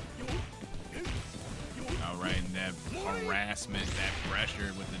 All right, and that harassment, that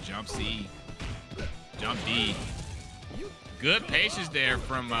pressure with the jump C, jump D. Good patience there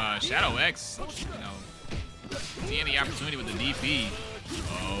from Shadow X. You know, seeing the opportunity with the DP.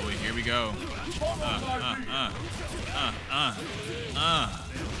 Oh, here we go.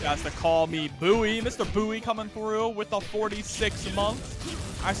 That's to call me Bowie. Mr. Bowie coming through with the 46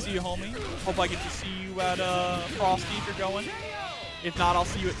 month. I see you, homie. Hope I get to see you at Frosty if you're going. If not, I'll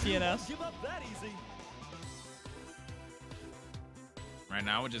see you at TNS. Give up that easy. Right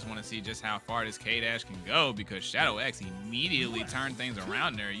now, I would just want to see just how far this K-Dash can go because Shadow X immediately turned things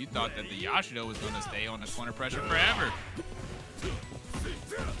around there. You thought that the Yashiro was going to stay on the corner pressure forever.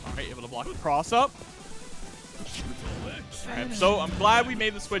 All right, able to block the cross up. All right, so I'm glad we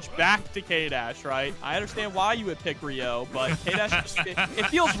made the switch back to K-Dash, right? I understand why you would pick Rio, but K-Dash, it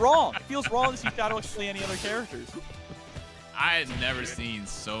feels wrong. It feels wrong to see Shadow X play any other characters. I had never seen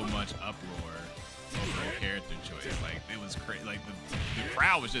so much uproar over a character choice. Like, it was crazy. Like, the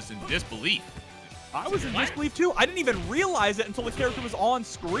crowd was just in disbelief. I was in disbelief too. I didn't even realize it until the character was on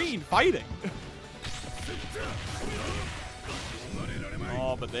screen fighting.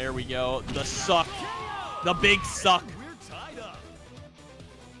 Oh, but there we go. The suck. The big suck.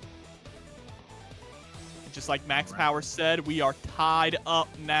 Just like Max Power said, we are tied up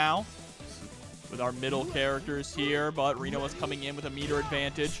now with our middle characters here, but Reno is coming in with a meter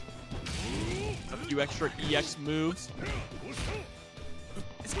advantage. A few extra EX moves.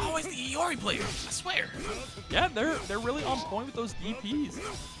 It's always the Iori players, I swear. Yeah, they're really on point with those DPs.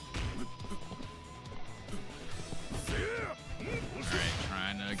 All right,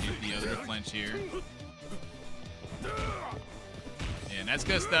 trying to get the other to flinch here. Yeah, and that's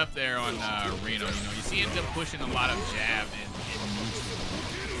good stuff there on Reno. You know, you see him just pushing a lot of jab and moves.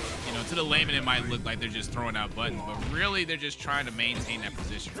 You know, to the layman, it might look like they're just throwing out buttons, but really they're just trying to maintain that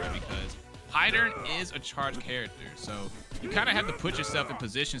position, right? Because Heidern is a charge character, so you kind of have to put yourself in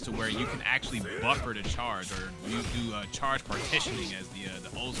positions to where you can actually buffer the charge, or you do charge partitioning as the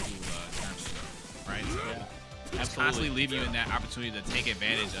old school terms go, right? So just constantly leave you in that opportunity to take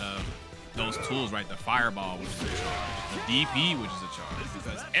advantage of those tools, right? The fireball, which is a charge, the DP, which is a charge,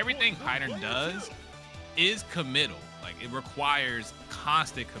 because everything Heidern does is committal. Like, it requires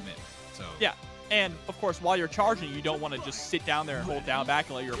constant commitment. So yeah. And, of course, while you're charging, you don't want to just sit down there and hold down back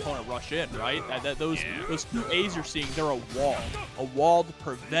and let your opponent rush in, right? Those two A's you're seeing, they're a wall to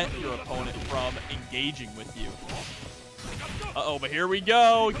prevent your opponent from engaging with you. Uh-oh, but here we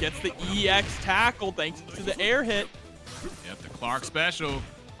go. Gets the EX tackle thanks to the air hit. Yep, the Clark special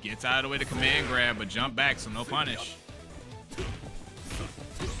gets out of the way to command grab, but jump back, so no punish.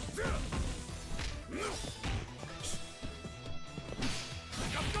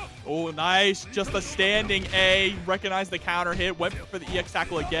 Oh, nice. Just a standing A. Recognize the counter hit. Went for the EX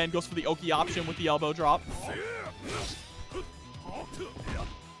tackle again. Goes for the Oki option with the elbow drop. All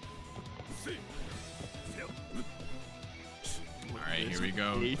right, here we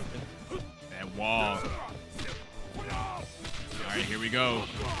go. That wall. All right, here we go.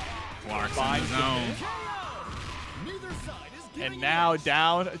 Clark's in the zone. And now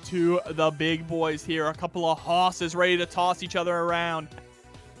down to the big boys here. A couple of hosses ready to toss each other around.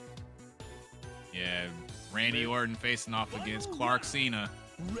 Yeah, Randy Orton facing off against Clark Cena.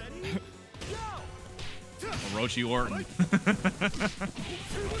 Orochi Orton.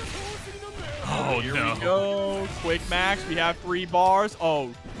 Oh, here no. we go. Quick max. We have 3 bars. Oh,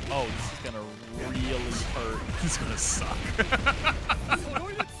 this is going to really hurt. This is going to suck.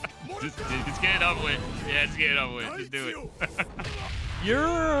 just get it over with. Yeah, just get it over with. Just do it.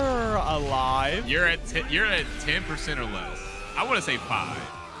 You're alive. You're at 10% or less. I want to say 5.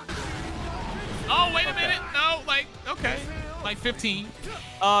 Oh, wait a minute. No, like, okay. Like 15.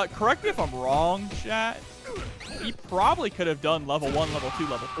 Correct me if I'm wrong, chat. He probably could have done level 1, level 2,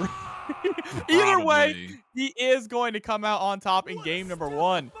 level 3. Either way, he is going to come out on top in game number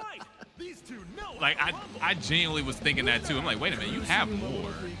 1. Like, I genuinely was thinking that too. I'm like, wait a minute, you have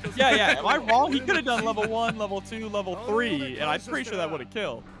more. Yeah. Am I wrong? He could have done level 1, level 2, level 3, and I'm pretty sure that would have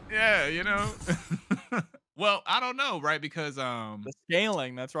killed. Yeah, you know. Well, I don't know, right? Because the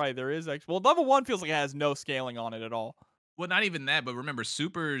scaling, that's right. There is well, level 1 feels like it has no scaling on it at all. Well, not even that, but remember,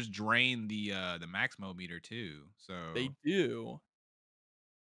 supers drain the Maximo meter too. So they do.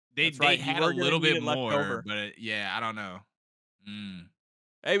 They had a little bit more, but yeah, I don't know.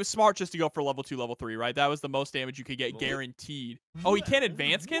 It was smart just to go for level 2, level 3, right? That was the most damage you could get guaranteed. Oh, he can't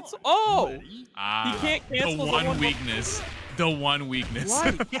advance cancel? Oh! He can't cancel the one weakness. The one weakness.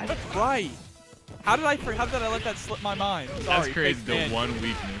 Right, right. How did I let that slip my mind? Sorry, that's crazy, the one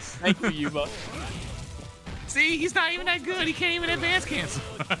weakness. Thank you, Yuba. See, he's not even that good. He can't even advance cancel.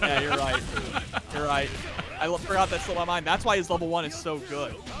 Yeah, you're right. You're right. I forgot that slipped my mind. That's why his level 1 is so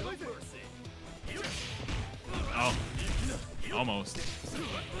good. Oh, almost.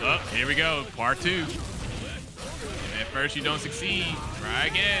 Oh, here we go. Part 2. At first you don't succeed. Try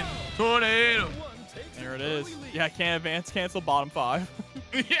again. Tornado. There it is. Yeah, can't advance cancel. Bottom 5.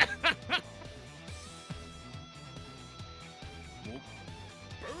 Yeah.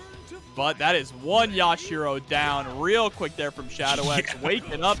 But that is one Yashiro down real quick there from ShadowX.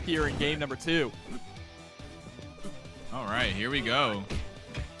 Waking up here in game number 2. All right, here we go.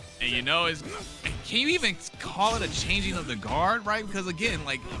 And you know, can you even call it a changing of the guard, right? Because again,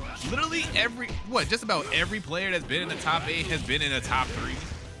 like literally just about every player that's been in the top 8 has been in the top 3.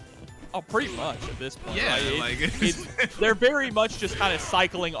 Oh, pretty much at this point. Yeah, right? They're very much just kind of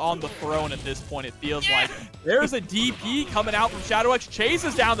cycling on the throne at this point, it feels like. There's a DP coming out from ShadowX,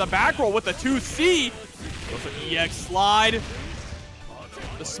 chases down the back roll with the 2C. Goes an EX slide.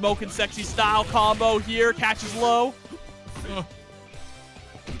 The smoking sexy style combo here, catches low.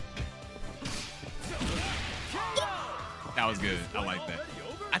 That was good. I like that.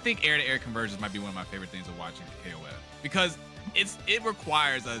 I think air-to-air conversions might be one of my favorite things to watch in KOF because it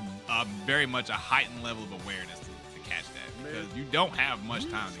requires a very much a heightened level of awareness to catch that because you don't have much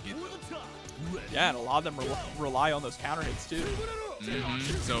time to get those. Yeah, and a lot of them rely on those counter hits too.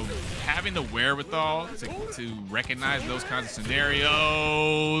 So having the wherewithal to recognize those kinds of scenarios,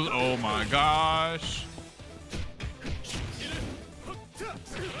 oh my gosh.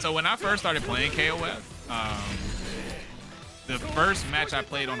 So when I first started playing KOF, the first match I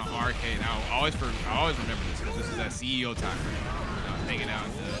played on an arcade, I always remember this because this was at CEO time. I was hanging out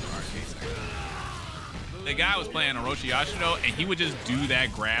in the arcade section. The guy was playing O.Yashiro, and he would just do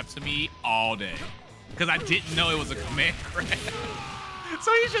that grab to me all day because I didn't know it was a command grab.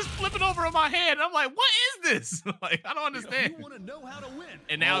 So he's just flipping over on my head, and I'm like, what is this? Like, I don't understand. You want to know how to win.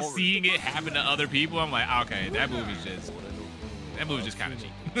 And now seeing it happen to other people, I'm like, okay, that move is just kind of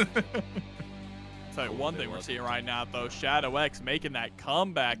cheap. Tell you one thing we're seeing right now, though, ShadowX making that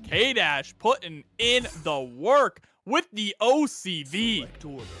comeback. K-Dash putting in the work with the OCV.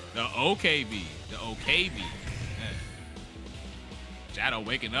 The OKV. The OKV. Yeah. Shadow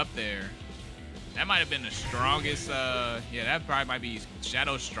waking up there. That might have been the strongest, yeah, that probably might be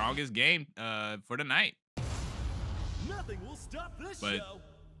Shadow's strongest game for the night. Nothing will stop this but show.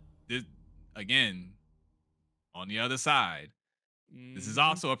 This, again, on the other side, this is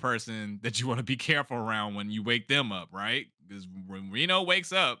also a person that you want to be careful around when you wake them up, right? Because when Reno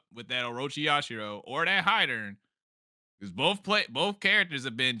wakes up with that Orochi or that Heidern, because both characters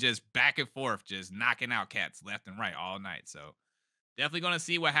have been just back and forth, just knocking out cats left and right all night. So definitely going to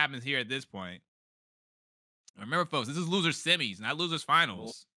see what happens here at this point. Remember, folks, this is losers semis, not losers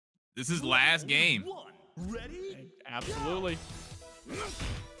finals. This is last game. Ready? Absolutely.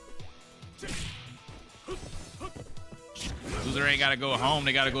 Loser ain't got to go home.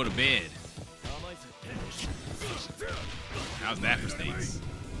 They got to go to bed. How's that for stakes?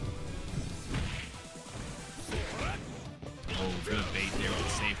 Oh, good bait there with a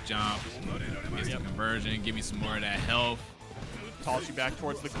safe jump. Gets the conversion. Give me some more of that health. Toss you back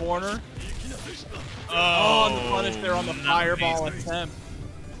towards the corner. Oh, the punish there on the fireball attempt.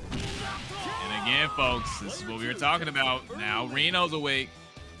 And again, folks, this is what we were talking about. Now Reno's awake.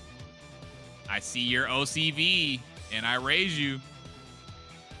 I see your OCV, and I raise you.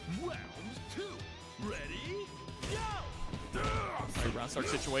 Round 2. Ready? Go! Round start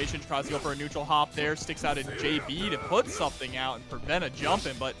situation. Tries to go for a neutral hop there. Sticks out in JB to put something out and prevent a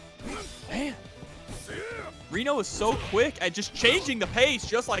jumping, but man, Reno is so quick at just changing the pace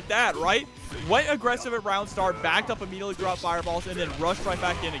just like that, right? Went aggressive at round start, backed up immediately, threw out fireballs, and then rushed right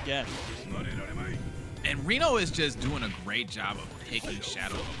back in again. And Reno is just doing a great job of picking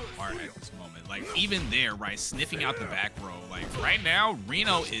Shadow apart at this moment. Like, even there, right, sniffing out the back row. Like, right now,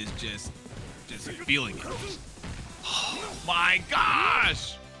 Reno is just feeling it. Oh, my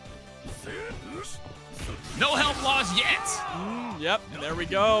gosh! No health loss yet. Yep, and there we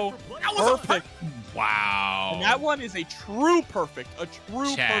go. That was perfect. Wow. And that one is a true perfect. A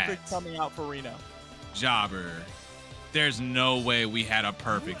true Chat. perfect coming out for Reno. Jobber, there's no way we had a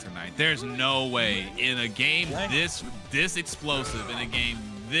perfect tonight. There's no way in a game this explosive, in a game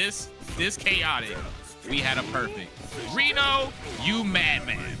this chaotic, we had a perfect. Reno, you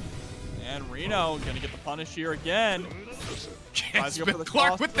madman. And Reno gonna get the punish here again. Yes, with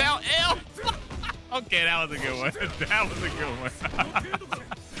Clark without L. Okay, that was a good one. That was a good one.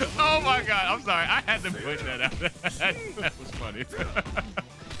 Oh my God, I'm sorry. I had to push that out. That was funny.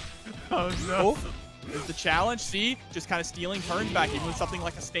 Oh no. There's the challenge. See, just kind of stealing turns back, even with something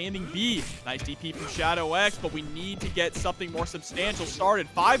like a standing B. Nice DP from Shadow X, but we need to get something more substantial started.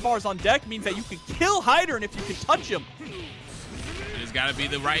 5 bars on deck means that you can kill Heidern if you can touch him. It's got to be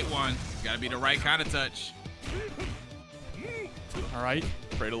the right one. It's got to be the right kind of touch. All right,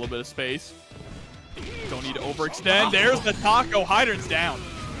 create a little bit of space. Don't need to overextend. There's the taco. Heidern's down.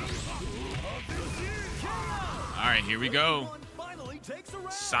 All right, here we go.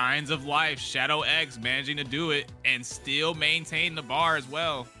 Signs of life. Shadow X managing to do it and still maintain the bar as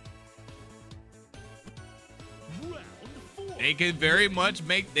well. They could very much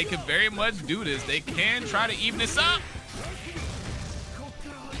do this. They can try to even this up.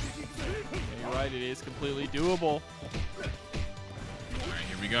 You're right, it is completely doable. All right,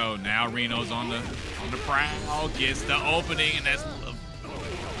 here we go. Now Reno's on the prowl, gets the opening, and that's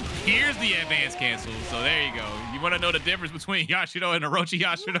here's the advance cancel. So there you go. You want to know the difference between Yashiro and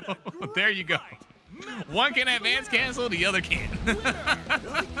Yashiro? There you go. One can advance cancel, the other can't.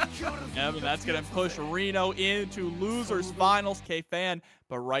 Yeah, but that's going to push Reno into losers finals, K-Fan.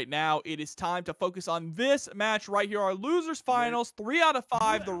 But right now, it is time to focus on this match right here. Our losers finals, 3 out of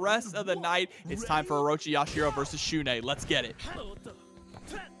 5 the rest of the night. It's time for Yashiro versus Shun'Ei. Let's get it.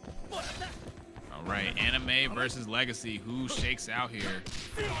 All right, anime versus legacy. Who shakes out here?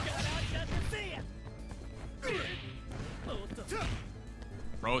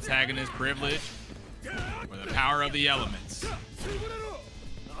 Protagonist privilege or the power of the elements?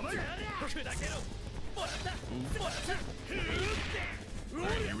 All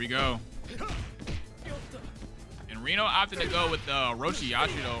right, here we go. And Reno opted to go with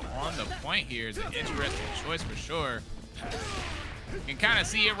Yashiro on the point here. Is an interesting choice for sure. You can kind of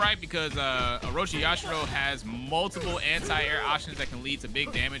see it, right? Because Yashiro has multiple anti-air options that can lead to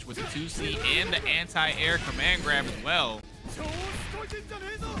big damage with the 2C and the anti-air command grab as well.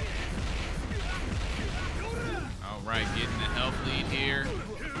 All right, getting the health lead here.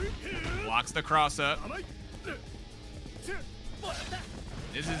 Blocks the cross up.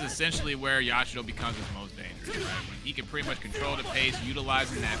 This is essentially where Yashiro becomes his most dangerous, right? When he can pretty much control the pace,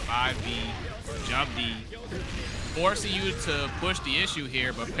 utilizing that 5B, jump D, forcing you to push the issue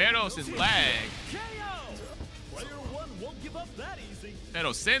here, but Peros is lag.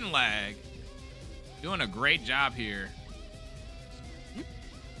 Peros sin lag. Doing a great job here.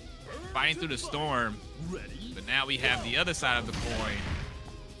 Fighting through the storm. But now we have the other side of the coin.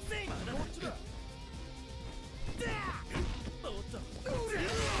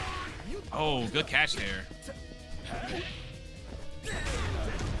 Oh, good catch there.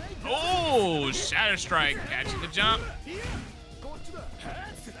 Oh, Shatter Strike, catching the jump.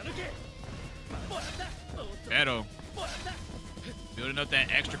 Pero building up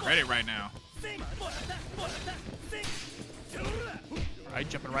that extra credit right now. All right,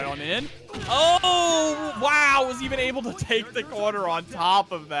 jumping right on in. Oh, wow, was even able to take the corner on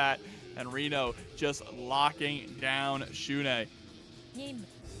top of that. And Reno just locking down Shun'Ei.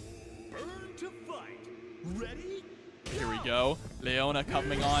 Here we go. Leona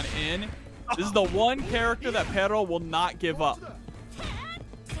coming on in. This is the one character that Pero will not give up.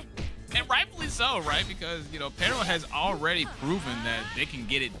 And rightfully so, right? Because, you know, Pero has already proven that they can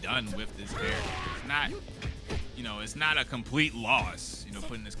get it done with this character. It's not, you know, it's not a complete loss, you know,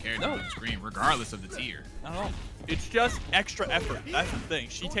 putting this character on the screen, regardless of the tier. No, it's just extra effort. That's the thing.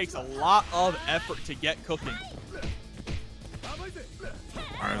 She takes a lot of effort to get cooking.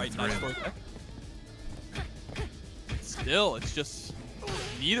 All right, nice for that. Still, it's just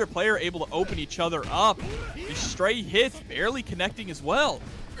neither player able to open each other up. These stray hits barely connecting as well.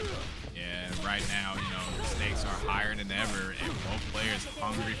 Yeah, right now, you know, the stakes stakes are higher than ever, and both players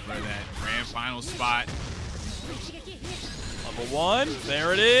hungry for that grand final spot. Level 1,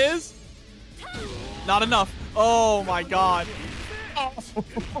 there it is. Not enough. Oh my god. Oh.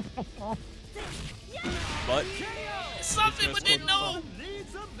 But something, but didn't know.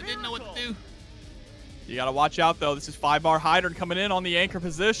 But didn't know what to do. You gotta watch out though. This is 5-bar Heidern coming in on the anchor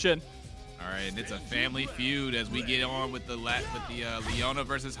position. All right, and it's a family feud as we get on with the Leona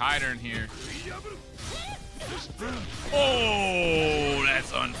versus Heidern here. Oh,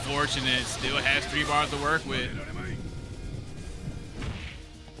 that's unfortunate. Still has 3 bars to work with.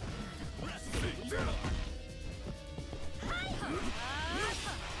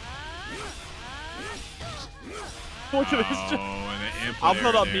 Look at this. I'll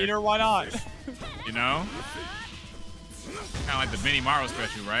put up meter, why not? You know? Kind of like the Benimaru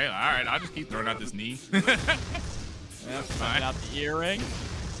special, right? All right, I'll just keep throwing out this knee. Yep, throwing out the earring.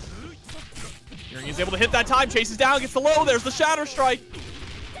 Earring is able to hit that time, chases down, gets the low, there's the Shatter Strike.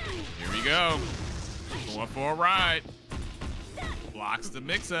 Here we go. Going for a ride. Blocks the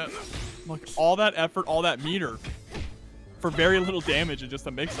mix-up. Look, all that effort, all that meter for very little damage and just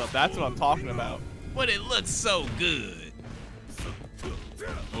a mix-up. That's what I'm talking about. But it looks so good.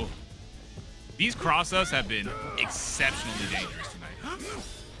 Oh. These cross-ups have been exceptionally dangerous tonight.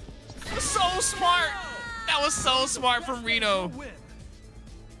 So smart. That was so smart from Reno.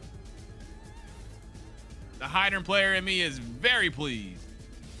 The Heidern player in me is very pleased.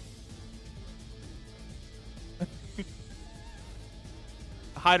 The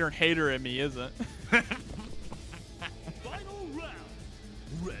Heidern hater in me isn't.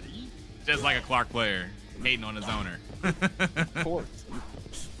 Just like a Clark player, hating on his owner. Of course.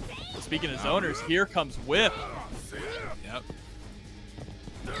 Speaking of zoners, here comes Whip. Yep.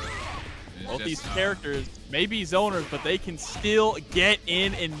 Both these characters may be zoners, but they can still get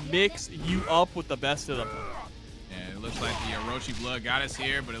in and mix you up with the best of them. Yeah, it looks like the Orochi Blood got us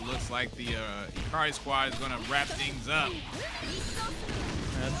here, but it looks like the Ikari squad is going to wrap things up.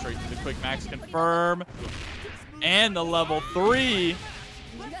 And straight to the quick max confirm. And the level 3.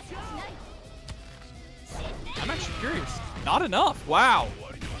 I'm actually curious. Not enough. Wow.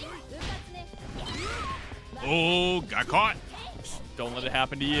 Oh, got caught. Don't let it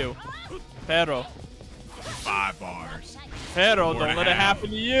happen to you. Pero. 5 bars. Pero, don't let it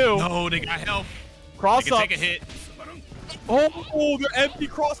happen to you. No, they got help. Cross they can up. take a hit. Oh, they're empty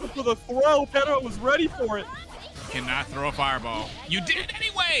cross up for the throw. Pero was ready for it. Cannot throw a fireball. You did it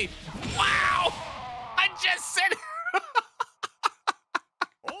anyway. Wow. I just said it.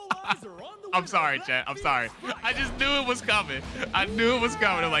 I'm sorry, chat. I'm sorry. I just knew it was coming. I knew it was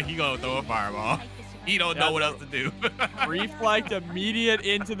coming. I'm like, he gonna throw a fireball. He don't know what else to do. Reflect immediate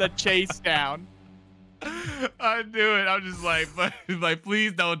into the chase down. I knew it. I'm just like, but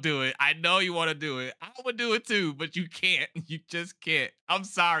please don't do it. I know you want to do it. I would do it too, but you can't. You just can't. I'm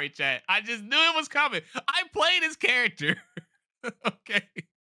sorry, chat. I just knew it was coming. I played his character. Okay.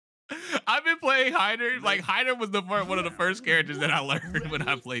 I've been playing Heidern. Like, Heidern was one of the first characters that I learned when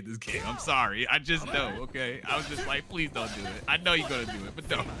I played this game. I'm sorry. I just know, okay? I was just like, please don't do it. I know you're going to do it, but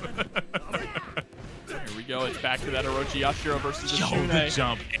don't. Here we go. It's back to that O.Yashiro versus the Yo, Shun'Ei. the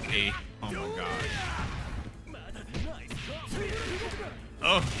jump. Hey. Oh, my God.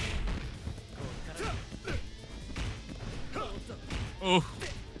 Oh. Oh.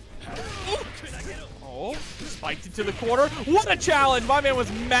 Oh, spiked into the corner. What a challenge. My man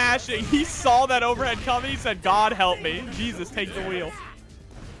was mashing. He saw that overhead coming. He said, God help me. Jesus, take the wheel.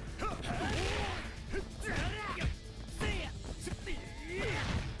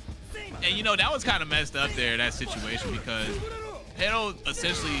 And, you know, that was kind of messed up there, that situation, because Pero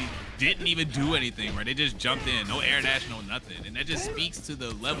essentially didn't even do anything, right? They just jumped in. No air dash, no nothing. And that just speaks to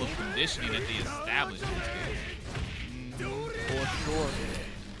the level of conditioning that they established in this game. For sure.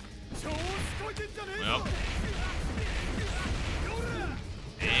 Well.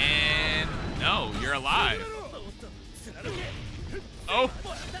 And no, you're alive. Oh.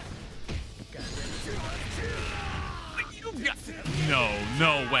 No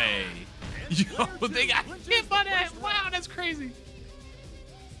way. Yo, they got hit by that. Wow, that's crazy.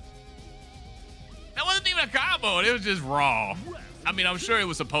 That wasn't even a combo. It was just raw. I mean, I'm sure it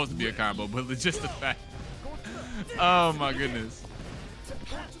was supposed to be a combo, but it's just the fact. Oh my goodness.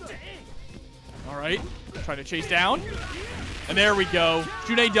 All right, trying to chase down. And there we go.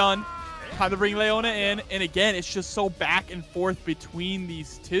 Shun'Ei done. Time to bring Leona in. And again, it's just so back and forth between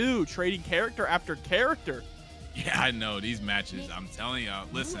these two, trading character after character. Yeah, I know. These matches, I'm telling y'all.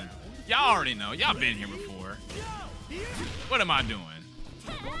 Listen, y'all already know. Y'all been here before. What am I doing?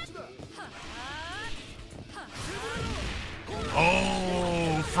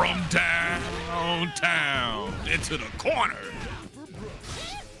 Oh, from downtown. into the corner.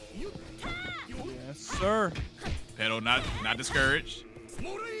 Yes, sir. Pero not discouraged.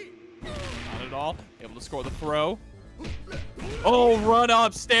 Not at all. Able to score the throw. Oh, run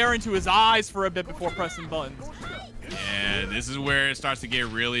up, stare into his eyes for a bit before pressing buttons. Yeah, this is where it starts to get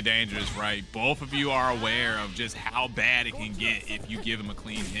really dangerous, right? Both of you are aware of just how bad it can get if you give him a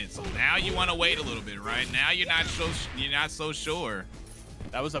clean hit. So now you want to wait a little bit, right? Now you're not so sure.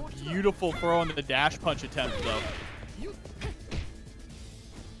 That was a beautiful throw on the dash punch attempt, though.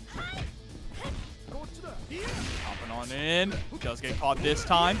 Hopping on in. Does get caught this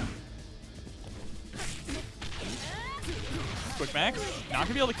time. Quick max. Not going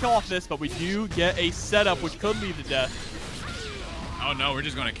to be able to kill off this, but we do get a setup which could lead to death. Oh, no. We're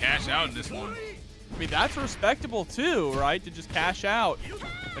just going to cash out in this one. I mean, that's respectable, too, right? To just cash out.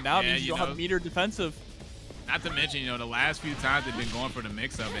 But now it means you don't have meter defensive. Not to mention, you know, the last few times they've been going for the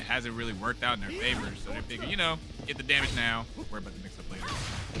mix-up, it hasn't really worked out in their favor. So they figure, you know, get the damage now. Worry about the mix-up later.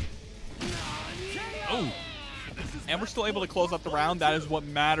 Oh. And we're still able to close out the round. That is what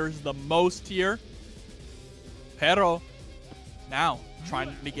matters the most here. Pero now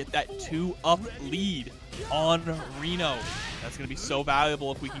trying to get that 2-up lead on Reno. That's going to be so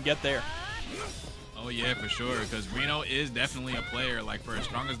valuable if we can get there. Oh, yeah, for sure, because Reno is definitely a player, like, for as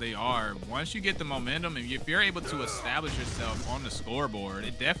strong as they are. Once you get the momentum, and if you're able to establish yourself on the scoreboard,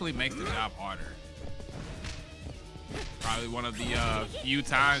 it definitely makes the job harder. Probably one of the few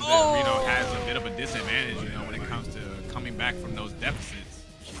times that Reno has a bit of a disadvantage, you know, when it comes to coming back from those deficits.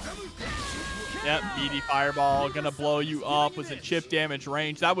 Yep, BD Fireball, gonna blow you up, was in chip damage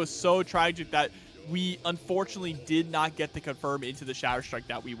range. That was so tragic that we unfortunately did not get to confirm into the Shatter Strike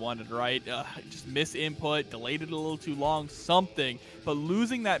that we wanted, right? Just miss input, delayed it a little too long, something. But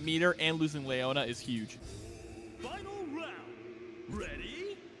losing that meter and losing Leona is huge. Final round.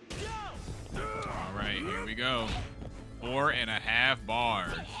 Ready? Go! All right, here we go. 4.5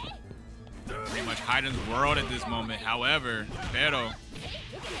 bars. Pretty much Heidern's world at this moment. However, Pero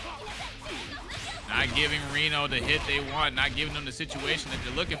not giving Reno the hit they want, not giving them the situation that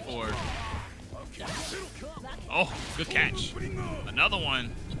they're looking for. Oh, good catch. Another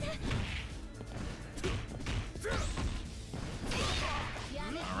one.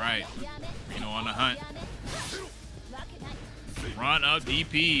 All right, Reno on the hunt. Run up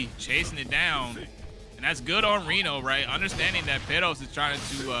DP, chasing it down. And that's good on Reno, right? Understanding that Peros is trying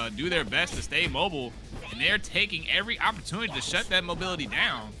to do their best to stay mobile, and they're taking every opportunity to shut that mobility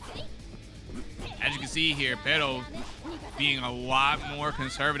down. As you can see here, Pero being a lot more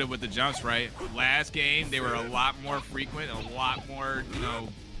conservative with the jumps, right? Last game, they were a lot more frequent, a lot more, you know,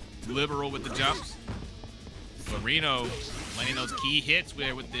 liberal with the jumps. But Reno, landing those key hits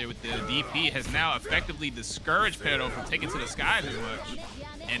with the DP has now effectively discouraged Pero from taking to the skies as much.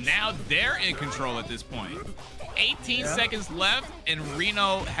 And now they're in control at this point. 18 seconds left, and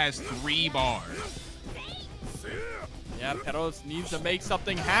Reno has 3 bars. Yeah, Peros needs to make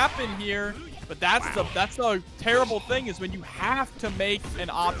something happen here. But that's the terrible thing is when you have to make an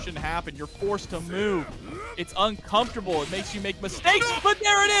option happen, you're forced to move. It's uncomfortable. It makes you make mistakes. But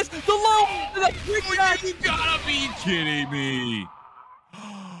there it is. The low. You gotta be kidding me.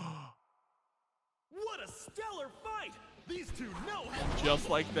 What a stellar fight! These two know how. Just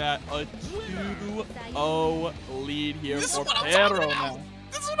like that, a 2-0 lead here for Pero now.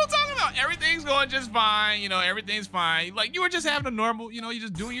 This is what I'm talking about. Everything's going just fine. You know, everything's fine. Like, you were just having a normal, you know, you're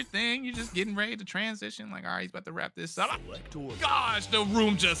just doing your thing. You're just getting ready to transition. Like, all right, he's about to wrap this up. Gosh, the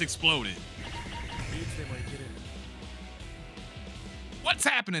room just exploded. What's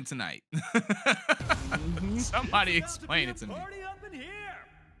happening tonight? Somebody explain it to me.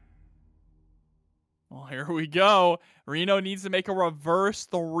 Well, here we go. Reno needs to make a reverse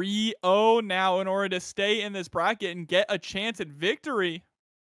 3-0 now in order to stay in this bracket and get a chance at victory.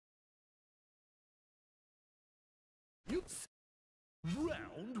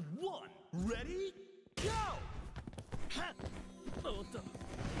 Round 1. Ready? Go!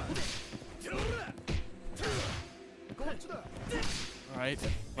 All right,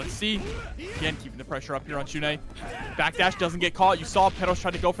 let's see. Again, keeping the pressure up here on Shun'Ei. Backdash doesn't get caught. You saw Peros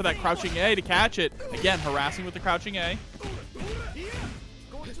try to go for that crouching A to catch it. Again, harassing with the crouching A.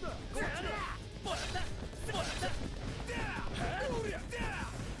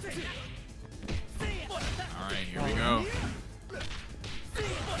 All right, here we go.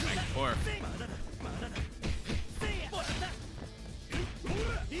 Back and forth.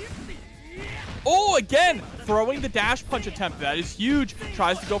 Oh, again, throwing the dash punch attempt. That is huge.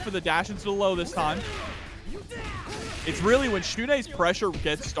 Tries to go for the dash into the low this time. It's really when Shun'Ei's pressure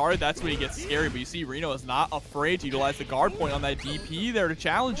gets started, that's when he gets scary. But you see, Reno is not afraid to utilize the guard point on that DP there to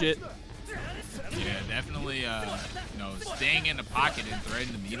challenge it. Yeah, definitely, you know, staying in the pocket and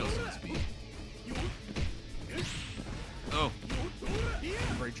threading the needle, so to speak. Oh.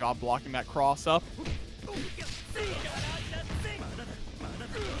 Great job blocking that cross up.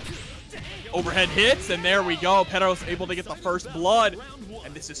 Overhead hits, and there we go. Pedro's able to get the first blood,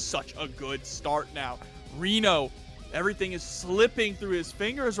 and this is such a good start now. Reno, everything is slipping through his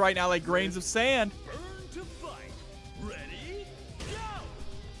fingers right now like grains of sand.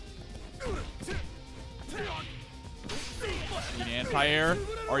 Anti-air.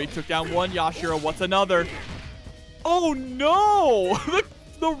 Already took down one. Yashiro, what's another? Oh no!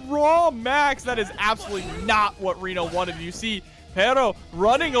 the raw max. That is absolutely not what Reno wanted. You see Pero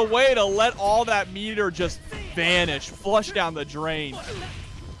running away to let all that meter just vanish, flush down the drain.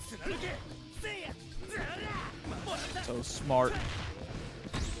 So smart.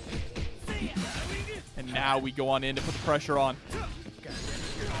 And now we go on in to put the pressure on.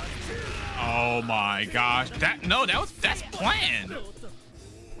 Oh my gosh. That's planned.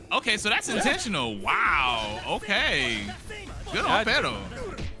 Okay, so that's intentional. Wow. Okay. Good on Pero.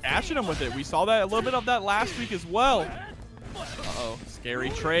 Ashing him with it. We saw that a little bit of that last week as well. Uh-oh. Scary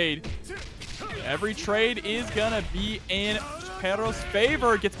trade. Every trade is gonna be in Pero's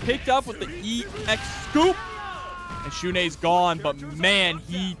favor. Gets picked up with the EX scoop. And Shun'Ei's gone, but man,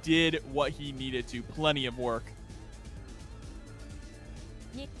 he did what he needed to. Plenty of work.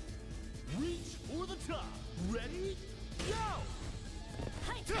 Reach for the top. Ready? Go!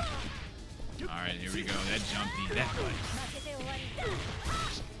 All right, here we go. That jumpy. That play.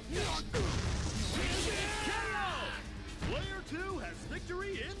 Player 2 has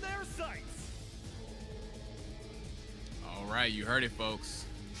victory in their sights. All right, you heard it, folks.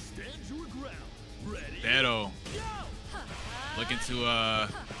 Stand your ground. Ready? Pero looking to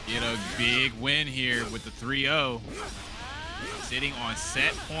get a big win here with the 3-0. Sitting on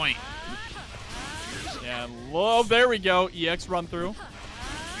set point. Yeah, love. There we go. EX run through.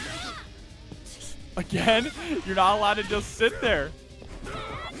 Again, you're not allowed to just sit there.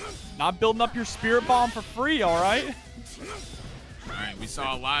 Not building up your spirit bomb for free, all right? All right, we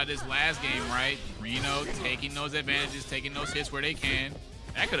saw a lot of this last game, right? Reno taking those advantages, taking those hits where they can.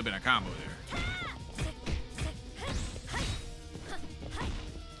 That could have been a combo there.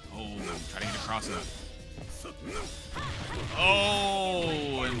 Oh, try to get a cross up.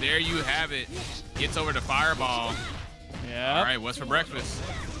 Oh, and there you have it. Gets over the fireball. Yeah. All right, what's for breakfast?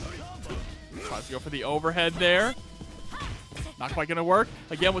 Tries to go for the overhead there. Not quite going to work.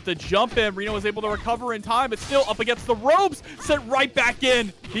 Again, with the jump in, Reno was able to recover in time, but still up against the ropes. Sent right back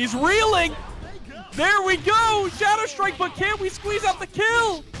in. He's reeling. There we go. Shadow Strike, but can we squeeze out the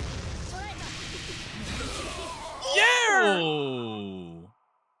kill? Yeah. Oh.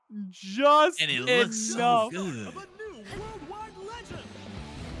 Just and it enough. looks so good. Of a new worldwide legend.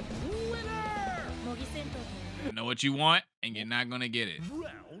 Winner! You know what you want, and you're not going to get it.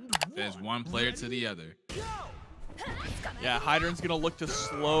 Round There's one player to the other. Go! Yeah, Heidern's going to look to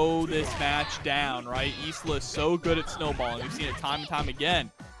slow this match down, right? Isla is so good at snowballing. We've seen it time and time again.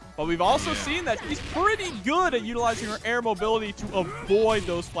 But we've also seen that she's pretty good at utilizing her air mobility to avoid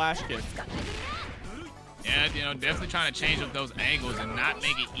those flash kicks. Yeah, you know, definitely trying to change up those angles and not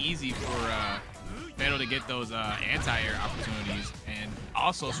make it easy for Pero to get those anti-air opportunities. And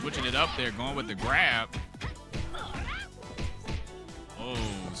also switching it up there, going with the grab. Oh,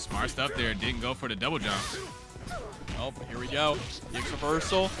 smart stuff there. Didn't go for the double jump. Oh, but here we go. Gets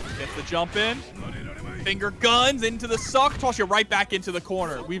reversal, gets the jump in. Finger guns into the suck, toss you right back into the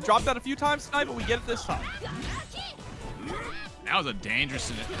corner. We've dropped that a few times tonight, but we get it this time. That was a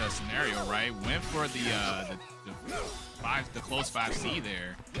dangerous scenario, right? Went for the close 5C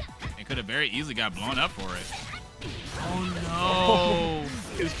there, and could have very easily got blown up for it. Oh no!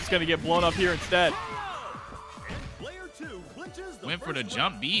 It's just gonna get blown up here instead. Player 2 clinches the Went for the first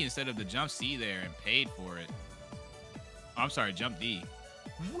jump round. B instead of the jump C there and paid for it. Oh, I'm sorry, jump D.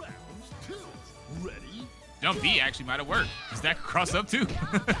 Round 2. Ready? Jump B actually might have worked, because that could cross up too.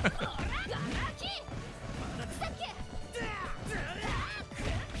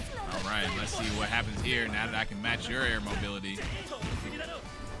 All right, let's see what happens here now that I can match your air mobility.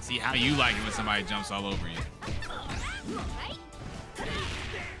 See how you like it when somebody jumps all over you.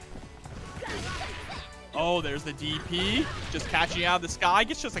 Oh, there's the DP. Just catching out of the sky.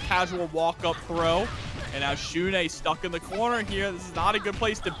 Gets just a casual walk-up throw. And now Shun'Ei stuck in the corner here. This is not a good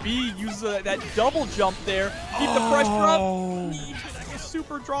place to be. Use that double jump there. Keep the pressure up.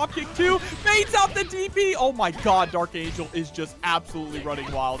 Super drop kick too. Baits out the DP. Oh my god, DarkAngel is just absolutely running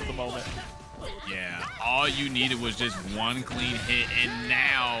wild at the moment. Yeah, all you needed was just one clean hit. And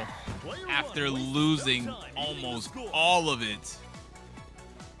now, after losing almost all of it,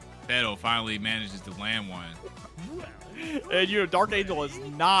 Pero finally manages to land one. And, you know, DarkAngel is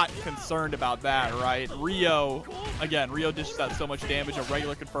not concerned about that, right? Rio, again, Rio dishes out so much damage. A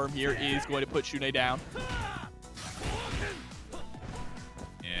regular confirm here is going to put Shun'Ei down.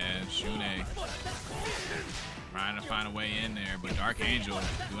 Yeah, Shun'Ei trying to find a way in there, but DarkAngel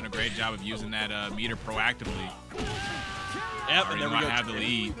doing a great job of using that meter proactively. Yep, I already know I have the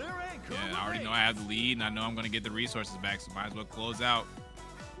lead. Yeah, I already know I have the lead, and I know I'm going to get the resources back, so might as well close out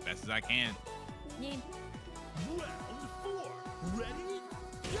as best as I can.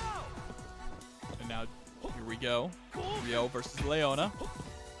 And now, here we go. Rio versus Leona.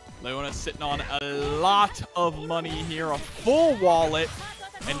 Leona sitting on a lot of money here, a full wallet,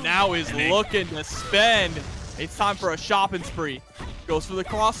 and now is looking to spend. It's time for a shopping spree. Goes for the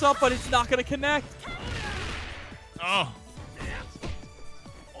cross up, but it's not going to connect. Oh.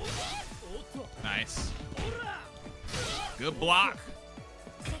 Nice. Good block.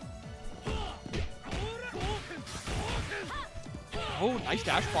 Oh, nice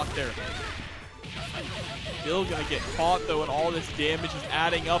dash block there. Still going to get caught, though, and all this damage is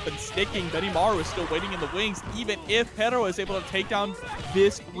adding up and sticking. Benimaru is still waiting in the wings, even if Pero is able to take down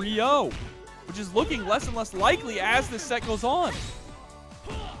this Rio, which is looking less and less likely as this set goes on.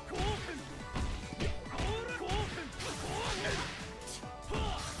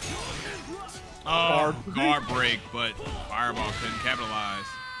 Oh, guard break, but Fireball couldn't capitalize.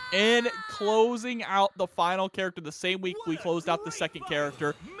 And closing out the final character the same week we closed out the second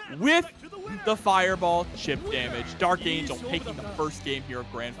character with the Fireball chip damage. DarkAngel taking the first game here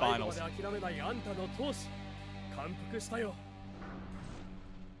of Grand Finals. All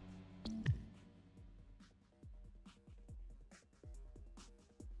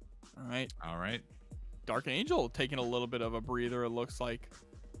right. DarkAngel taking a little bit of a breather, it looks like.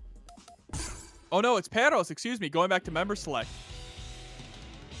 Oh no, it's Peros, excuse me, going back to member select.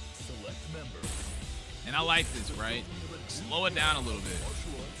 And I like this, right? Slow it down a little bit.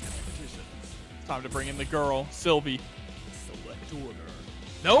 Time to bring in the girl, Sylvie.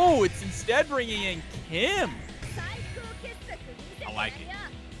 No, it's instead bringing in Kim. I like it.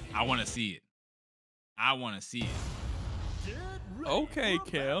 I want to see it. I want to see it. Okay,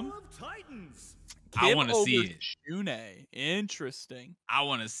 Kim. I want to see it. Shun'Ei. Interesting. I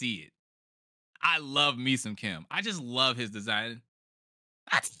want to see it. I love me some Kim. I just love his design.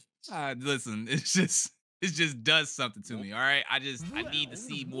 Listen, it just does something to me. All right, I need to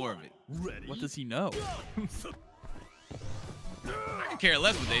see more of it. What does he know? I can care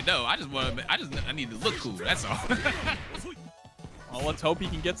less what they know. I need to look cool. That's all. Well, let's hope he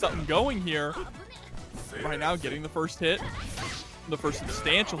can get something going here. Right now, getting the first hit. The first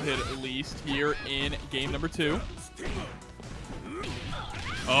substantial hit, at least, here in game number 2.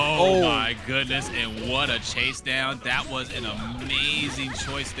 Oh my goodness, and what a chase down. That was an amazing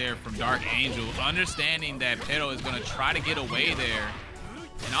choice there from DarkAngel, understanding that Pero is going to try to get away there,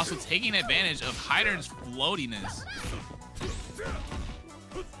 and also taking advantage of Heidern's floatiness.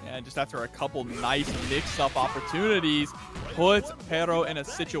 And just after a couple nice mix-up opportunities, puts Pero in a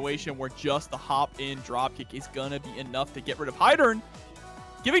situation where just the hop-in dropkick is going to be enough to get rid of Heidern,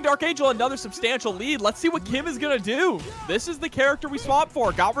 giving DarkAngel another substantial lead. Let's see what Kim is going to do. This is the character we swapped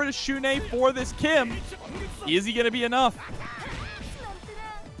for. Got rid of Shun'Ei for this Kim. Is he going to be enough?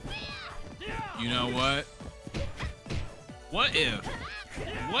 You know what? What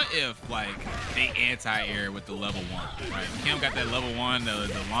if, like, they anti-air with the level 1, right? Kim got that level 1, the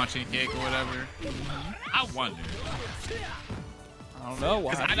launching kick or whatever. I wonder. I don't know.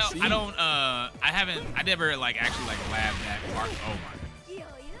 We'll I never, like, actually, like, labbed that mark. Oh, my goodness.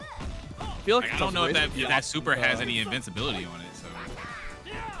 I feel like I don't know if that super has any invincibility on it. So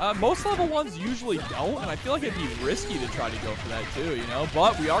most level 1s usually don't, and I feel like it'd be risky to try to go for that too, you know?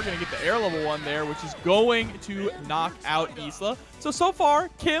 But we are going to get the air level 1 there, which is going to knock out Isla. So far,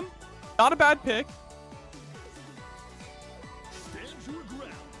 Kim, not a bad pick.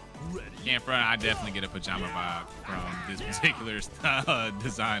 Can't front, I definitely get a pajama vibe from this particular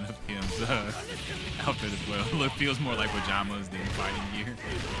design of Kim's outfit as well. It feels more like pajamas than fighting gear.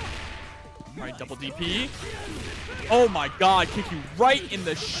 All right, double DP. Oh my God, kick you right in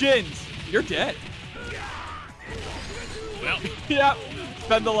the shins. You're dead. Well, yep,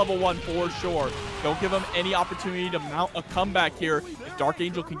 spend the level 1 for sure. Don't give him any opportunity to mount a comeback here. If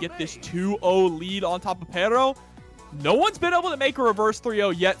DarkAngel can get this 2-0 lead on top of Pero, no one's been able to make a reverse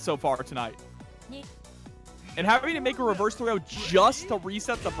 3-0 yet so far tonight. And having to make a reverse 3-0 just to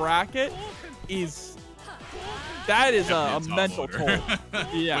reset the bracket is... That is a mental toll.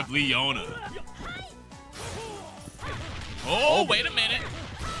 Yeah. With Leona. Oh, wait a minute.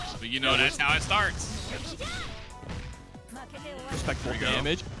 But you know, that's how it starts. Respectful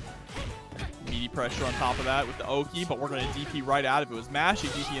damage. meaty pressure on top of that with the Oki, but we're going to DP right out of it. It was Mashy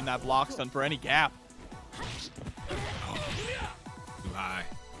DP in that block stun for any gap. Oh, too high.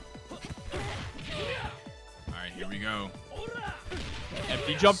 All right, here we go.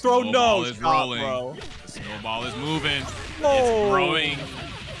 Empty jump throw, no is shot, rolling. bro. The snowball is moving. Whoa. It's growing.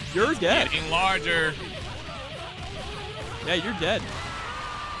 You're dead. Getting larger. Yeah, you're dead.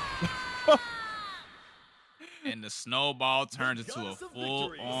 And the snowball turns into a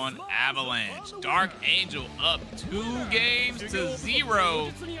full-on avalanche. DarkAngel up 2 games to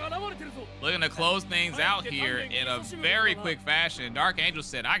 0. Looking to close things out here in a very quick fashion. DarkAngel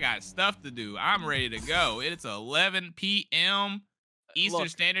said, I got stuff to do. I'm ready to go. It's 11 p.m. Eastern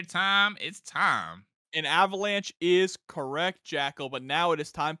Standard Time. It's time. An avalanche is correct, Jackal, but now it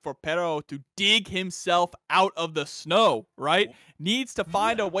is time for Pero to dig himself out of the snow, right? Needs to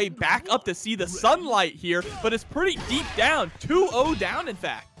find a way back up to see the sunlight here, but it's pretty deep down. 2-0 down, in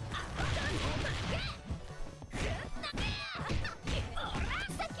fact.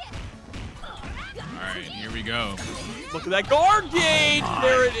 All right, here we go. Look at that guard gauge.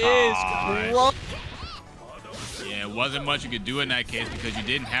 There it is. Yeah, it wasn't much you could do in that case because you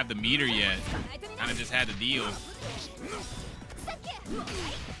didn't have the meter yet. Kind of just had to deal.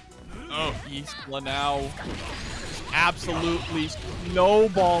 Oh, Isla now absolutely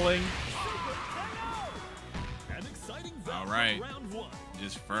snowballing. All right,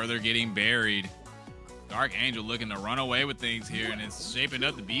 just further getting buried. DarkAngel looking to run away with things here, and it's shaping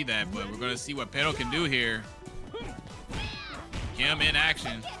up to be that, but we're going to see what Pero can do here. Kim in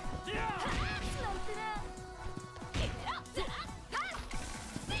action.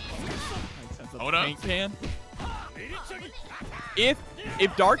 Hold up. Pan. If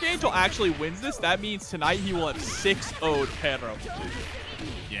DarkAngel actually wins this, that means tonight he will have 6-0'd Pero.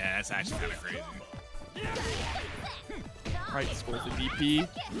 Yeah, that's actually kind of crazy. Right, scores the DP.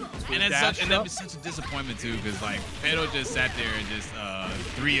 And that's such a disappointment too, because like Pero just sat there and just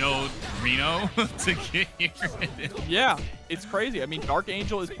 3-0'd Reno to get here. Yeah, it's crazy. I mean,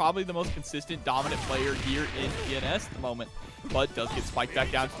 DarkAngel is probably the most consistent, dominant player here in DNS at the moment, but does get spiked back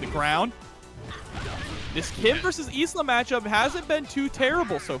down to the ground. This Kim versus Isla matchup hasn't been too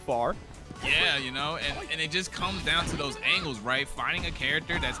terrible so far. Yeah, you know, and it just comes down to those angles, right? Finding a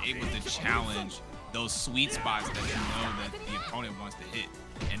character that's able to challenge those sweet spots that you know that the opponent wants to hit.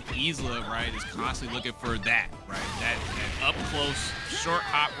 And Isla, right, is constantly looking for that, right? That up close, short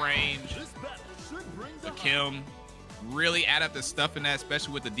hop range. The Kim really add up the stuff in that,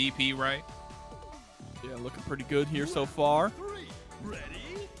 especially with the DP, right? Yeah, looking pretty good here so far.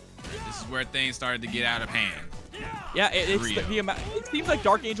 This is where things started to get out of hand. Yeah, it seems like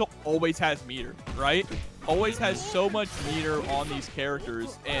DarkAngel always has meter, right? Always has so much meter on these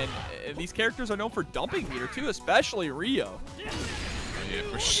characters, and these characters are known for dumping meter too, especially Rio. Yeah,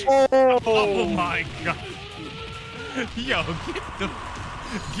 for sure. Oh my god. Yo,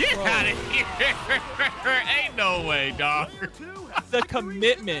 get out of here. Ain't no way, dog. The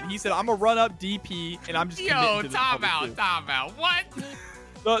commitment. He said, I'm going to run up DP, and I'm just committing to this. Time out. What?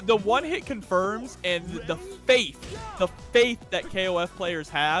 The one hit confirms, and the faith that KOF players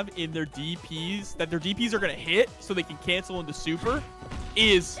have in their DPs, that their DPs are going to hit so they can cancel into super,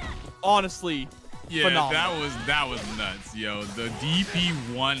 is honestly phenomenal. That was nuts, yo. The DP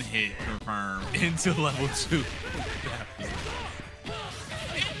one hit confirmed into level 2.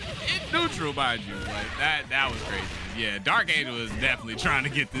 Neutral, mind you. Like that was crazy. Yeah, DarkAngel is definitely trying to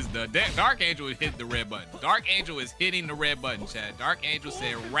get this done. DarkAngel would hit the red button. DarkAngel is hitting the red button, Chad. DarkAngel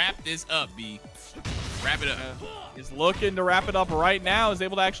said, wrap this up, B. Wrap it up. Is looking to wrap it up right now. Is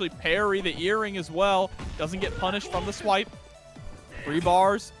able to actually parry the earring as well. Doesn't get punished from the swipe. 3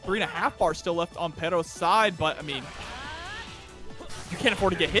 bars, 3.5 bars still left on Pero's side, but I mean, you can't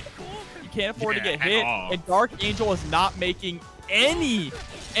afford to get hit. You can't afford to get hit. And DarkAngel is not making any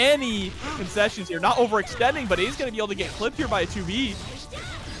concessions here. Not overextending, but he's going to be able to get clipped here by a 2v.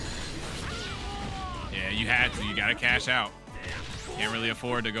 Yeah, you had to. You got to cash out. Can't really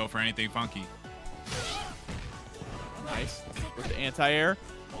afford to go for anything funky. Nice. With the anti-air.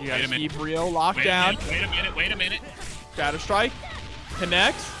 You got to keep Rio locked down. Wait a minute. Shadow Strike.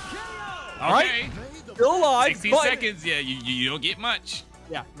 Connects. All okay. right. Still alive. 60 seconds. Yeah, you don't get much.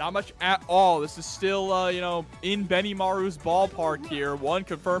 Yeah, not much at all. This is still, you know, in Benimaru's ballpark here. 1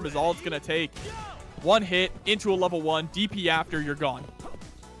 confirm is all it's going to take. 1 hit into a level 1. DP after, you're gone.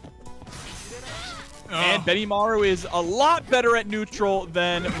 Oh. And Benimaru is a lot better at neutral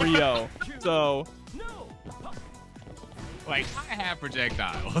than Rio. So, like, I have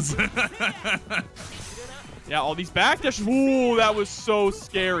projectiles. yeah, all these backdashes. Ooh, that was so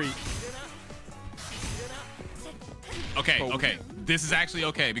scary. Okay. this is actually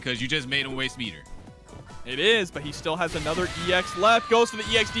okay because you just made him waste meter. It is, but he still has another EX left. Goes for the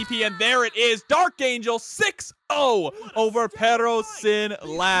EX DP, and there it is. DarkAngel 6-0 over Pero Sin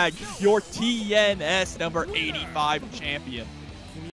Lag, your TNS number 85 champion.